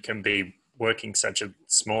women, can be working such a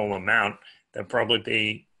small amount, they'll probably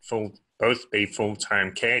be both be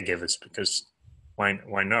full-time caregivers, because why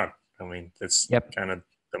not? I mean, that's kind of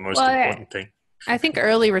the most important thing. I think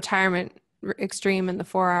early retirement extreme and the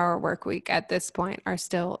 4-hour work week at this point are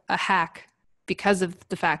still a hack because of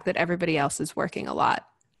the fact that everybody else is working a lot.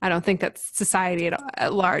 I don't think that society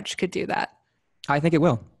at large could do that. I think it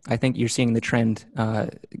will. I think you're seeing the trend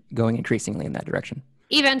going increasingly in that direction.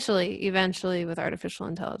 Eventually with artificial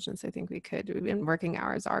intelligence, I think we could. And working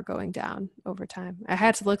hours are going down over time. I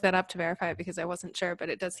had to look that up to verify it because I wasn't sure, but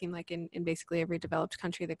it does seem like in basically every developed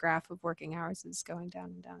country, the graph of working hours is going down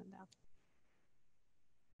and down and down.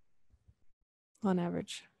 On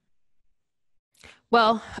average.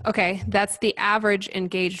 Well, okay, that's the average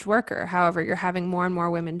engaged worker. However, you're having more and more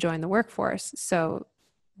women join the workforce. So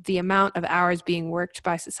the amount of hours being worked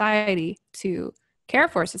by society to care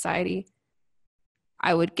for society,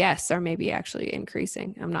 I would guess, are maybe actually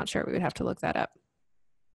increasing. I'm not sure. We would have to look that up.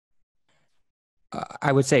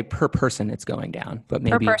 I would say per person it's going down, but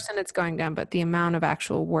maybe per person it's going down, but the amount of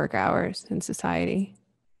actual work hours in society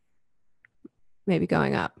maybe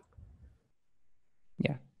going up.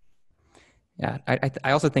 Yeah.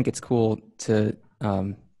 I also think it's cool to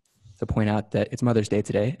point out that it's Mother's Day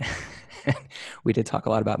today. We did talk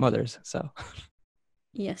a lot about mothers, so.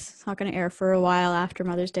 Yes, it's not going to air for a while after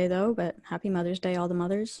Mother's Day, though, but happy Mother's Day, all the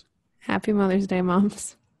mothers. Happy Mother's Day,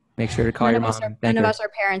 moms. Make sure to call your mom. None of us are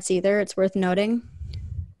parents either. It's worth noting.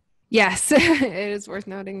 Yes, it is worth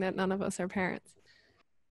noting that none of us are parents.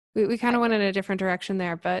 We kind of went in a different direction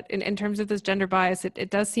there, but in terms of this gender bias,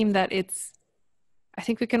 it does seem that I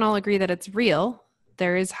think we can all agree that it's real.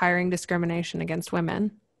 There is hiring discrimination against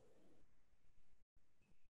women.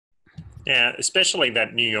 Yeah, especially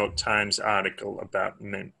that New York Times article about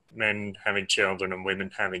men having children and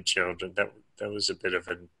women having children. That was a bit of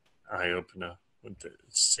an eye opener. It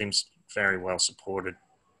seems very well supported.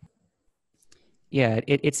 Yeah,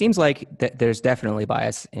 it seems like that there's definitely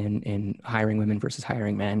bias in hiring women versus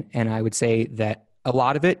hiring men. And I would say that a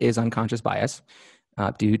lot of it is unconscious bias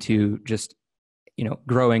due to just,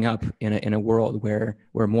 growing up in a world where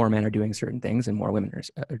more men are doing certain things and more women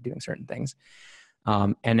are doing certain things.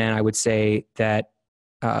 And then I would say that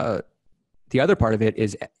the other part of it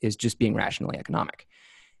is just being rationally economic.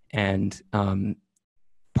 And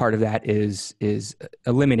part of that is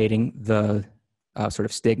eliminating the sort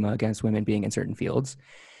of stigma against women being in certain fields.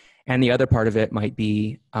 And the other part of it might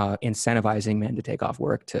be incentivizing men to take off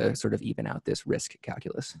work to sort of even out this risk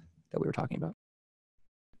calculus that we were talking about.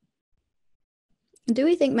 Do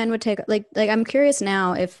we think men would take, like I'm curious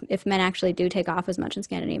now if men actually do take off as much in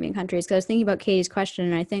Scandinavian countries? Because I was thinking about Katie's question,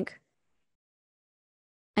 and I think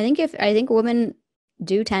women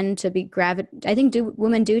do tend to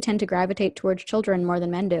women do tend to gravitate towards children more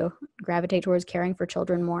than men do, gravitate towards caring for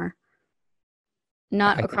children more.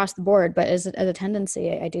 Not across the board, but as a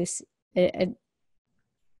tendency, I do. It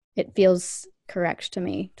feels correct to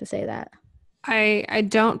me to say that. I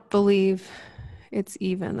don't believe it's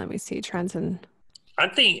even. Let me see trends in. I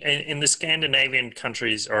think in the Scandinavian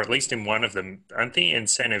countries, or at least in one of them, aren't the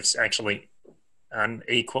incentives actually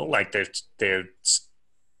unequal? Like they're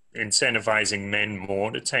incentivizing men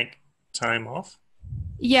more to take time off?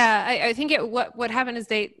 Yeah, I think what happened is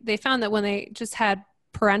they found that when they just had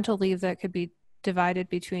parental leave that could be divided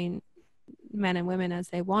between men and women as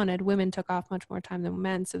they wanted, women took off much more time than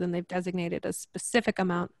men. So then they've designated a specific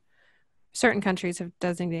amount. Certain countries have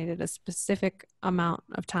designated a specific amount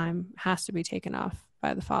of time has to be taken off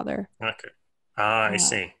by the father. Okay. I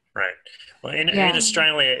see. Right. Well, in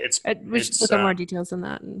Australia, we should look at more details on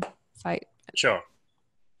that and cite. Sure.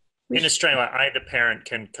 In Australia, either parent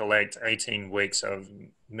can collect 18 weeks of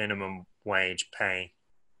minimum wage pay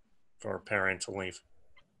for parental leave.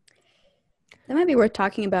 That might be worth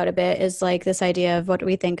talking about a bit, is like this idea of what do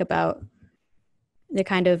we think about the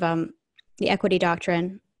kind of the equity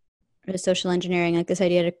doctrine, or the social engineering, like this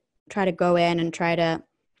idea to try to go in and try to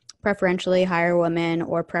preferentially hire women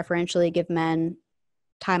or preferentially give men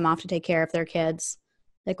time off to take care of their kids.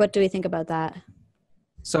 Like, what do we think about that?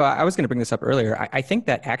 So I was going to bring this up earlier. I think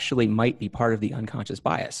that actually might be part of the unconscious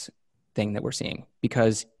bias thing that we're seeing.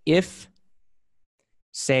 Because if,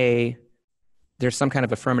 say, there's some kind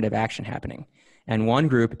of affirmative action happening and one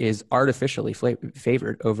group is artificially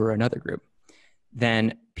favored over another group,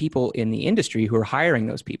 then people in the industry who are hiring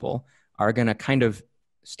those people are going to kind of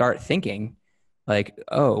start thinking like,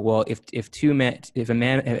 oh, well, if a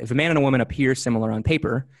man and a woman appear similar on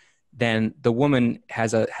paper, then the woman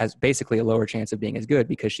has basically a lower chance of being as good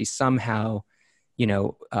because she somehow,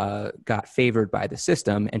 got favored by the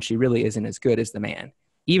system, and she really isn't as good as the man.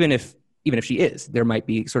 Even if she is, there might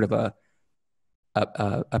be sort of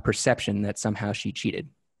a perception that somehow she cheated.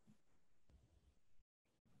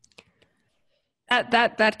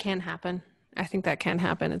 That can happen. I think that can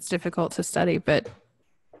happen. It's difficult to study, but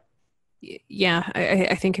yeah,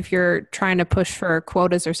 I think if you're trying to push for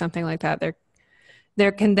quotas or something like that,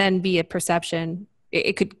 there can then be a perception.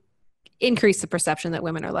 It could increase the perception that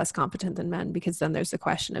women are less competent than men, because then there's the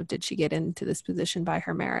question of, did she get into this position by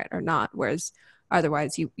her merit or not? Whereas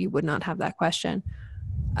otherwise you would not have that question.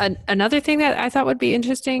 Another thing that I thought would be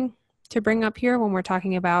interesting to bring up here when we're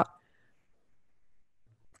talking about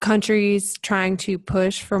countries trying to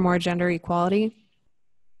push for more gender equality,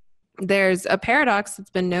 there's a paradox that's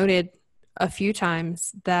been noted a few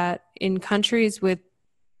times that in countries with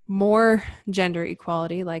more gender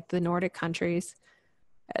equality, like the Nordic countries,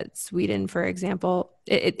 Sweden, for example,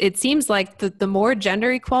 it seems like the more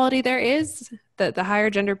gender equality there is, the higher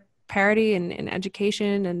gender parity in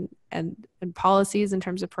education and policies in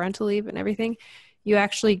terms of parental leave and everything, you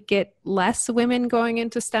actually get less women going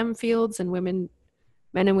into STEM fields, and men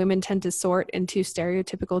and women tend to sort into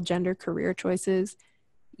stereotypical gender career choices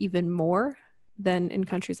even more than in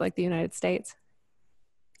countries like the United States.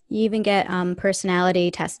 You even get personality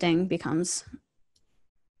testing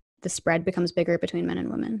the spread becomes bigger between men and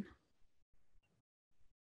women.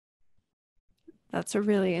 That's a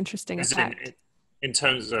really interesting effect. In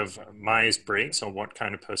terms of Myers-Briggs, or what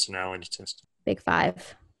kind of personality test? Big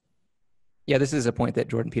Five. Yeah, this is a point that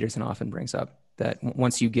Jordan Peterson often brings up, that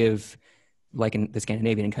once you give, like in the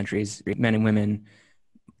Scandinavian countries, men and women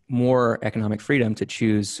more economic freedom to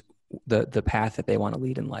choose the path that they want to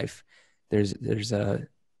lead in life, there's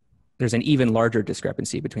an even larger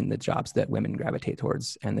discrepancy between the jobs that women gravitate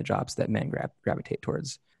towards and the jobs that men gravitate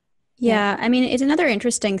towards. Yeah, I mean, it's another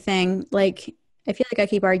interesting thing. Like, I feel like I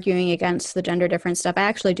keep arguing against the gender difference stuff. I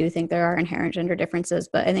actually do think there are inherent gender differences,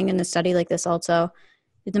 but I think in a study like this also,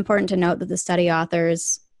 it's important to note that the study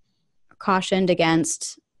authors cautioned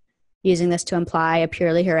against using this to imply a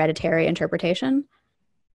purely hereditary interpretation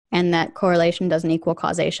and that correlation doesn't equal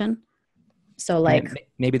causation. So like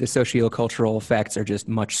maybe the sociocultural effects are just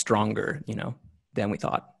much stronger, than we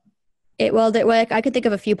thought. I could think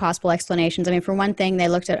of a few possible explanations. I mean, for one thing, they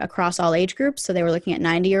looked at across all age groups. So they were looking at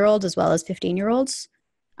 90-year-olds as well as 15-year-olds.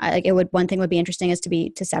 One thing would be interesting is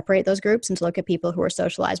to separate those groups and to look at people who were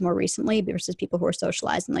socialized more recently versus people who were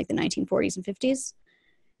socialized in like the 1940s and 50s.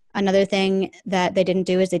 Another thing that they didn't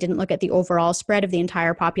do is they didn't look at the overall spread of the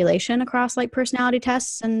entire population across like personality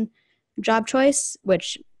tests and job choice,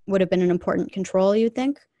 which would have been an important control, you'd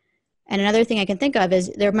think. And another thing I can think of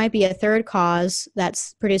is there might be a third cause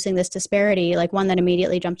that's producing this disparity. Like one that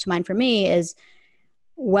immediately jumped to mind for me is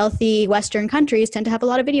wealthy Western countries tend to have a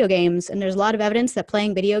lot of video games. And there's a lot of evidence that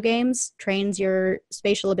playing video games trains your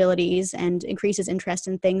spatial abilities and increases interest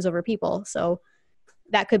in things over people. So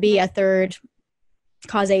that could be a third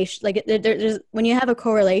causation. Like there's when you have a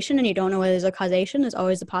correlation and you don't know whether there's a causation, there's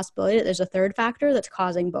always the possibility that there's a third factor that's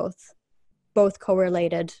causing both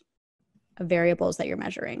correlated variables that you're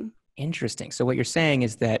measuring. Interesting. So what you're saying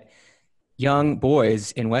is that young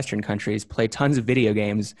boys in Western countries play tons of video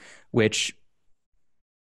games, which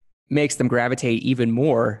makes them gravitate even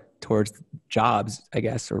more towards jobs, I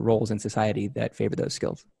guess, or roles in society that favor those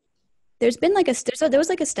skills. There's been there was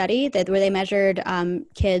like a study where they measured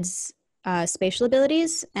kids' spatial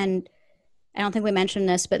abilities, and I don't think we mentioned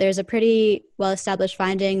this, but there's a pretty well-established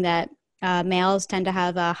finding that males tend to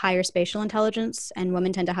have a higher spatial intelligence and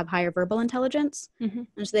women tend to have higher verbal intelligence. Mm-hmm.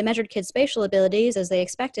 And so they measured kids' spatial abilities as they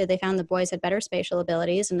expected. They found the boys had better spatial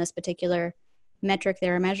abilities in this particular metric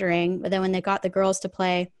they were measuring. But then when they got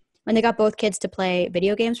both kids to play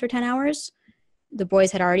video games for 10 hours, the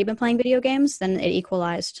boys had already been playing video games, then it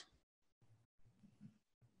equalized.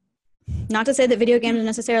 Not to say that video games are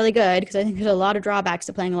necessarily good, because I think there's a lot of drawbacks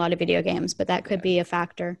to playing a lot of video games, but that could be a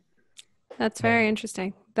factor. That's very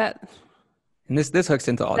interesting. And this hooks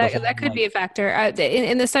into all that could be a factor.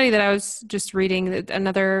 In the study that I was just reading,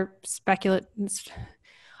 another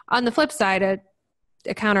on the flip side, a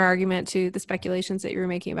counter argument to the speculations that you were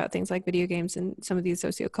making about things like video games and some of these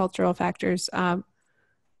sociocultural factors.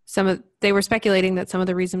 They were speculating that some of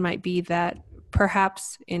the reason might be that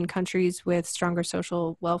perhaps in countries with stronger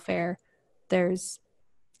social welfare, there's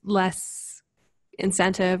less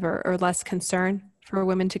incentive or less concern for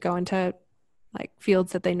women to go into like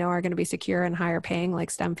fields that they know are going to be secure and higher paying, like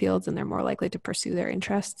STEM fields, and they're more likely to pursue their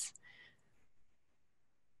interests.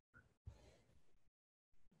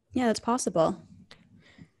 Yeah, that's possible.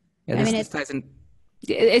 Yeah, this ties in.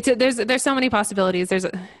 There's so many possibilities.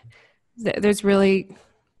 There's really.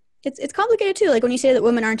 It's complicated too. Like when you say that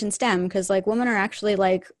women aren't in STEM, because like women are actually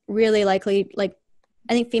like really likely, like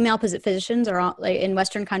I think female physicians are all, like in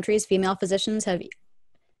Western countries, female physicians have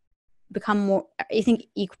become more, I think,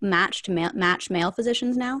 match male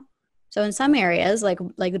physicians now. So in some areas, like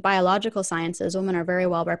the biological sciences, women are very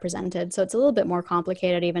well represented. So it's a little bit more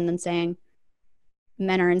complicated even than saying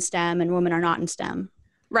men are in STEM and women are not in STEM.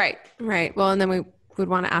 Right. Well, and then we would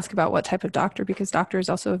want to ask about what type of doctor, because doctor is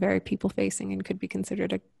also very people-facing and could be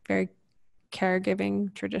considered a very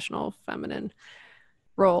caregiving, traditional feminine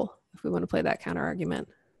role, if we want to play that counter argument.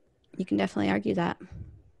 You can definitely argue that.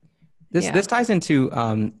 This ties into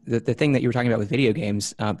the thing that you were talking about with video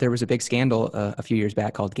games. There was a big scandal a few years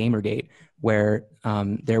back called Gamergate, where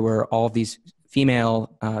there were all of these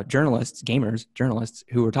female journalists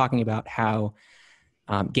who were talking about how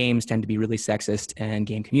games tend to be really sexist and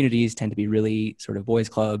game communities tend to be really sort of boys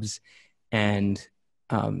clubs. And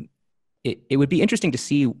it would be interesting to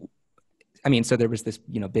see, I mean, so there was this,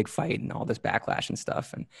 big fight and all this backlash and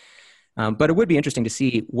stuff. And but it would be interesting to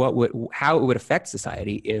see how it would affect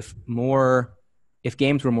society if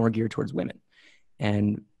games were more geared towards women,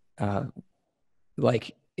 and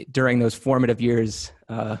like during those formative years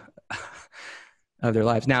of their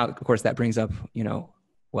lives. Now, of course, that brings up the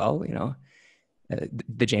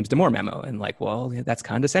James Damore memo, and like, well, that's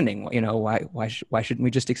condescending. Why shouldn't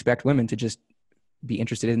we just expect women to just be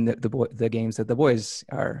interested in the games that the boys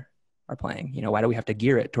are playing? Why do we have to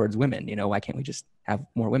gear it towards women? Why can't we just have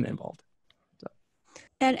more women involved? So.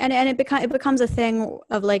 And it becomes a thing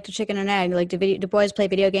of like the chicken and egg. Like, do boys play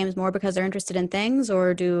video games more because they're interested in things,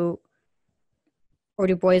 or do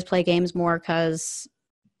boys play games more because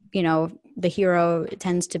the hero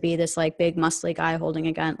tends to be this like big muscly guy holding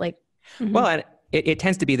a gun? Like, mm-hmm. Well, and it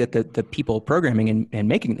tends to be that the people programming and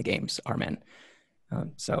making the games are men.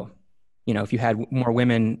 So if you had more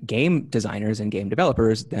women game designers and game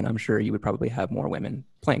developers, then I'm sure you would probably have more women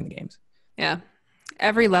playing the games. Yeah.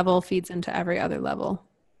 Every level feeds into every other level.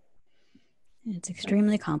 It's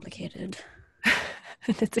extremely complicated.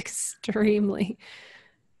 It's extremely,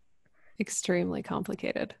 extremely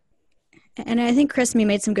complicated. And I think Chris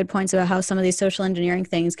made some good points about how some of these social engineering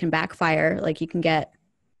things can backfire. Like you can get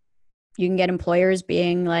employers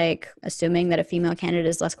being like assuming that a female candidate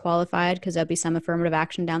is less qualified because there'll be some affirmative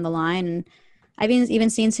action down the line. And I've even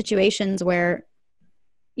seen situations where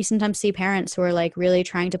you sometimes see parents who are like really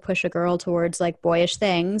trying to push a girl towards like boyish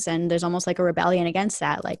things, and there's almost like a rebellion against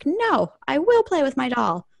that. Like, no, I will play with my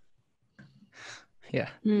doll. Yeah.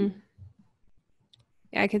 Yeah,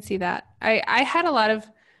 I could see that. I had a lot of,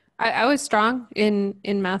 I was strong in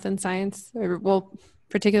math and science, well,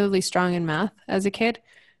 particularly strong in math as a kid.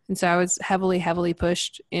 And so I was heavily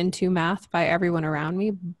pushed into math by everyone around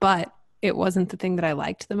me, but it wasn't the thing that I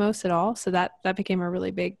liked the most at all. So that became a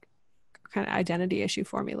really big kind of identity issue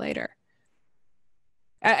for me later.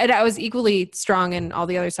 And I was equally strong in all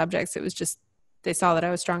the other subjects. It was just, they saw that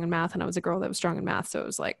I was strong in math and I was a girl that was strong in math. So it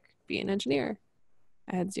was like, be an engineer.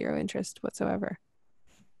 I had zero interest whatsoever.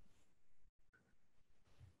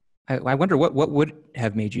 I wonder what would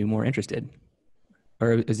have made you more interested,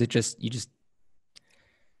 or is it just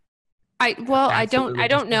I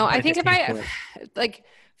don't know. I think if I like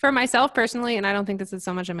for myself personally, and I don't think this is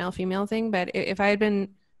so much a male female thing, but if I had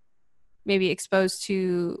been maybe exposed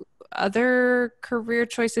to other career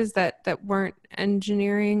choices that weren't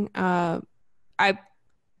engineering, I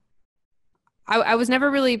was never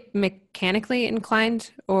really mechanically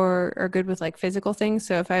inclined or good with like physical things.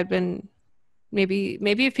 So if I had been maybe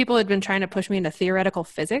if people had been trying to push me into theoretical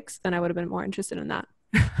physics, then I would have been more interested in that.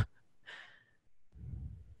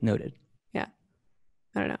 Noted. Yeah.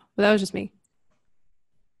 I don't know. But that was just me.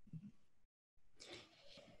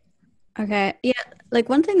 Okay. Yeah. Like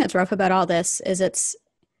one thing that's rough about all this is it's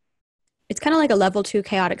kind of like a level 2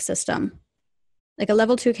 chaotic system. Like a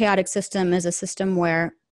level 2 chaotic system is a system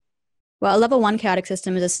where, well, a level 1 chaotic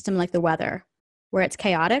system is a system like the weather, where it's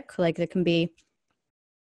chaotic. Like there can be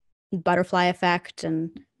butterfly effect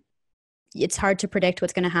and it's hard to predict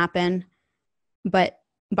what's going to happen. But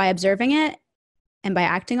by observing it and by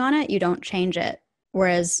acting on it, you don't change it.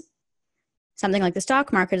 Whereas something like the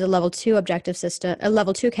stock market is a level 2 objective system, a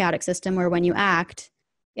level 2 chaotic system where when you act,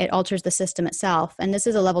 it alters the system itself. And this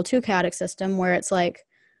is a level 2 chaotic system where it's like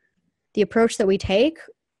the approach that we take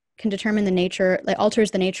can determine the nature, like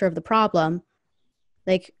alters the nature of the problem.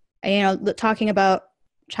 Like, talking about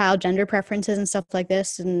child gender preferences and stuff like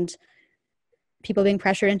this and people being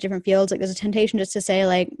pressured into different fields, like there's a temptation just to say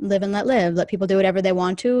like live and let live, let people do whatever they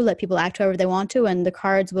want to, let people act however they want to, and the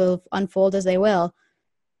cards will unfold as they will.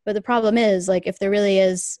 But the problem is, like, if there really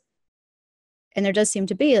is, and there does seem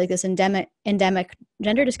to be like this endemic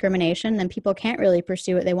gender discrimination, then people can't really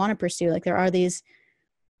pursue what they want to pursue. Like there are these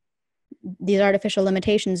artificial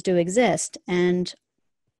limitations do exist, and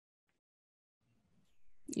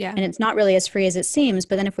yeah, and it's not really as free as it seems.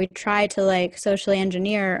 But then if we try to like socially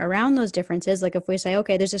engineer around those differences, like if we say,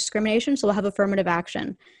 okay, there's discrimination, so we'll have affirmative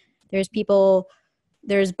action. There's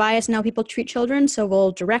bias in how people treat children, so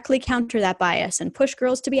we'll directly counter that bias and push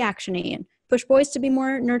girls to be actiony and push boys to be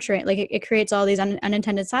more nurturing. Like it creates all these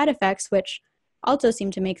unintended side effects, which also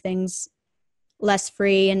seem to make things less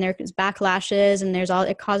free, and there's backlashes, and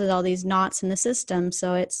it causes all these knots in the system.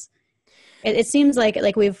 So it seems like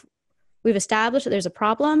we've established that there's a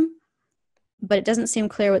problem, but it doesn't seem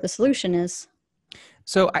clear what the solution is.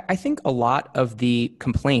 So I think a lot of the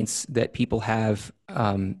complaints that people have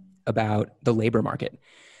about the labor market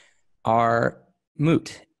are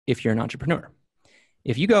moot if you're an entrepreneur.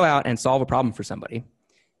 If you go out and solve a problem for somebody,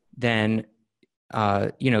 then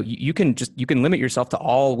you can limit yourself to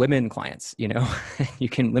all women clients. You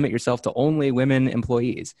can limit yourself to only women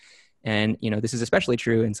employees. And this is especially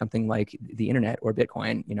true in something like the internet or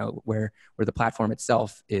Bitcoin, where the platform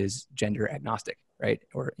itself is gender agnostic, right?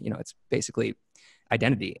 Or it's basically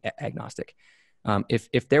identity agnostic.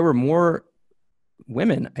 If there were more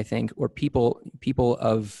women, I think, or people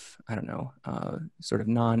of sort of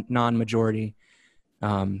non-majority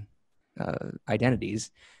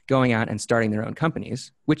identities going out and starting their own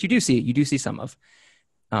companies, which you do see some of,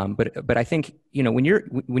 but I think when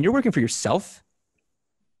you're working for yourself,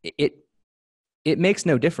 it makes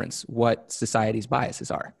no difference what society's biases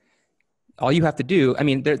are. All you have to do, I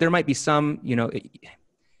mean, there might be some,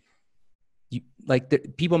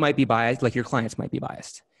 people might be biased, like your clients might be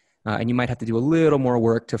biased, and you might have to do a little more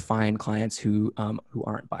work to find clients who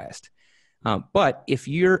aren't biased. But if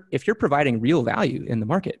you're providing real value in the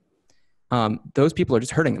market, those people are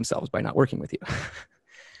just hurting themselves by not working with you.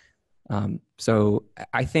 So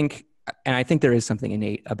I think there is something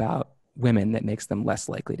innate about women that makes them less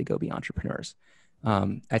likely to go be entrepreneurs.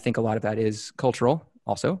 I think a lot of that is cultural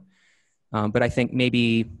also. But I think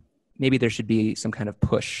maybe there should be some kind of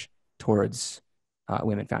push towards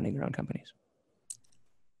women founding their own companies.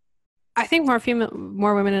 I think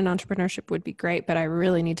more women in entrepreneurship would be great, but I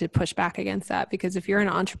really need to push back against that, because if you're an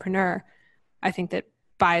entrepreneur, I think that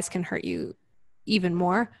bias can hurt you even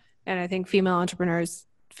more. And I think female entrepreneurs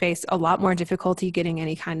face a lot more difficulty getting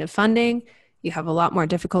any kind of funding. You have a lot more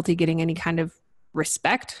difficulty getting any kind of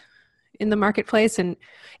respect in the marketplace. And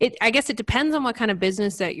I guess it depends on what kind of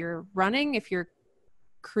business that you're running. If you're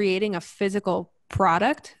creating a physical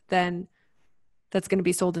product, then that's going to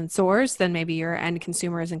be sold in stores, then maybe your end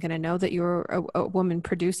consumer isn't going to know that you're a woman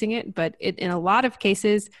producing it. But in a lot of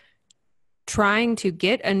cases, trying to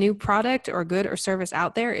get a new product or good or service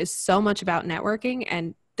out there is so much about networking,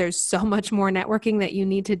 and there's so much more networking that you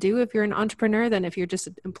need to do if you're an entrepreneur than if you're just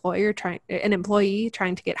an employee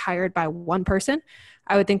trying to get hired by one person.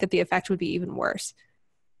 I would think that the effect would be even worse.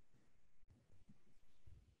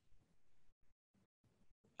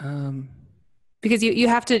 Because you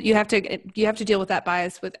have to deal with that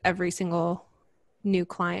bias with every single new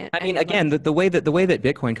client. I mean, again, the way that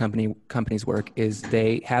Bitcoin companies work is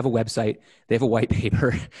they have a website, they have a white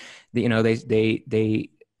paper, they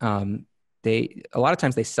a lot of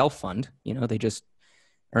times they self-fund, they just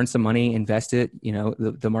earn some money, invest it,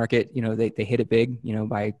 the market, they hit it big,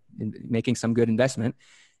 by making some good investment,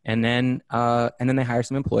 and then they hire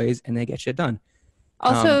some employees and they get shit done.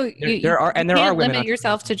 Also, there are women limit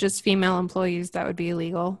yourself to just female employees. That would be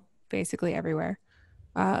illegal basically everywhere.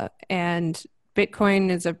 And Bitcoin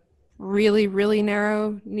is a really, really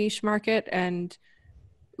narrow niche market, and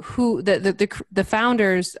who the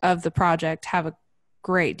founders of the project have a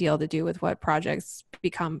great deal to do with what projects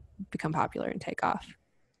become popular and take off,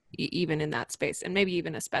 even in that space, and maybe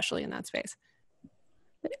even especially in that space.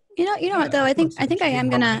 You know what though? I think I am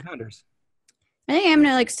gonna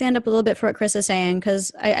like stand up a little bit for what Chris is saying,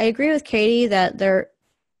 because I agree with Katie that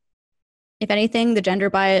if anything, the gender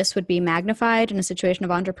bias would be magnified in a situation of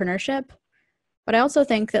entrepreneurship. But I also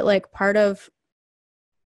think that like part of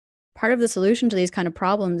the solution to these kind of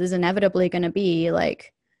problems is inevitably going to be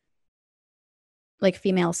like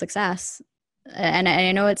female success. And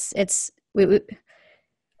I know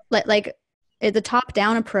the top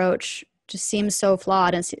down approach just seems so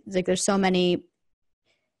flawed, and it's like there's so many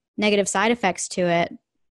negative side effects to it.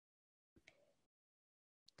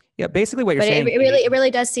 Yeah, basically what you're saying. It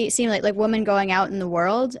really does seem like women going out in the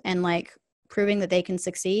world and like proving that they can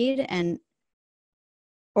succeed and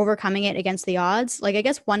overcoming it against the odds. Like, I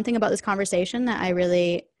guess one thing about this conversation that I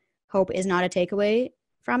really hope is not a takeaway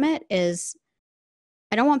from it is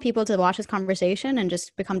I don't want people to watch this conversation and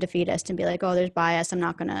just become defeatist and be like, oh, there's bias, I'm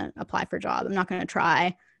not going to apply for a job, I'm not going to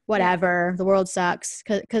try, whatever, the world sucks.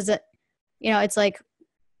 Because it's like,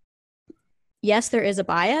 yes, there is a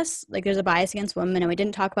bias. Like, there's a bias against women, and we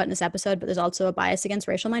didn't talk about it in this episode, but there's also a bias against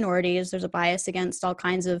racial minorities. There's a bias against all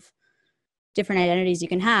kinds of different identities you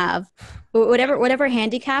can have. But whatever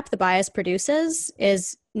handicap the bias produces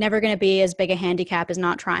is never going to be as big a handicap as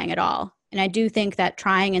not trying at all. And I do think that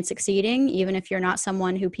trying and succeeding, even if you're not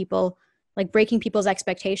someone who people like, breaking people's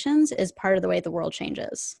expectations, is part of the way the world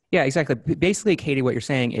changes. Yeah, exactly. Basically, Katie, what you're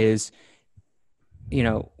saying is,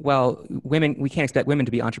 women, we can't expect women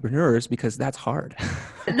to be entrepreneurs because that's hard.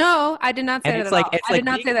 No, I did not say that at all. I did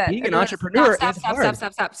not say that. Being an entrepreneur is hard.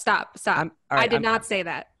 Stop. I did not say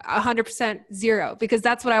that. 100% zero, because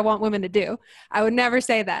that's what I want women to do. I would never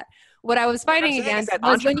say that. What I was fighting against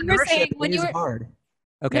was when you were saying, hard.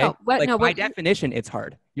 Okay. By definition, it's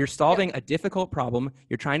hard. You're solving a difficult problem.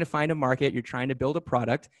 You're trying to find a market. You're trying to build a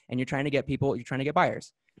product, and you're trying to get people. You're trying to get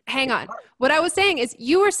buyers. Hang on. What I was saying is,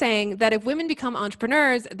 you were saying that if women become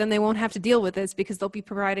entrepreneurs, then they won't have to deal with this because they'll be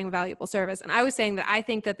providing a valuable service. And I was saying that I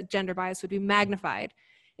think that the gender bias would be magnified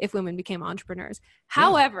if women became entrepreneurs. Yeah.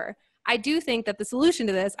 However, I do think that the solution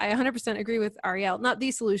to this, I 100% agree with Ariel, not the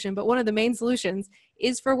solution, but one of the main solutions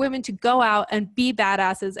is for women to go out and be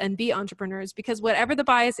badasses and be entrepreneurs, because whatever the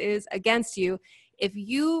bias is against you, if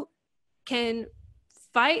you can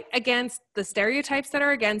fight against the stereotypes that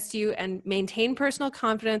are against you and maintain personal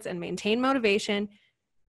confidence and maintain motivation,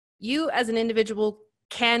 you as an individual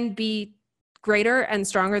can be greater and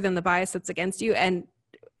stronger than the bias that's against you. And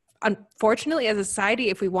unfortunately, as a society,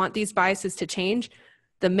 if we want these biases to change,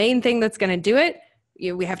 the main thing that's going to do it,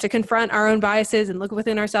 we have to confront our own biases and look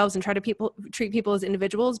within ourselves and try to treat people as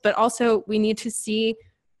individuals. But also, we need to see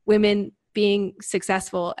women being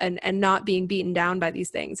successful and not being beaten down by these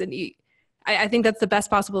things. And I think that's the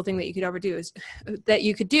best possible thing that you could ever do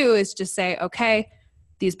is just say, okay,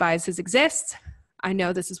 these biases exist. I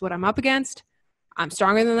know this is what I'm up against. I'm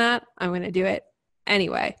stronger than that. I'm going to do it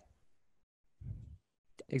anyway.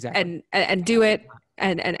 Exactly. And do it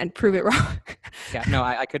and prove it wrong. Yeah, no,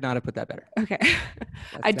 I could not have put that better. Okay.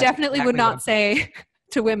 That's I definitely exactly would what I'm not say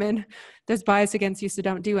to women, there's bias against you, so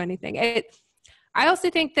don't do anything. I also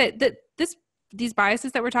think that these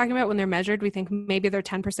biases that we're talking about, when they're measured, we think maybe they're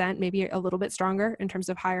 10%, maybe a little bit stronger in terms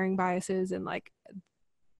of hiring biases and like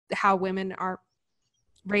how women are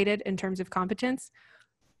rated in terms of competence.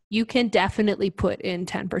 You can definitely put in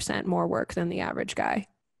 10% more work than the average guy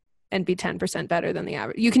and be 10% better than the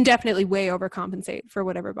average. You can definitely way overcompensate for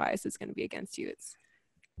whatever bias is going to be against you.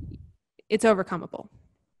 It's overcomable.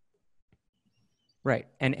 Right.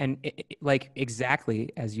 And like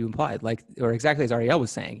exactly as you implied, like, or exactly as Ariel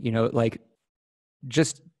was saying, you know, like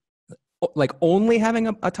just like only having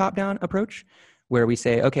a top-down approach where we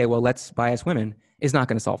say, okay, well, let's bias women is not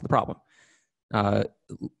going to solve the problem.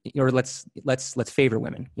 Or let's favor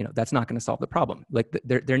women, you know, that's not going to solve the problem. Like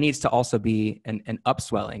there needs to also be an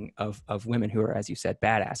upswelling of women who are, as you said,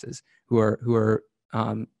 badasses, who are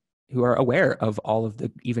aware of all of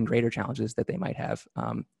the even greater challenges that they might have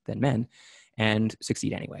than men, and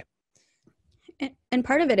succeed anyway. And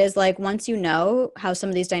part of it is like, once you know how some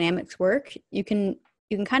of these dynamics work, you can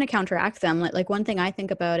kind of counteract them. Like one thing I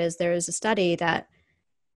think about is there is a study that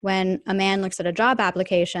when a man looks at a job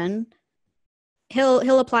application,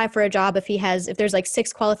 he'll apply for a job if there's like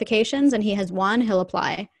 6 qualifications and he has 1, he'll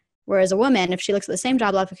apply. Whereas a woman, if she looks at the same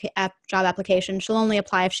job application, she'll only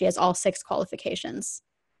apply if she has all 6 qualifications.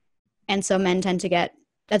 And so men tend to get,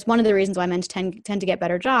 that's one of the reasons why men tend to get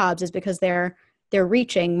better jobs, is because they're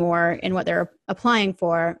reaching more in what they're applying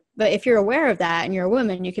for. But if you're aware of that and you're a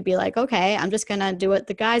woman, you could be like, okay, I'm just going to do what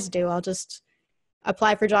the guys do. I'll just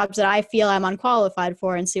apply for jobs that I feel I'm unqualified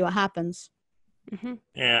for and see what happens. Mm-hmm.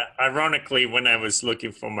 Yeah, ironically, when I was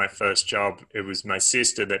looking for my first job, it was my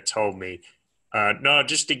sister that told me, no,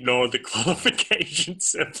 just ignore the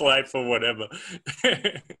qualifications, apply for whatever.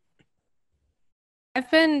 I've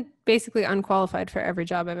been basically unqualified for every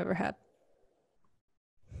job I've ever had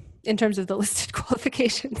in terms of the listed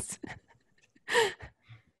qualifications.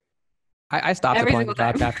 I stopped applying for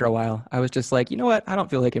jobs after a while. I was just like, you know what? I don't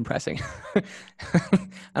feel like impressing. I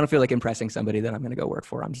don't feel like impressing somebody that I'm going to go work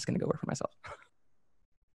for. I'm just going to go work for myself.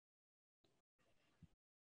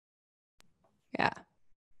 Yeah.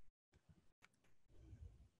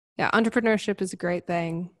 Yeah, entrepreneurship is a great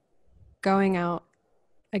thing. Going out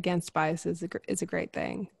against bias is a great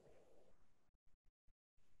thing.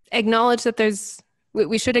 Acknowledge that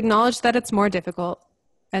we should acknowledge that it's more difficult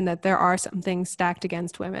and that there are some things stacked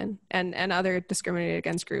against women and other discriminated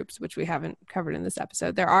against groups, which we haven't covered in this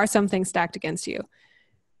episode. There are some things stacked against you,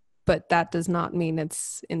 but that does not mean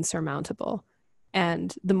it's insurmountable.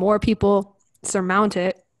 And the more people surmount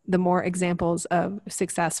it, the more examples of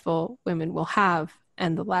successful women we'll have,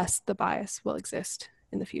 and the less the bias will exist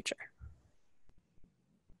in the future.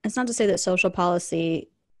 It's not to say that social policy,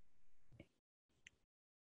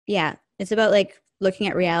 it's about like looking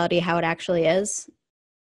at reality, how it actually is,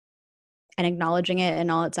 and acknowledging it in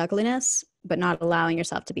all its ugliness, but not allowing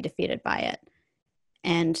yourself to be defeated by it,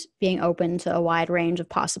 and being open to a wide range of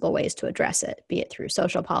possible ways to address it, be it through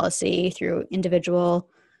social policy, through individual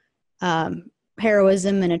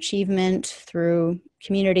heroism and achievement, through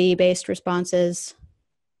community-based responses.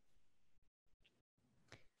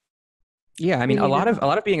 Yeah, I mean, a lot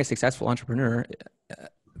of being a successful entrepreneur,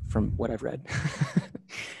 from what I've read,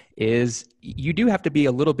 is you do have to be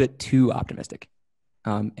a little bit too optimistic,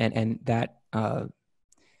 and that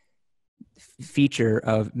feature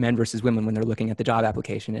of men versus women when they're looking at the job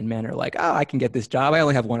application, and men are like, oh, I can get this job. I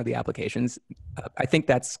only have one of the applications. I think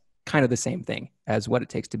that's kind of the same thing as what it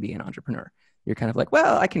takes to be an entrepreneur. You're kind of like,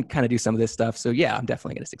 well, I can kind of do some of this stuff, so yeah, I'm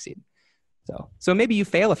definitely going to succeed. So maybe you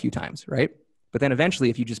fail a few times, right? But then eventually,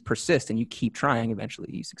 if you just persist and you keep trying, eventually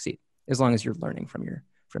you succeed, as long as you're learning from your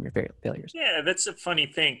failures. Yeah, that's a funny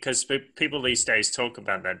thing, because people these days talk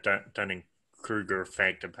about that dunning-kruger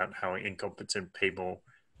effect, about how incompetent people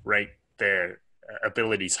rate their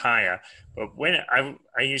abilities higher. But when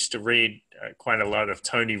I used to read quite a lot of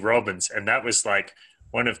Tony Robbins, and that was like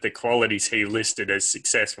one of the qualities he listed as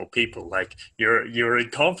successful people. Like, you're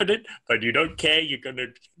incompetent, but you don't care. You're gonna,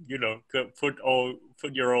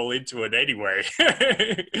 put your all into it anyway.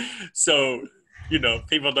 So,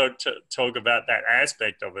 people don't talk about that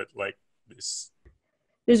aspect of it like this.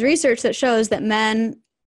 There's research that shows that men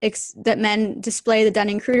display the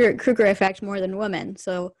Dunning-Kruger effect more than women.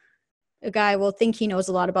 So a guy will think he knows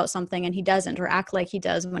a lot about something and he doesn't, or act like he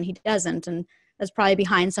does when he doesn't. And that's probably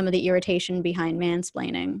behind some of the irritation behind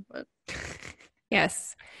mansplaining. But.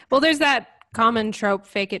 Yes. Well, there's that common trope,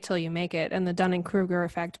 fake it till you make it. And the dunning-kruger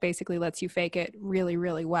effect basically lets you fake it really,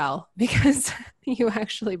 really well because you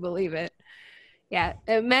actually believe it. Yeah,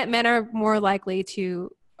 men are more likely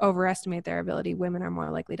to overestimate their ability. Women are more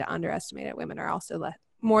likely to underestimate it. Women are also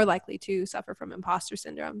more likely to suffer from imposter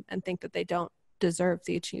syndrome and think that they don't deserve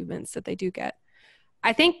the achievements that they do get.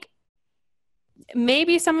 I think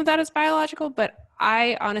maybe some of that is biological, but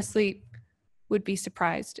I honestly would be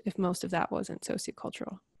surprised if most of that wasn't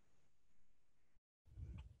sociocultural.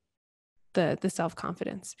 The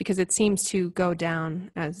self-confidence, because it seems to go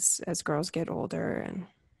down as girls get older. And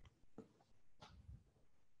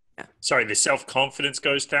yeah. Sorry, the self-confidence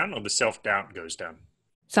goes down or the self-doubt goes down?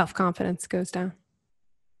 Self-confidence goes down.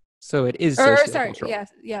 So it is sociocultural.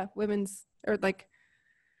 Yeah, women's, or like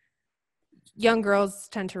young girls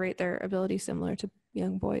tend to rate their ability similar to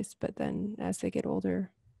young boys, but then as they get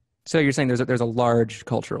older. So you're saying there's a large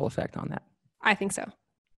cultural effect on that? I think so.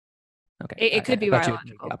 Okay. It could be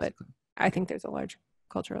biological, but I think there's a large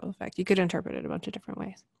cultural effect. You could interpret it a bunch of different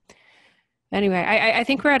ways. Anyway, I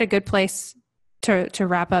think we're at a good place to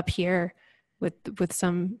wrap up here with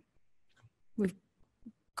some. We've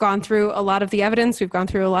gone through a lot of the evidence. We've gone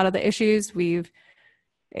through a lot of the issues. We've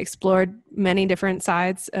explored many different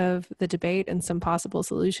sides of the debate and some possible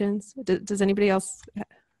solutions. Does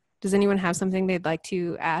anyone have something they'd like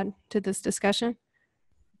to add to this discussion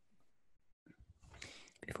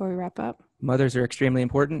before we wrap up? Mothers are extremely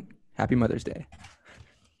important. Happy Mother's Day.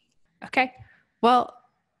 Okay. Well,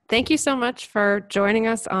 thank you so much for joining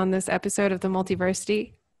us on this episode of the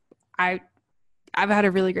Multiversity. I've had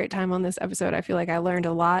a really great time on this episode. I feel like I learned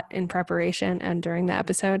a lot in preparation and during the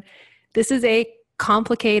episode. This is a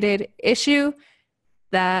complicated issue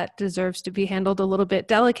that deserves to be handled a little bit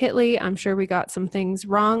delicately. I'm sure we got some things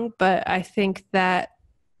wrong, but I think that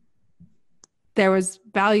there was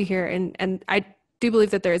value here. And I do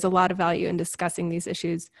believe that there is a lot of value in discussing these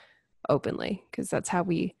issues openly, because that's how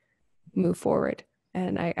we move forward.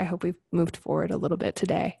 And I hope we've moved forward a little bit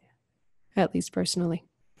today, at least personally.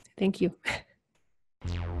 Thank you.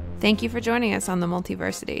 Thank you for joining us on the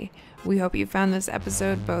Multiversity. We hope you found this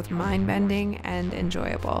episode both mind-bending and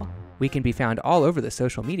enjoyable. We can be found all over the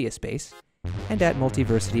social media space and at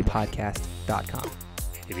multiversitypodcast.com.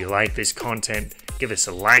 If you like this content, give us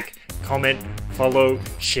a like, comment, follow,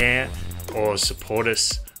 share, or support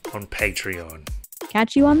us on Patreon.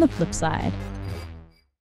 Catch you on the flip side.